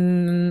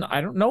 I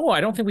don't know.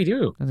 I don't think we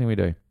do. I don't think we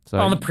do. So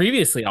on the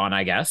previously on,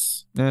 I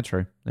guess. Yeah,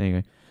 true. There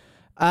you go.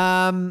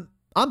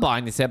 I'm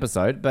buying this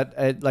episode, but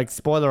like,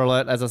 spoiler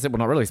alert, as I said, well,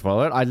 not really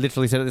spoiler alert. I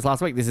literally said it this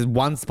last week. This is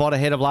one spot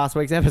ahead of last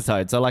week's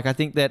episode. So like, I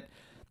think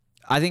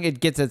it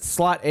gets a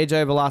slight edge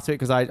over last week,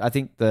 because I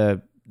think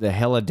the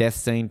Heller death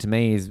scene to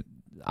me is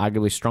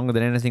arguably stronger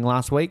than anything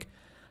last week.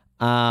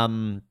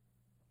 But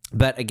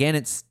again,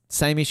 it's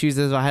same issues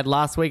as I had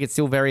last week. It's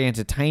still very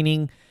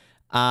entertaining.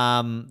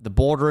 The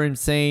boardroom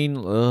scene,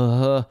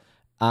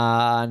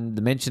 and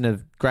the mention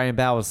of Graham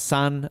Bauer's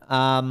son.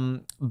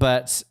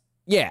 But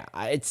yeah,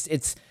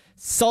 it's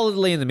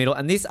solidly in the middle,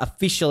 and this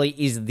officially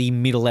is the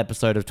middle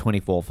episode of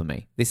 24 for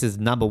me. This is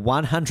number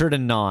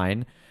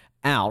 109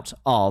 out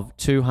of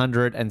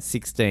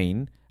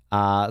 216.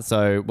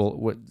 So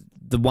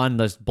the one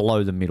that's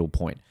below the middle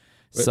point.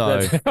 So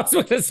I was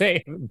going to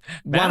say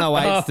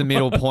 108 is the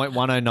middle point,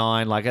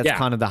 109, like that's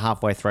kind of the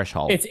halfway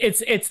threshold.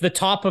 It's the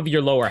top of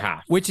your lower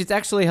half. Which is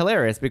actually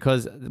hilarious,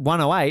 because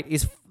 108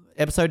 is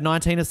episode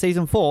 19 of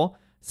season 4.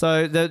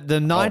 So the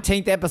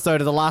 19th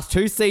episode of the last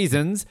 2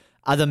 seasons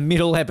are the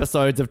middle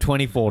episodes of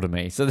 24 to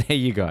me. So there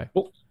you go.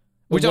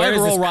 Which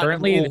overall,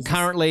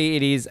 currently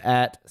it is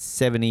at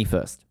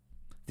 71st.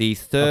 The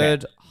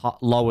third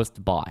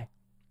lowest buy.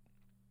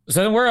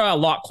 So then we're a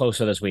lot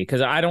closer this week,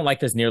 because I don't like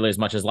this nearly as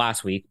much as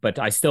last week, but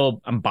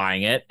I'm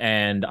buying it,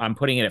 and I'm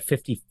putting it at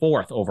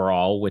 54th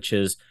overall, which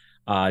is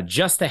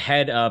just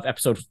ahead of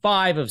episode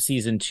 5 of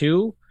season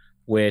 2,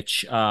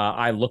 which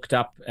I looked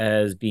up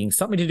as being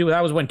something to do with.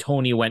 That was when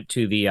Tony went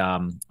to the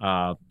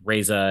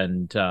Reza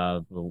and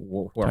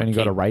Tony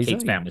got a razor?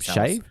 Kate's family's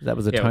Shave? house. That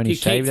was a Tony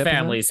shaved Kate's episode?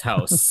 family's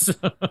house.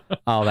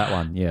 Oh, that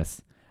one,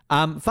 yes.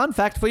 Fun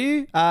fact for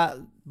you,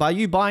 by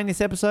you buying this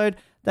episode,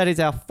 that is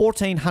our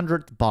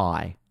 1400th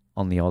buy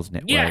on the Oz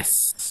Network.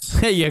 Yes.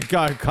 There you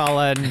go,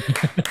 Colin.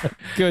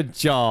 Good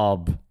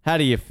job. How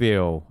do you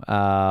feel?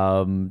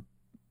 Proud,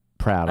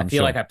 I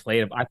feel like I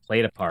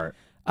played a part.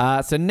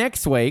 So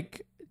next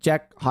week,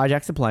 Jack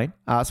hijacks a plane.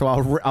 So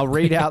I'll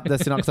read out the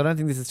synopsis. I don't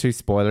think this is too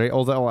spoilery.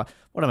 Although,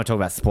 what am I talking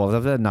about? Spoilers.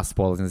 I've had enough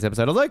spoilers in this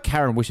episode. Although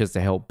Karen wishes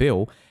to help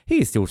Bill,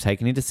 he is still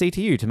taken into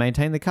CTU to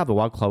maintain the cover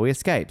while Chloe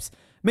escapes.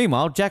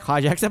 Meanwhile, Jack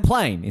hijacks a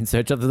plane in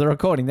search of the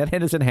recording that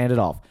Henderson handed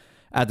off.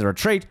 At the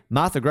retreat,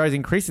 Martha grows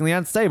increasingly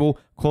unstable,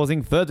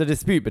 causing further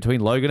dispute between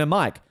Logan and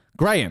Mike.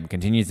 Graham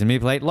continues to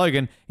manipulate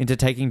Logan into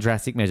taking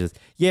drastic measures.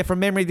 Yeah, from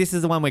memory, this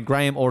is the one where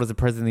Graham orders the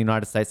President of the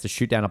United States to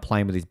shoot down a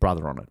plane with his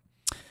brother on it.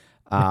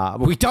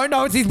 We don't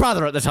know it's his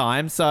brother at the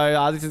time,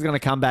 so this is going to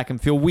come back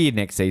and feel weird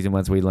next season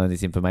once we learn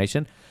this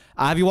information.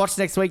 Have you watched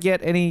next week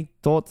yet? Any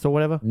thoughts or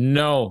whatever?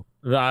 No.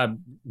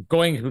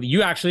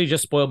 You actually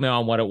just spoiled me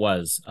on what it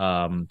was.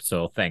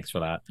 So thanks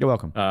for that. You're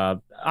welcome.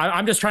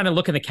 I'm just trying to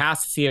look in the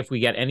cast to see if we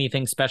get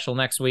anything special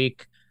next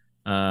week.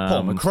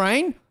 Paul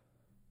McCrane?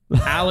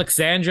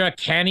 Alexandra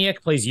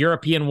Kaniak plays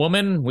European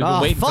woman. We've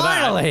been waiting for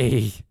that.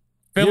 Finally!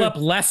 Philip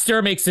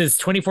Lester makes his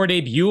 24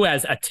 debut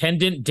as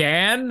Attendant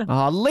Dan.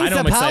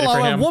 Lisa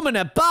Paolo, a woman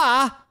at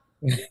bar.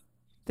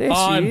 There she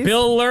And is.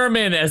 Bill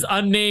Lerman as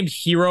unnamed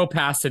hero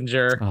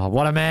passenger. Oh,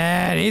 what a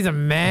man. He's a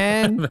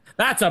man.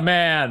 That's a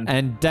man.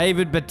 And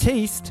David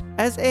Batiste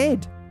as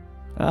Ed.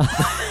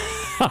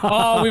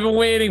 Oh, we've been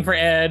waiting for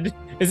Ed.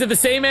 Is it the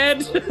same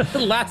Ed?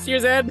 Last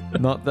year's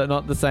Ed? Not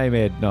the same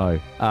Ed, no.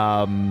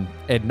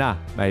 Edna,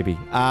 maybe.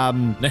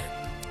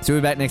 So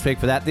we're back next week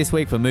for that. This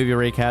week for movie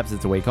recaps,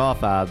 it's a week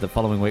off. The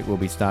following week we'll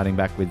be starting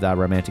back with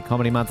Romantic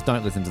Comedy Month.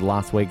 Don't listen to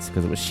last week's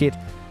because it was shit.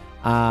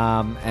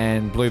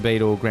 And Blue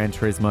Beetle, Gran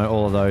Turismo,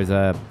 all of those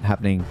are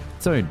happening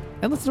soon.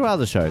 And listen to our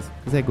other shows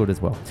because they're good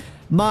as well.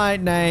 My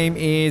name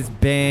is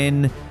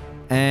Ben,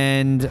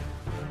 and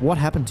what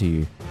happened to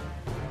you?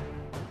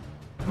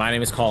 My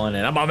name is Colin,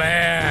 and I'm a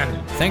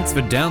man. Thanks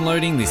for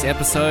downloading this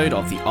episode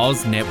of the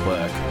Oz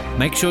Network.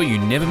 Make sure you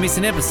never miss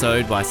an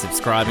episode by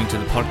subscribing to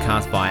the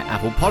podcast via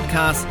Apple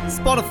Podcasts,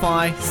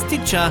 Spotify,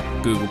 Stitcher,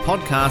 Google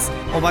Podcasts,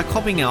 or by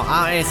copying our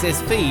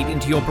RSS feed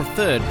into your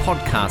preferred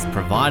podcast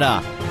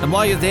provider. And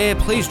while you're there,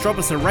 please drop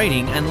us a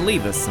rating and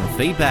leave us some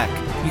feedback.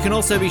 You can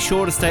also be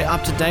sure to stay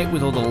up to date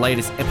with all the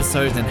latest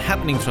episodes and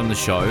happenings from the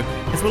show,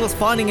 as well as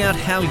finding out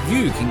how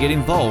you can get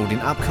involved in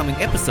upcoming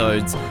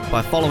episodes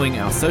by following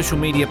our social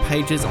media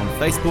pages on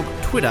Facebook,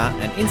 Twitter,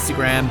 and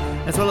Instagram,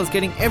 as well as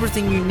getting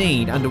everything you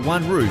need under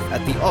one roof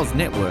at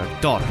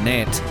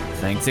theoznetwork.net.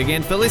 Thanks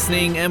again for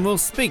listening, and we'll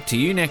speak to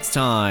you next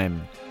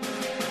time.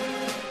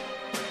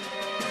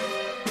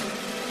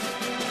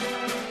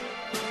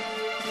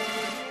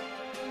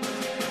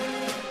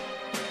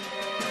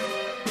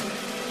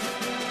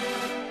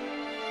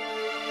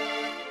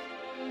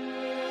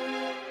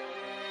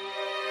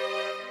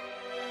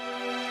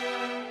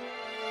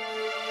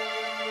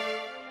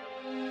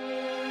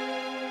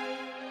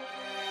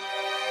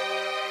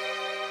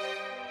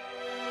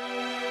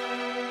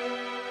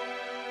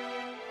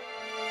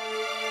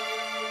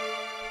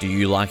 Do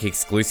you like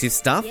exclusive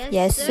stuff?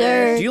 Yes,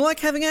 sir. Do you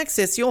like having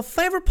access to your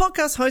favourite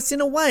podcast hosts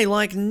in a way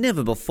like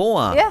never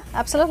before? Yeah,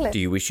 absolutely. Do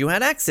you wish you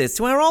had access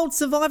to our old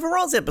Survivor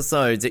Oz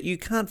episodes that you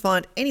can't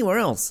find anywhere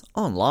else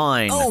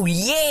online? Oh,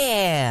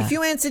 yeah! If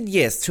you answered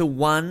yes to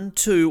one,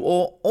 two,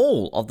 or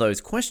all of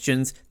those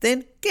questions,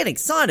 then get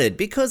excited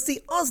because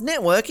the Oz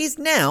Network is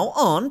now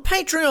on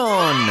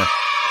Patreon.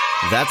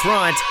 That's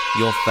right,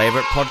 your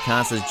favourite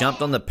podcast has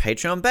jumped on the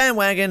Patreon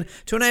bandwagon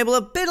to enable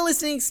a better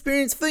listening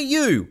experience for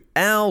you,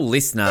 our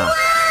listener.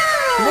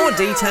 For more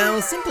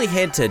details, simply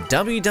head to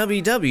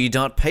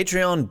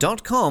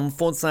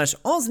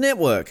www.patreon.com/Oz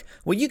Network,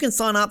 where you can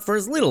sign up for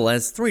as little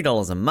as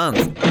 $3 a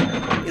month.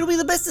 It'll be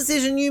the best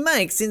decision you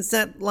make since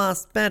that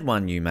last bad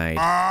one you made.